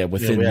 we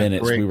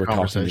were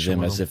talking to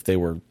them as if they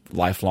were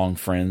lifelong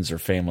friends or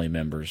family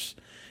members.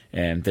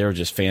 And they were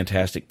just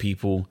fantastic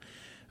people.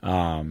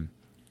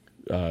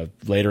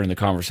 Later in the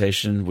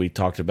conversation, we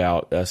talked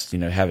about us,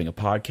 having a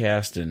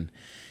podcast and,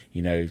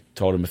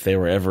 told them if they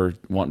were ever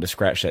wanting to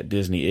scratch that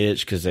Disney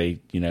itch because they,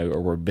 or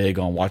were big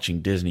on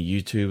watching Disney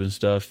YouTube and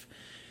stuff.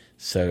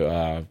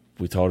 So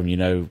we told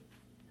them,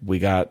 we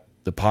got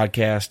the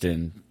podcast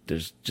and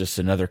there's just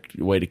another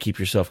way to keep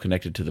yourself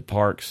connected to the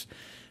parks.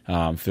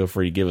 Feel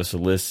free to give us a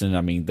listen.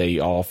 I mean, they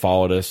all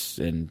followed us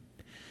and,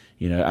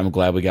 I'm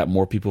glad we got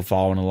more people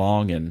following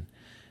along and,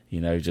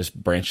 just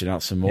branching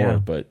out some more. Yeah.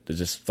 But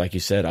just like you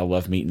said, I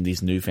love meeting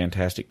these new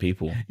fantastic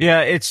people.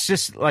 Yeah, it's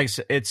just like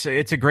it's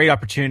a great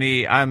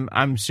opportunity.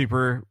 I'm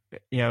super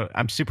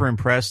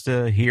impressed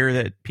to hear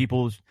that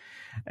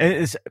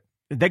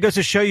that goes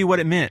to show you what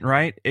it meant,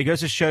 right? It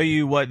goes to show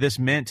you what this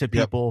meant to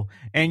people,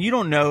 and you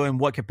don't know in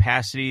what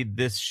capacity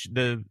this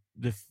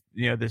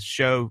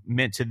show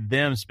meant to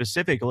them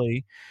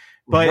specifically.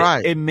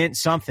 But it meant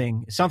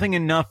something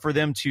enough for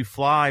them to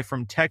fly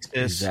from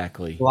Texas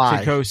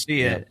to go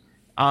see it.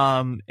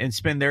 And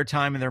spend their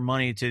time and their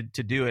money to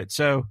do it.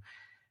 So,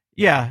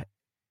 yeah.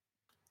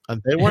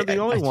 And they weren't the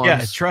only ones.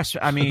 Yeah, trust.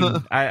 I mean,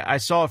 I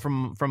saw it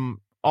from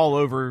all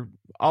over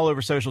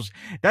socials.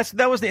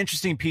 That was the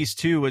interesting piece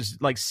too, was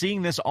like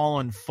seeing this all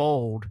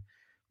unfold.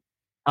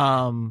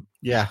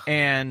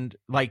 And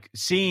like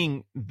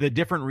seeing the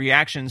different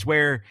reactions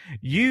where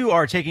you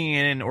are taking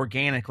it in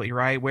organically,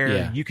 right?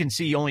 Where you can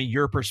see only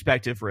your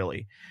perspective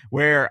really,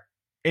 where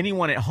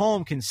anyone at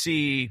home can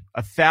see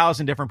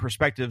 1,000 different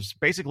perspectives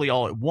basically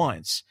all at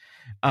once.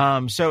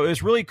 So it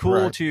was really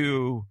cool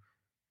to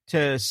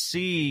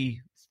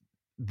see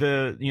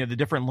the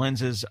different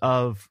lenses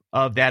of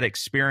that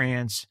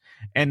experience,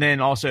 and then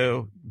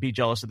also be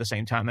jealous at the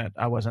same time that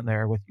I wasn't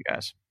there with you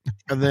guys.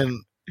 And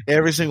then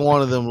every single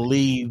one of them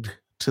lead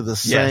to the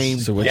same.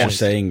 So what you're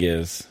saying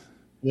is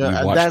you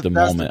watched the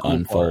moment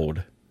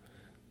unfold.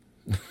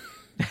 See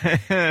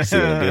what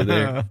I did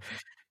there?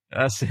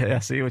 I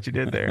see what you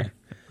did there.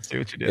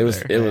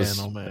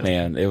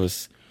 It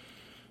was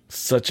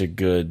such a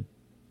good,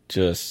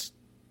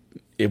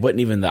 it wasn't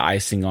even the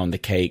icing on the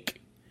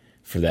cake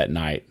for that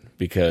night,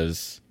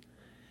 because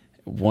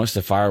once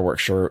the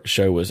fireworks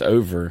show was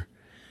over,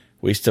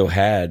 we still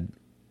had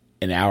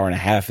an hour and a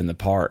half in the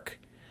park.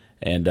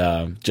 And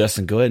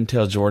Justin, go ahead and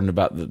tell Jordan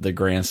about the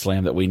grand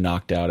slam that we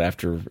knocked out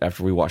after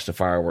we watched the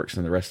fireworks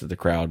and the rest of the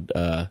crowd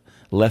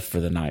left for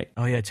the night.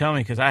 Oh yeah, tell me,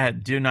 because I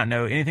do not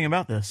know anything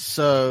about this.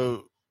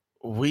 So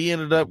we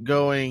ended up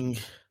going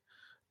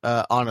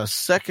on a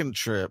second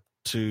trip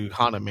to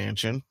Haunted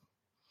Mansion.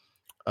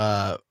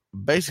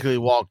 Basically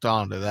walked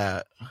on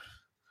to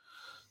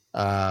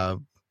that.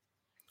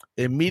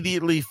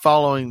 Immediately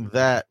following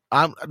that,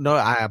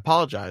 I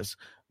apologize.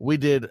 We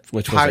did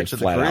Pirates of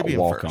the Caribbean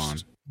walk first. On.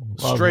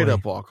 Straight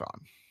up walk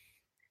on.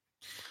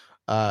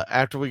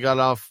 After we got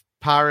off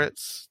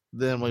Pirates,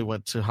 then we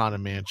went to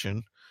Haunted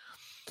Mansion.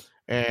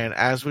 And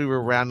as we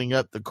were rounding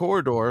up the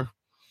corridor,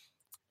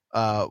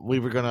 we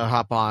were going to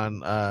hop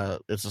on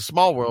It's a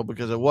Small World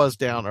because it was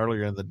down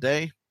earlier in the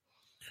day.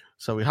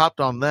 So we hopped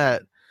on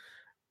that.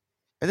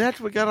 And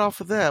after we got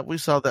off of that, we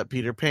saw that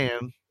Peter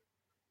Pan,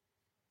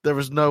 there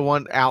was no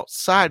one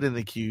outside in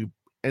the cube,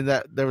 and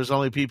that there was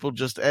only people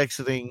just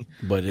exiting.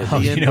 But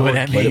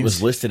it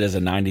was listed as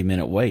a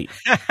 90-minute wait.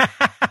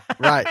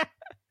 Right.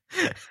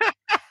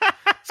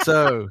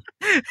 So,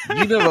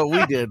 you know what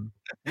we did?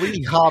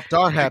 We hopped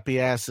our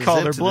happy asses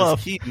into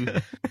this queue.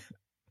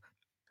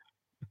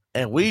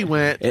 And we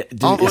went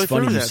all the way through.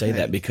 It's funny you say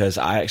that, because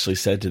I actually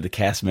said to the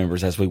cast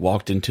members as we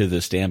walked into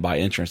the standby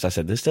entrance, I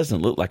said, "This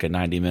doesn't look like a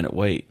 90-minute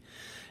wait."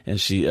 And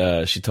she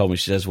told me,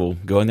 she says, "Well,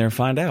 go in there and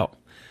find out."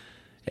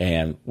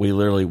 And we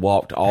literally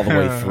walked all the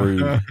way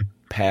through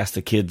past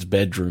the kid's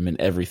bedroom and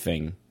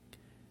everything.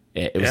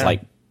 It was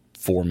like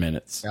 4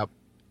 minutes. Yep.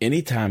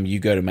 Anytime you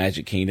go to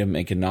Magic Kingdom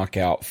and can knock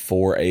out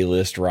 4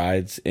 A-list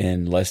rides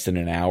in less than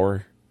an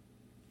hour,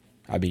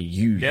 I mean,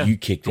 you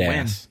kicked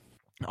ass.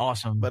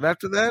 Awesome. But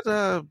after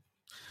that,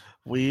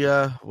 we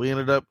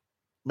ended up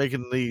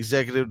making the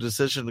executive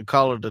decision to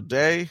call it a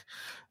day,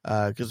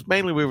 because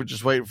mainly we were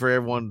just waiting for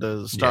everyone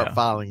to start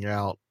filing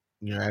out,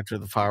 after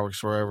the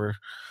fireworks were over.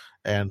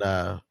 And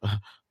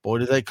boy,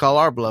 did they call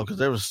our bluff, because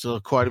there was still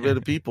quite a bit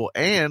of people.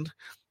 And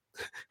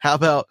how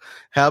about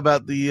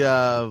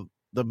the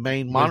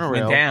main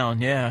monorail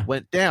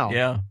went down?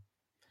 Yeah.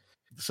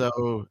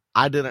 So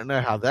I didn't know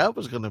how that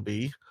was going to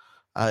be.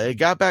 It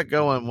got back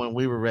going when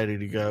we were ready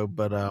to go,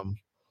 but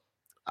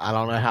I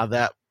don't know how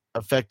that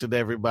affected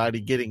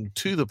everybody getting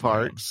to the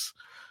parks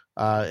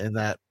in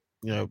that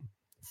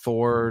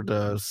 4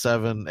 to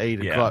 7,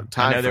 8 o'clock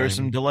time. I know there were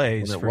some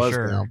delays for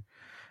sure.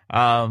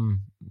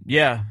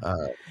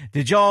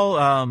 Did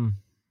y'all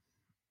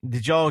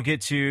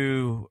get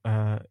to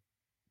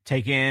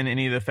take in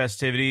any of the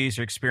festivities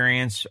or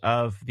experience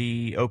of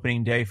the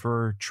opening day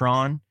for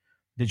Tron?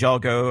 Did y'all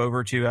go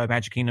over to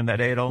Magic Kingdom that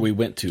day at all? We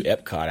went to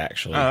Epcot,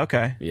 actually. Oh,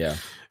 okay.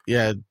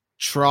 Yeah.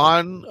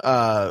 Tron,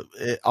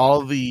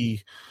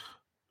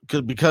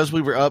 because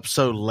we were up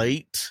so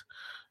late,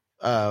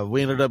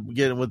 we ended up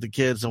getting with the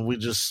kids, and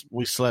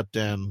we slept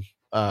in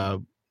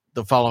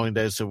the following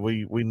day, so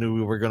we knew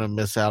we were going to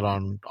miss out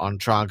on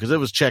Tron, because it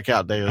was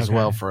checkout day as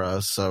well for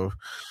us. So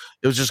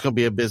it was just going to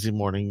be a busy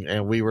morning,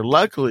 and we were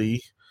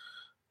luckily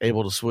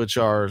able to switch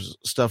our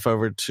stuff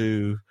over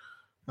to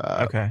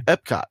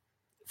Epcot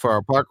for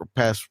our park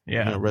pass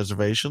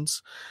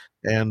reservations.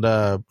 And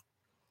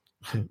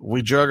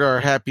we drug our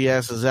happy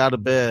asses out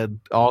of bed,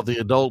 all the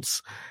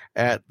adults,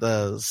 at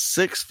the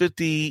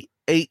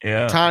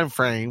 6:58 time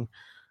frame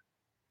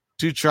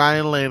to try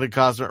and land a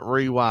Cosmic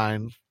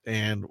Rewind,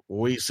 and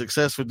we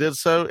successfully did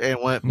so and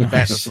went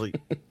back to sleep.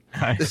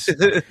 Nice.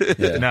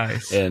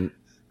 Nice. And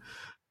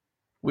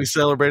we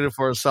celebrated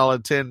for a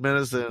solid 10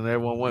 minutes, and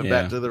everyone went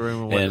back to the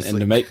room and went to sleep. And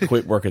to make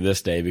quick work of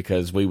this day,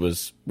 because we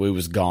was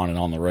gone and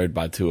on the road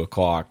by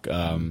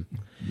 2:00.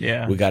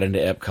 We got into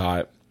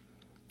Epcot,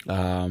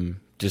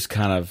 just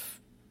kind of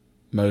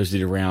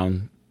moseyed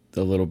around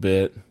a little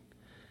bit.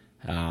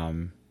 I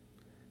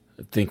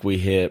think we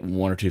hit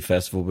 1 or 2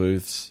 festival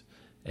booths,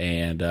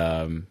 and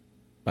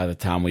by the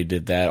time we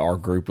did that, our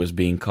group was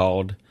being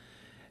called,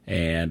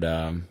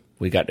 and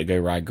we got to go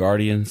ride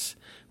Guardians.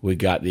 We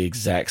got the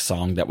exact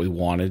song that we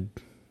wanted.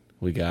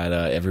 We got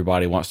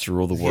Everybody Wants to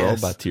Rule the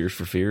World by Tears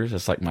for Fears.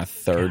 That's like my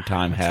third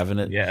time having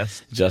it.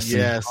 Yes.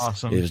 Justin,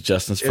 awesome. It was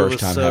Justin's first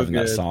time having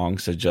that song.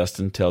 So,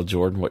 Justin, tell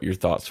Jordan what your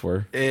thoughts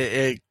were.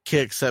 It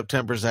kicked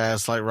September's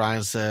ass, like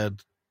Ryan said.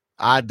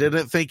 I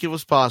didn't think it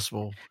was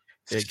possible.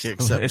 It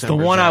kicked September's It's the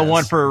one I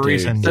want for a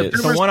reason.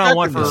 It's the one I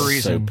want for a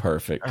reason. So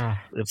perfect.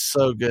 It's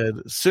so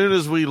good. As soon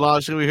as we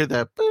launched it, we heard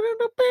that.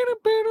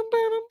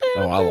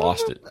 Oh, I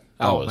lost it.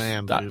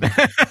 Man, dude.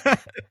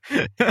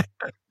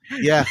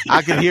 Yeah,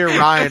 I could hear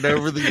Ryan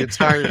over the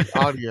entire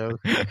audio.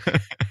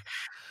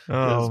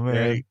 Oh, man.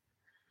 Great.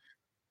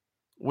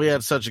 We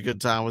had such a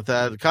good time with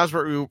that.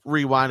 Cosmic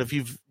Rewind, if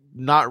you've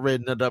not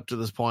ridden it up to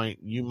this point,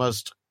 you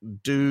must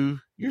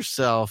do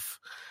yourself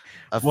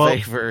a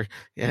favor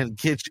and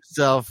get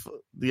yourself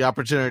the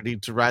opportunity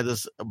to ride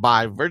this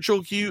by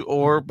virtual queue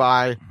or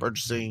by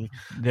purchasing.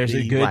 There's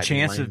a good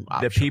chance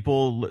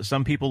that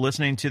some people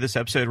listening to this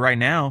episode right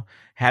now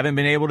haven't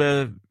been able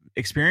to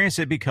experience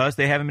it because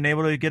they haven't been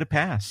able to get a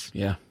pass.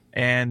 Yeah.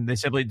 And they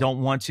simply don't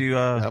want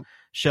to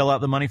shell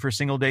out the money for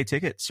single day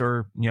tickets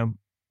or,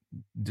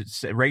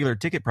 regular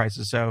ticket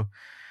prices. So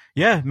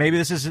yeah, maybe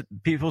this is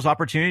people's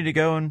opportunity to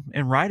go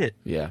and ride it.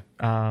 Yeah.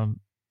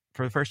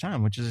 For the first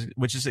time, which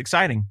is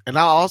exciting. And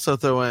I'll also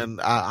throw in,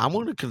 I'm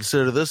going to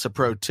consider this a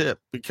pro tip,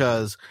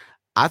 because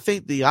I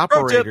think the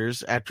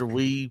operators, after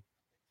we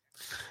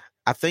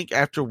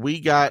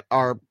got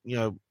our,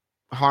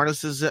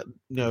 harnesses,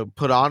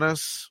 put on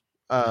us,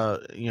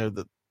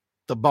 the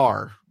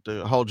bar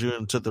to hold you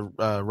into the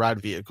ride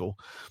vehicle,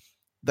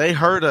 they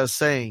heard us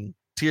saying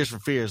Tears for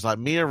Fears. Like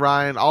me and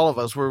Ryan, all of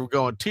us were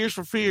going Tears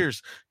for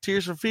Fears,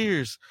 Tears for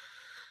Fears.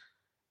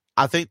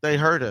 I think they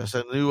heard us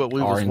and knew what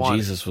we was wanting.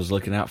 Jesus was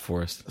looking out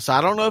for us. So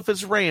I don't know if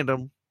it's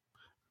random,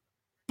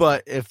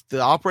 but if the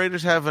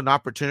operators have an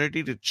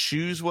opportunity to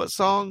choose what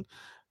song,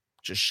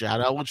 just shout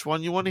out which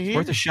one you want to hear.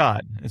 It's worth a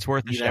shot. It's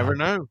worth a shot. You never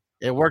know.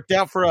 It worked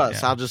out for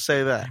us. Yeah. I'll just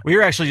say that. We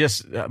were actually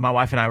just, my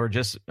wife and I were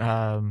just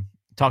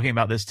talking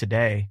about this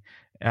today,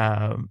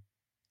 about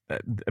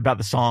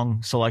the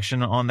song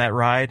selection on that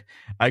ride.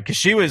 Because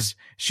she was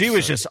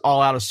just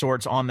all out of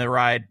sorts on the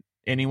ride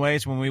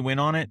anyways when we went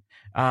on it.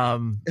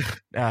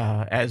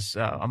 As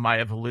I might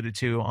have alluded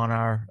to on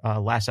our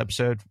last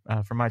episode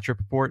from my trip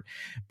report,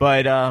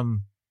 but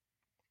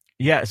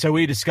so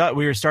we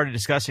started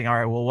discussing, all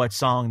right, well, what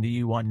song do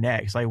you want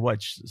next? Like,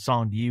 what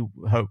song do you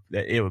hope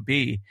that it would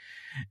be?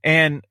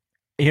 And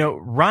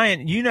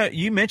Ryan,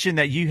 you mentioned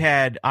that you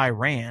had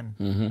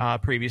Iran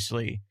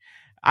previously.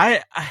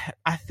 I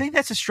think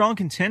that's a strong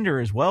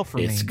contender as well for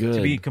me. Good.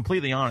 To be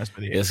completely honest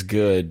with you. It's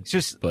good.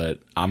 But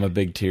I'm a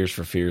big Tears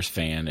for Fears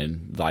fan,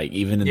 and like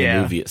even in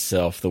the movie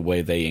itself, the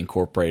way they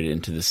incorporate it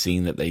into the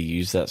scene that they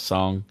use that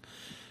song,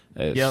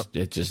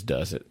 It just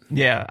does it.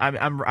 Yeah,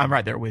 I'm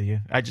right there with you.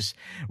 It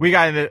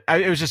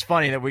was just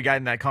funny that we got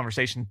in that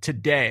conversation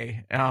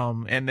today,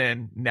 and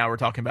then now we're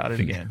talking about it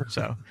again.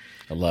 So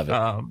I love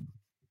it.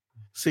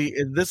 See,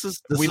 and this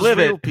is we live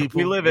real, it. people.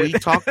 We live it. We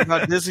talk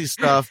about Disney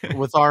stuff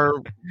with our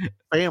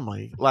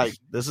family. Like,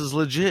 this is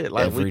legit.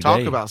 Like, we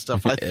talk about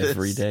stuff like this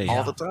every day,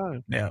 all the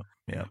time. Yeah.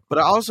 But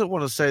I also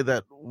want to say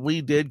that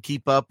we did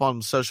keep up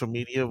on social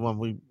media when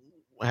we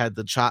had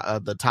the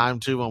time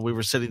to, when we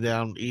were sitting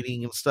down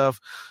eating and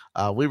stuff.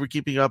 We were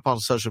keeping up on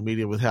social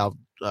media with how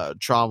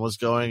Tron was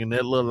going, and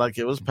it looked like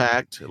it was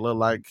packed. It looked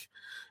like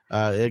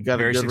it got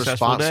a good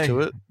response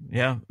to it.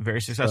 Yeah, very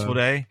successful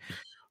day.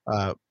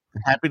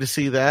 Happy to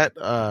see that.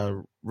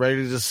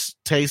 Ready to just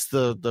taste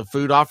the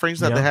food offerings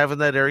that they have in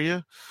that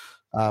area.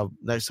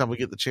 Next time we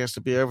get the chance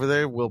to be over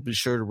there, we'll be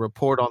sure to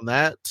report on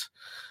that.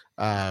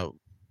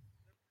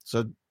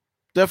 So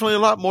definitely a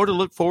lot more to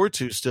look forward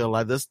to still.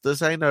 Like,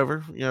 this ain't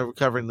over. We're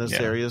covering this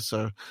area.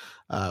 So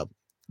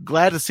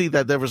glad to see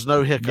that there was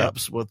no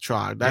hiccups with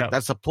Tron.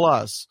 That's a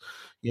plus.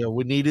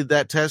 We needed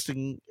that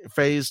testing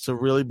phase to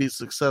really be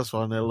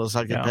successful, and it looks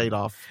like it paid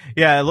off.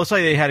 Yeah, it looks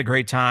like they had a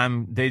great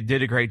time. They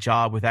did a great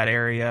job with that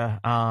area.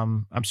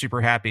 I'm super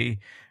happy.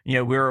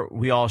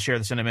 We all share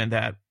the sentiment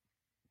that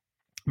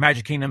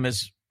Magic Kingdom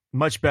is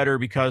much better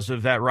because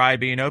of that ride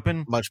being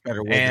open. Much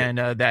better with and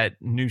that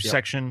new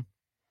section.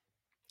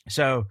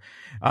 So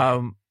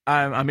I'm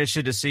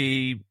interested to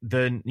see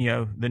the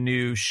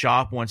new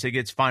shop once it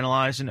gets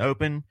finalized and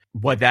open,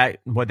 what that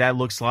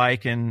looks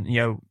like, and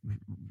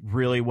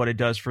really what it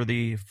does for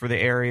the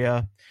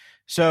area.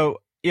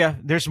 So yeah,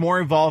 there's more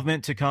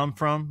involvement to come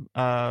from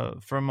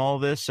all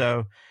this.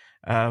 So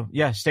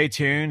stay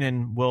tuned,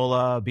 and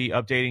we'll be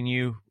updating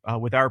you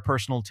with our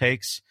personal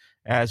takes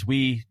as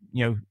we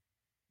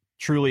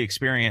truly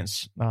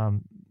experience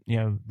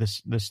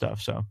this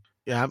stuff. So.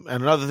 Yeah, and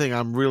another thing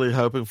I'm really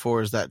hoping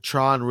for is that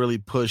Tron really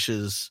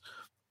pushes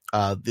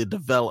the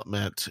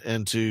development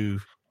into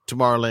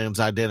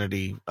Tomorrowland's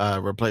identity,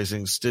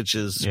 replacing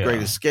Stitch's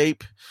Great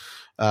Escape,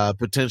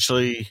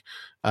 potentially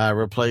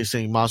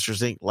replacing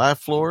Monsters, Inc. Laugh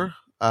Floor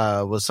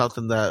with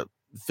something that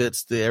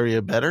fits the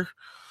area better.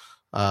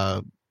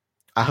 I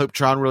hope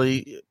Tron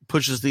really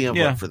pushes the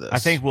envelope for this. I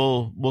think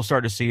we'll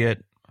start to see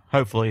it,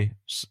 hopefully,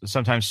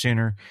 sometime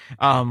sooner.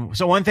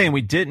 So one thing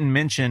we didn't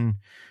mention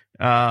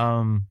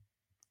from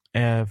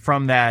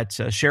that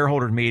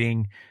shareholder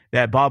meeting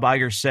that Bob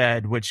Iger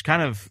said, which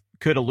kind of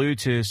could allude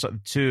to a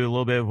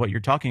little bit of what you're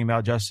talking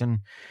about,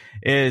 Justin,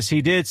 is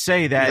he did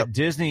say that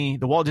the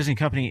Walt Disney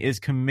Company is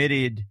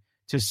committed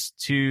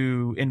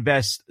to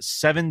invest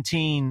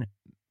 $17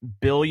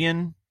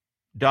 billion.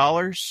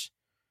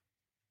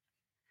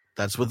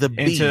 That's with a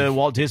B. Into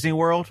Walt Disney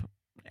World,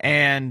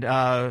 and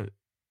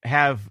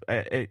have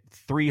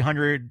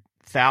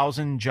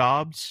 300,000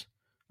 jobs,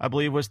 I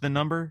believe was the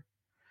number.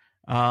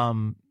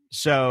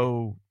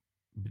 So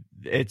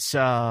it's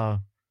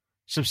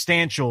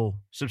substantial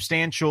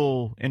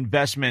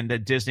investment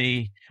that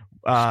Disney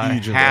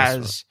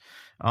has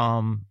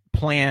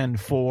planned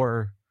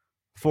for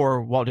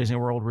Walt Disney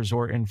World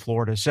Resort in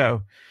Florida.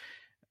 So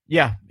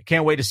yeah,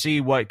 can't wait to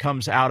see what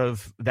comes out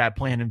of that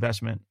planned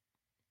investment.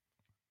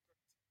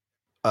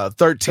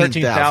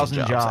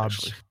 13,000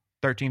 jobs.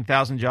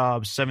 13,000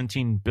 jobs,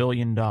 $17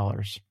 billion.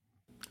 A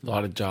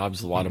lot of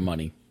jobs, a lot of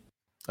money.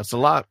 That's a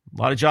lot.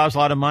 A lot of jobs, a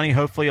lot of money.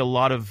 Hopefully, a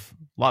lot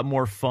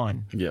more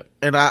fun. Yeah.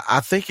 And I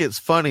think it's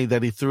funny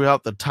that he threw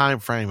out the time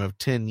frame of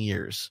 10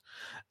 years.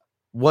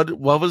 What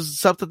was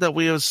something that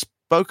we have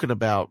spoken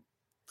about,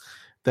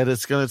 that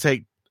it's going to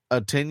take a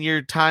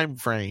 10-year time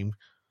frame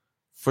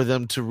for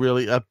them to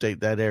really update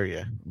that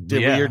area? Did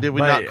we or did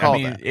we not call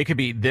that? It could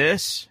be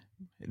this.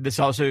 This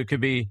also could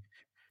be.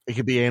 It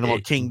could be Animal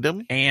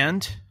Kingdom,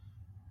 and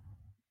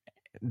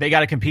they got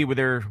to compete with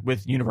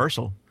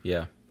Universal.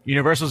 Yeah,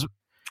 Universal's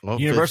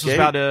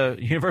about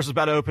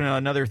to open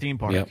another theme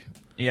park.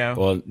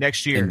 Yep.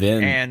 Next year, and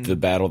then the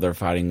battle they're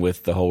fighting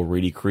with the whole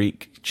Reedy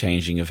Creek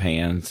changing of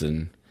hands,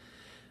 and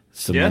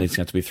some money's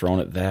going to be thrown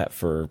at that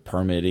for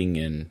permitting,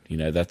 and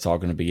that's all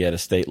going to be at a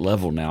state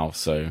level now.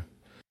 So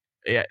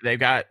yeah, they've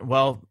got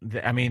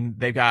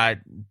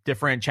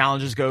different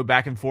challenges go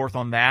back and forth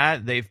on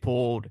that. They've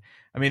pulled.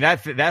 I mean,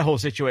 that whole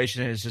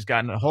situation has just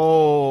gotten a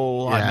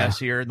whole lot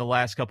messier in the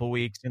last couple of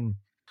weeks. And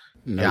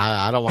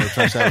I don't want to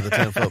touch that with a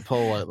 10-foot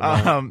pole at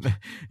the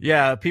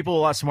moment. People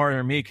a lot smarter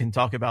than me can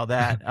talk about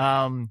that.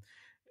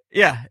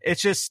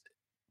 It's just,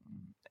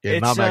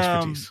 not my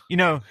expertise.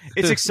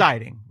 It's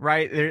exciting,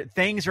 right?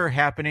 Things are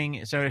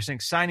happening. So it's an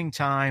exciting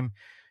time.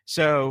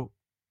 So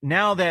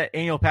now that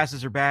annual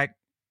passes are back,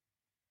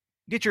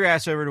 get your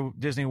ass over to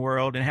Disney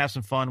World and have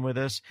some fun with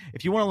us.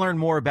 If you want to learn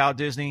more about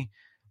Disney,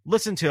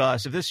 listen to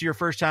us. If this is your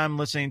first time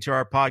listening to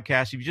our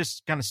podcast, if you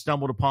just kind of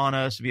stumbled upon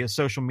us via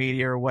social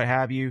media or what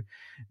have you,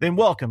 then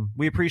welcome.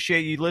 We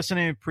appreciate you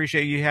listening.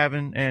 Appreciate you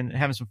having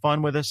some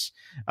fun with us.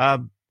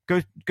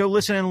 Go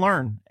listen and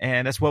learn,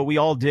 and that's what we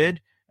all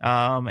did.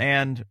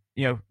 And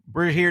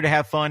we're here to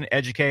have fun,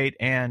 educate,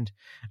 and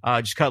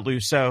just cut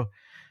loose. So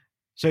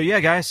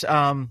yeah, guys.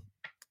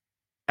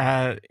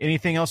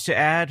 anything else to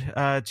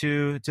add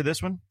to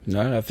this one?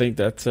 No, I think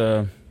that's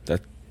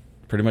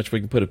pretty much we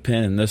can put a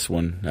pin in this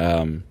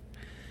one.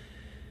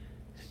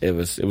 It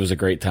was a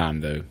great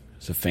time though.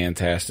 It's a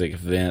fantastic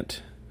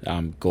event.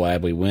 I'm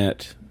glad we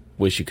went.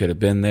 Wish you could have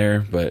been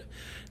there, but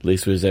at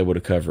least we was able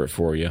to cover it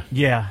for you.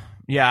 Yeah,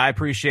 I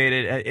appreciate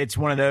it. It's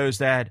one of those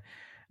that,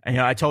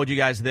 I told you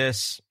guys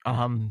this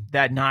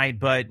that night,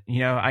 but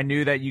I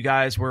knew that you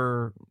guys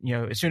were,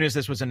 as soon as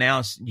this was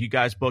announced, you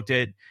guys booked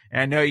it,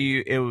 and I know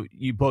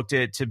you booked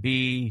it to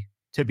be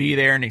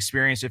there and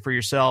experience it for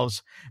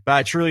yourselves. But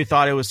I truly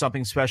thought it was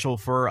something special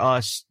for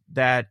us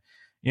that,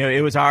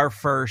 it was our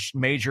first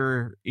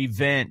major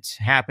event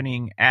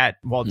happening at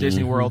Walt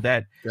Disney World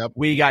that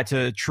we got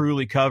to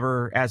truly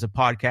cover as a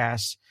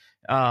podcast,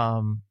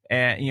 and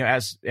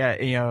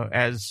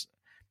as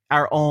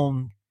our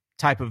own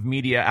type of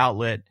media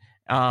outlet.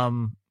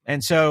 And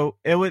so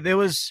it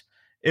was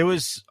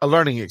a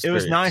learning experience. It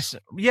was nice.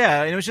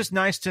 Yeah. It was just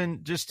nice to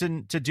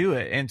do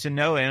it and to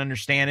know it and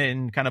understand it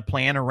and kind of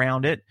plan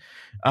around it.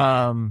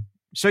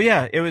 So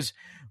yeah,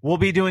 we'll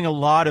be doing a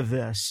lot of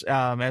this,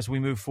 as we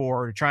move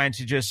forward, trying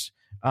to just,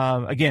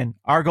 again,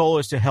 our goal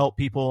is to help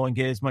people and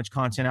get as much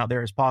content out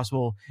there as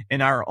possible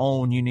in our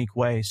own unique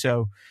way.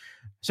 So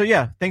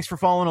yeah, thanks for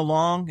following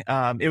along.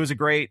 It was a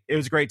great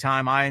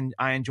time.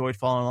 I enjoyed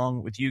following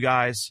along with you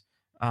guys,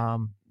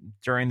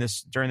 during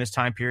this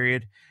time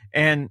period.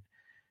 And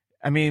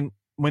I mean,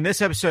 when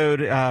this episode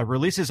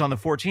releases on the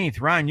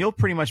 14th, Ryan, you'll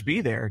pretty much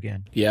be there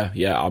again. Yeah,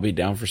 I'll be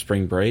down for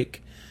spring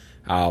break.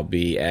 I'll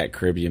be at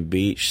Caribbean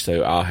Beach,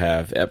 so I'll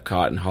have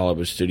Epcot and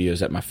Hollywood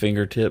Studios at my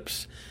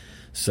fingertips.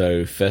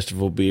 So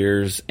festival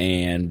beers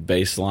and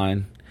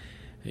baseline,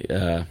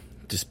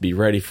 just be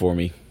ready for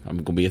me. I'm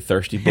going to be a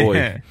thirsty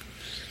boy.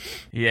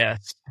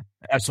 Yes,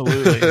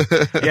 absolutely.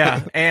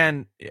 Yeah,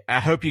 and I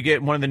hope you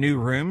get one of the new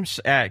rooms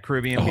at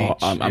Caribbean Beach.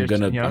 I'm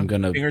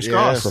gonna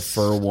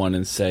prefer one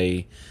and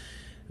say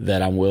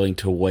that I'm willing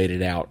to wait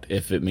it out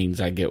if it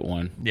means I get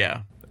one.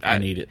 Yeah, I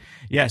need it.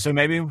 Yeah, so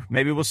maybe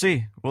we'll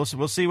see. We'll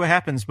see what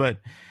happens, but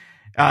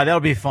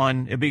that'll be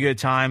fun. It'll be a good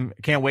time.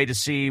 Can't wait to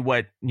see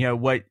what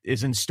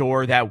is in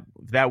store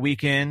that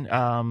weekend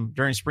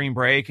during spring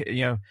break.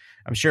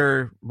 I'm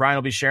sure Ryan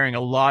will be sharing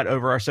a lot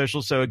over our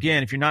socials. So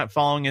again, if you're not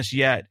following us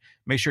yet,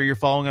 make sure you're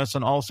following us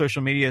on all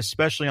social media,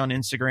 especially on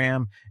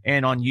Instagram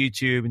and on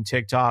YouTube and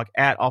TikTok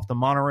at Off the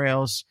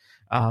Monorails.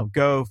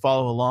 Go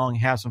follow along,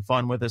 have some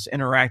fun with us,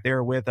 interact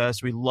there with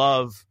us. We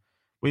love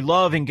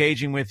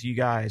engaging with you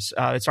guys.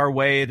 It's our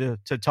way to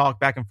talk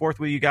back and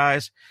forth with you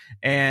guys.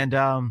 And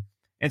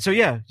so,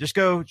 yeah, just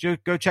go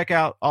check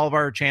out all of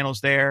our channels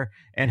there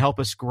and help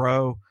us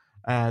grow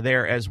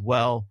there as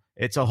well.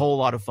 It's a whole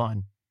lot of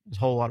fun. It's a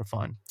whole lot of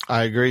fun.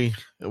 I agree.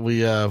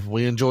 We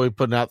enjoy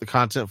putting out the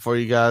content for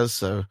you guys.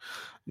 So,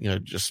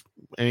 just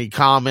any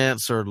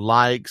comments or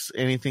likes,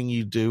 anything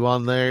you do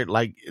on there,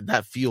 like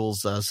that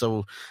fuels us.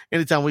 So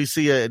anytime we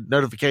see a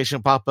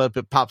notification pop up,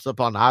 it pops up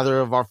on either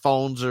of our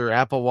phones or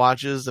Apple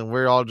Watches, and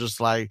we're all just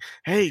like,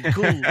 hey,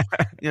 cool.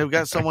 We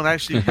got someone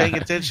actually paying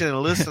attention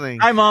and listening.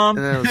 Hi, Mom.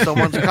 And then if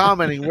someone's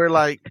commenting, we're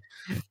like,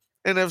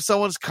 and if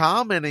someone's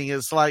commenting,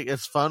 it's like,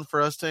 it's fun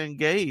for us to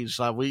engage.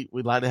 Like we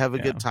like to have a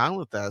good time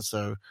with that.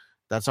 So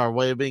that's our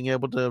way of being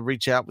able to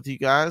reach out with you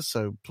guys.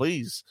 So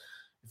please,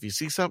 if you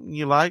see something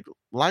you like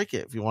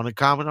it. If you want to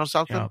comment on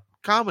something,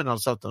 comment on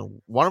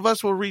something. One of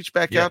us will reach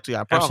back out to you.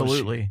 I promise.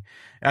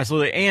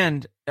 Absolutely.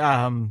 And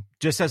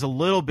just as a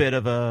little bit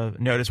of a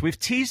notice, we've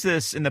teased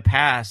this in the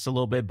past a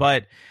little bit,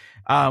 but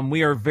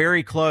we are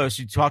very close.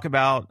 You talk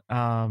about,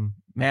 man,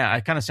 I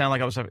kind of sound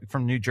like I was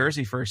from New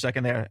Jersey for a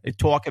second there. We've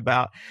talked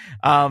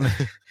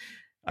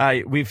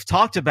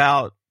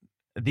about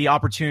the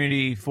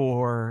opportunity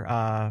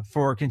for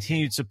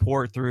continued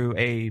support through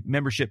a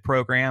membership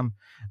program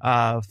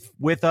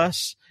with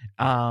us,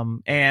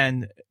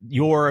 and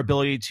your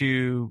ability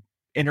to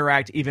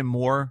interact even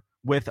more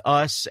with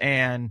us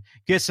and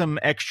get some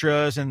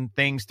extras and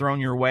things thrown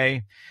your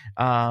way.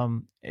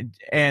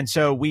 And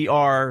so we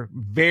are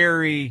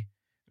very,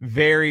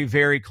 very,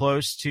 very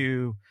close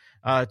to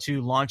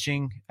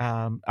launching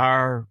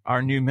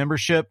our new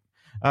membership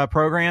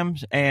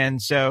programs. And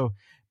so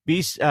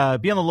be on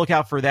the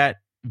lookout for that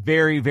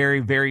very, very,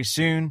 very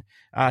soon.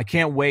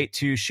 Can't wait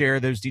to share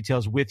those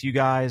details with you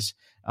guys.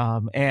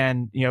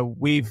 And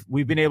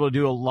we've been able to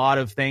do a lot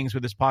of things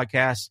with this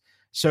podcast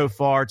so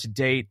far to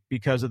date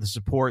because of the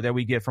support that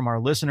we get from our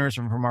listeners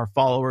and from our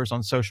followers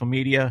on social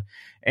media.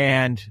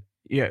 And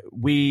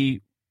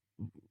we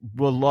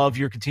will love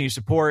your continued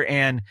support.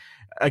 And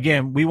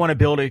again, we want to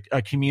build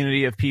a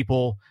community of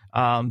people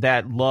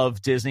that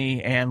love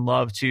Disney and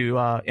love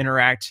to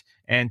interact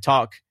and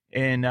talk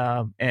and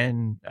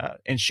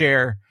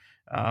share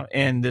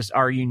in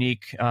our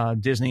unique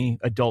Disney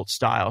adult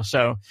style.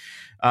 So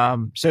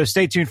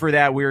stay tuned for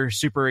that. We're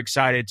super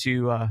excited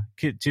to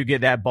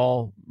get that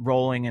ball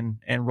rolling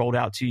and rolled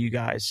out to you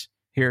guys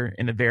here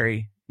in the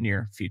very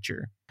near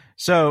future.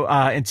 So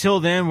until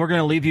then, we're going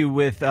to leave you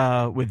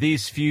with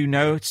these few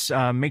notes.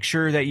 Make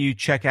sure that you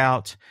check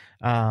out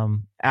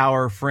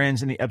our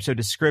friends in the episode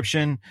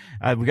description.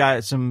 We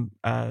got some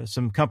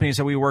companies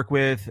that we work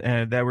with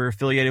that we're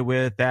affiliated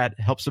with that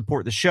help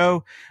support the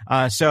show.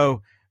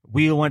 So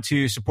we want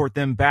to support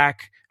them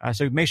back.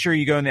 So make sure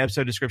you go in the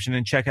episode description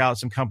and check out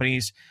some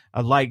companies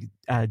like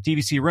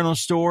DVC Rental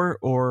Store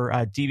or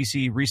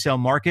DVC Resale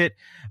Market.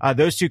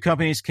 Those two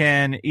companies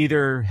can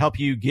either help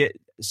you get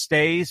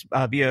stays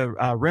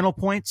via rental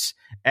points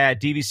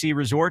at DVC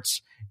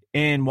resorts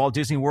in Walt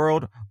Disney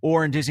World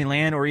or in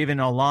Disneyland or even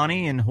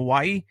Aulani in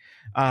Hawaii.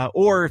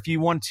 Or if you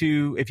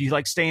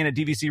like staying at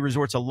DVC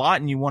resorts a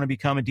lot and you want to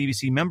become a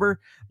DVC member,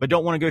 but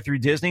don't want to go through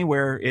Disney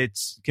where it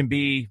can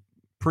be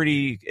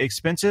pretty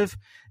expensive,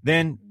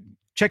 then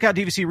check out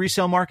DVC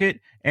Resale Market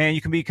and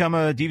you can become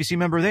a DVC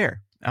member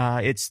there.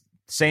 It's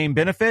same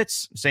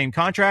benefits, same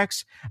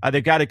contracts.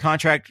 They've got a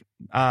contract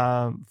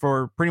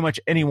for pretty much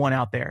anyone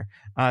out there.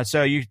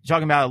 So you're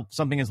talking about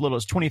something as little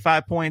as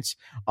 25 points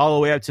all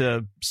the way up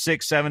to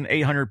 600, 700,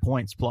 800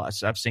 points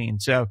plus I've seen.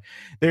 So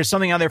there's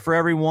something out there for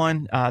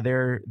everyone.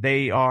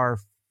 They are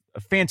a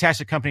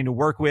fantastic company to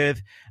work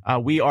with.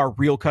 We are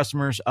real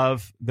customers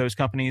of those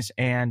companies,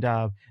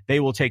 and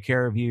they will take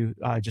care of you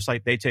just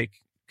like they take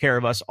care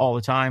of us all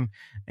the time.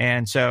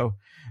 And so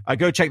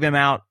go check them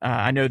out.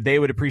 I know they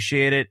would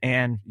appreciate it,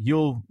 and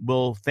you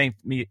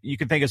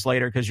can thank us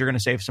later because you're going to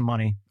save some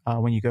money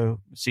when you go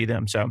see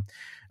them. So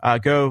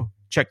go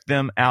check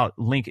them out.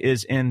 Link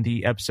is in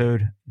the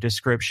episode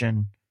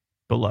description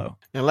below.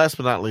 And last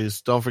but not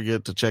least, don't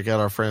forget to check out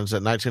our friends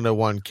at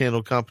 1901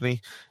 Candle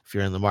Company. If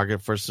you're in the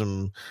market for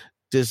some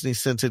Disney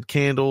scented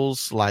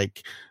candles,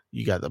 like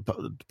you got the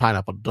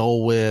Pineapple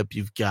Dole Whip,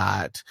 you've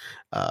got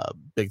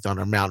Big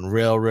Thunder Mountain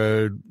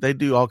Railroad. They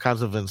do all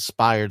kinds of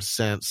inspired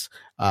scents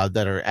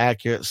that are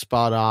accurate,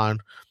 spot on.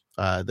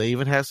 They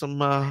even have some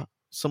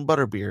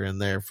butterbeer in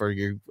there for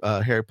your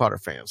Harry Potter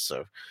fans.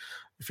 So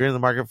if you're in the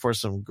market for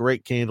some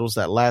great candles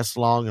that last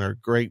long and are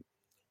great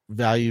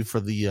value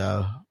for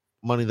the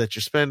money that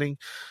you're spending,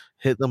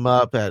 hit them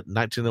up at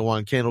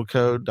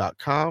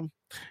 1901candlecode.com.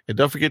 And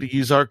don't forget to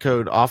use our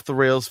code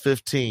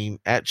OffTheRails15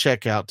 at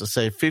checkout to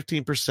save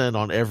 15%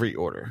 on every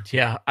order.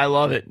 Yeah, I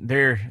love it.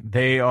 They're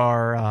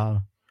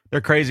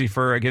crazy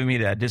for giving me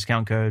that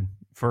discount code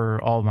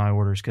for all of my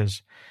orders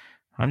because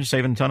I'm just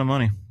saving a ton of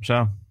money.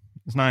 So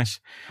it's nice.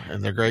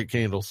 And they're great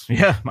candles.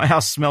 Yeah, my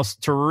house smells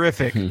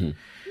terrific.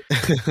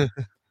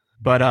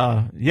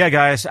 But yeah,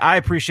 guys, I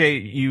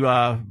appreciate you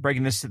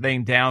breaking this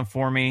thing down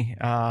for me.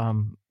 I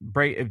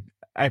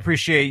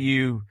appreciate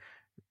you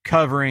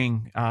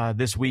covering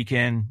this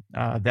weekend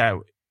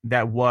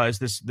that was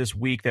this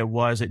week that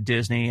was at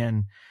Disney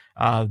and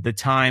the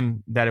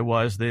time that it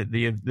was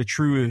the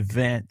true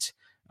event.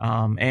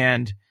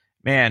 And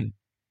man,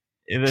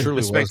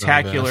 the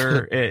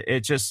spectacular.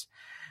 It just,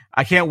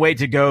 I can't wait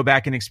to go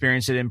back and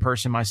experience it in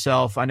person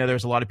myself. I know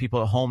there's a lot of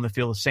people at home that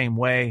feel the same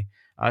way.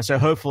 So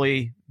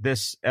hopefully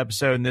this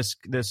episode and this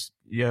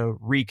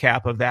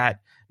recap of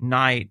that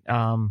night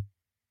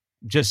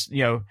just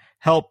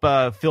help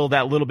fill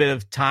that little bit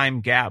of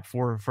time gap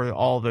for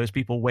all those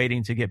people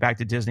waiting to get back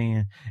to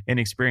Disney and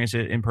experience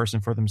it in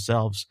person for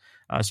themselves.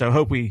 So I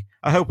hope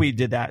we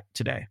did that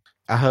today.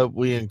 I hope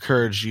we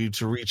encourage you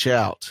to reach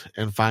out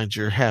and find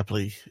your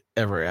happily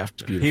ever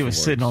after. Beautiful he was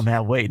words. Sitting on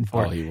that waiting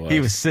for it. He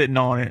was sitting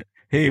on it.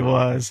 He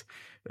was.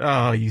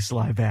 Oh, you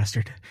sly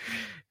bastard.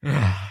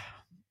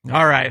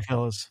 All right,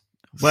 fellas.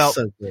 Well,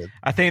 so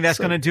I think that's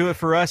going to do it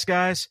for us,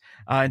 guys.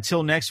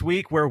 Until next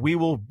week, where we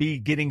will be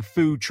getting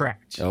food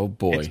tracked. Oh,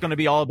 boy. It's going to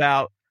be all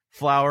about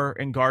Flower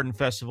and Garden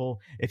Festival.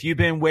 If you've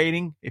been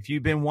waiting, if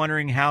you've been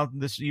wondering how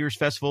this year's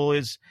festival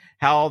is,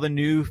 how all the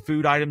new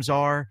food items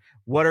are,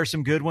 what are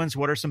some good ones,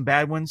 what are some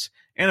bad ones,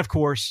 and, of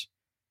course,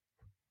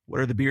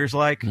 what are the beers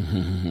like?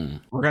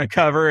 We're going to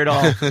cover it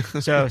all.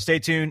 So stay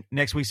tuned.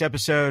 Next week's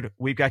episode,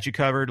 we've got you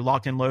covered,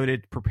 locked and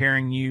loaded,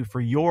 preparing you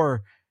for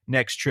your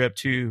next trip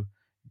to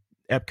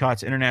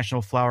Epcot's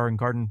International Flower and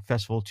Garden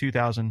Festival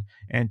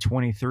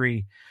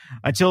 2023.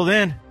 Until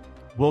then,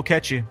 we'll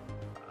catch you.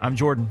 I'm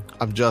Jordan.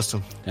 I'm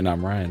Justin. And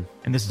I'm Ryan.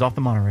 And this is Off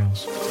the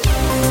Monorails.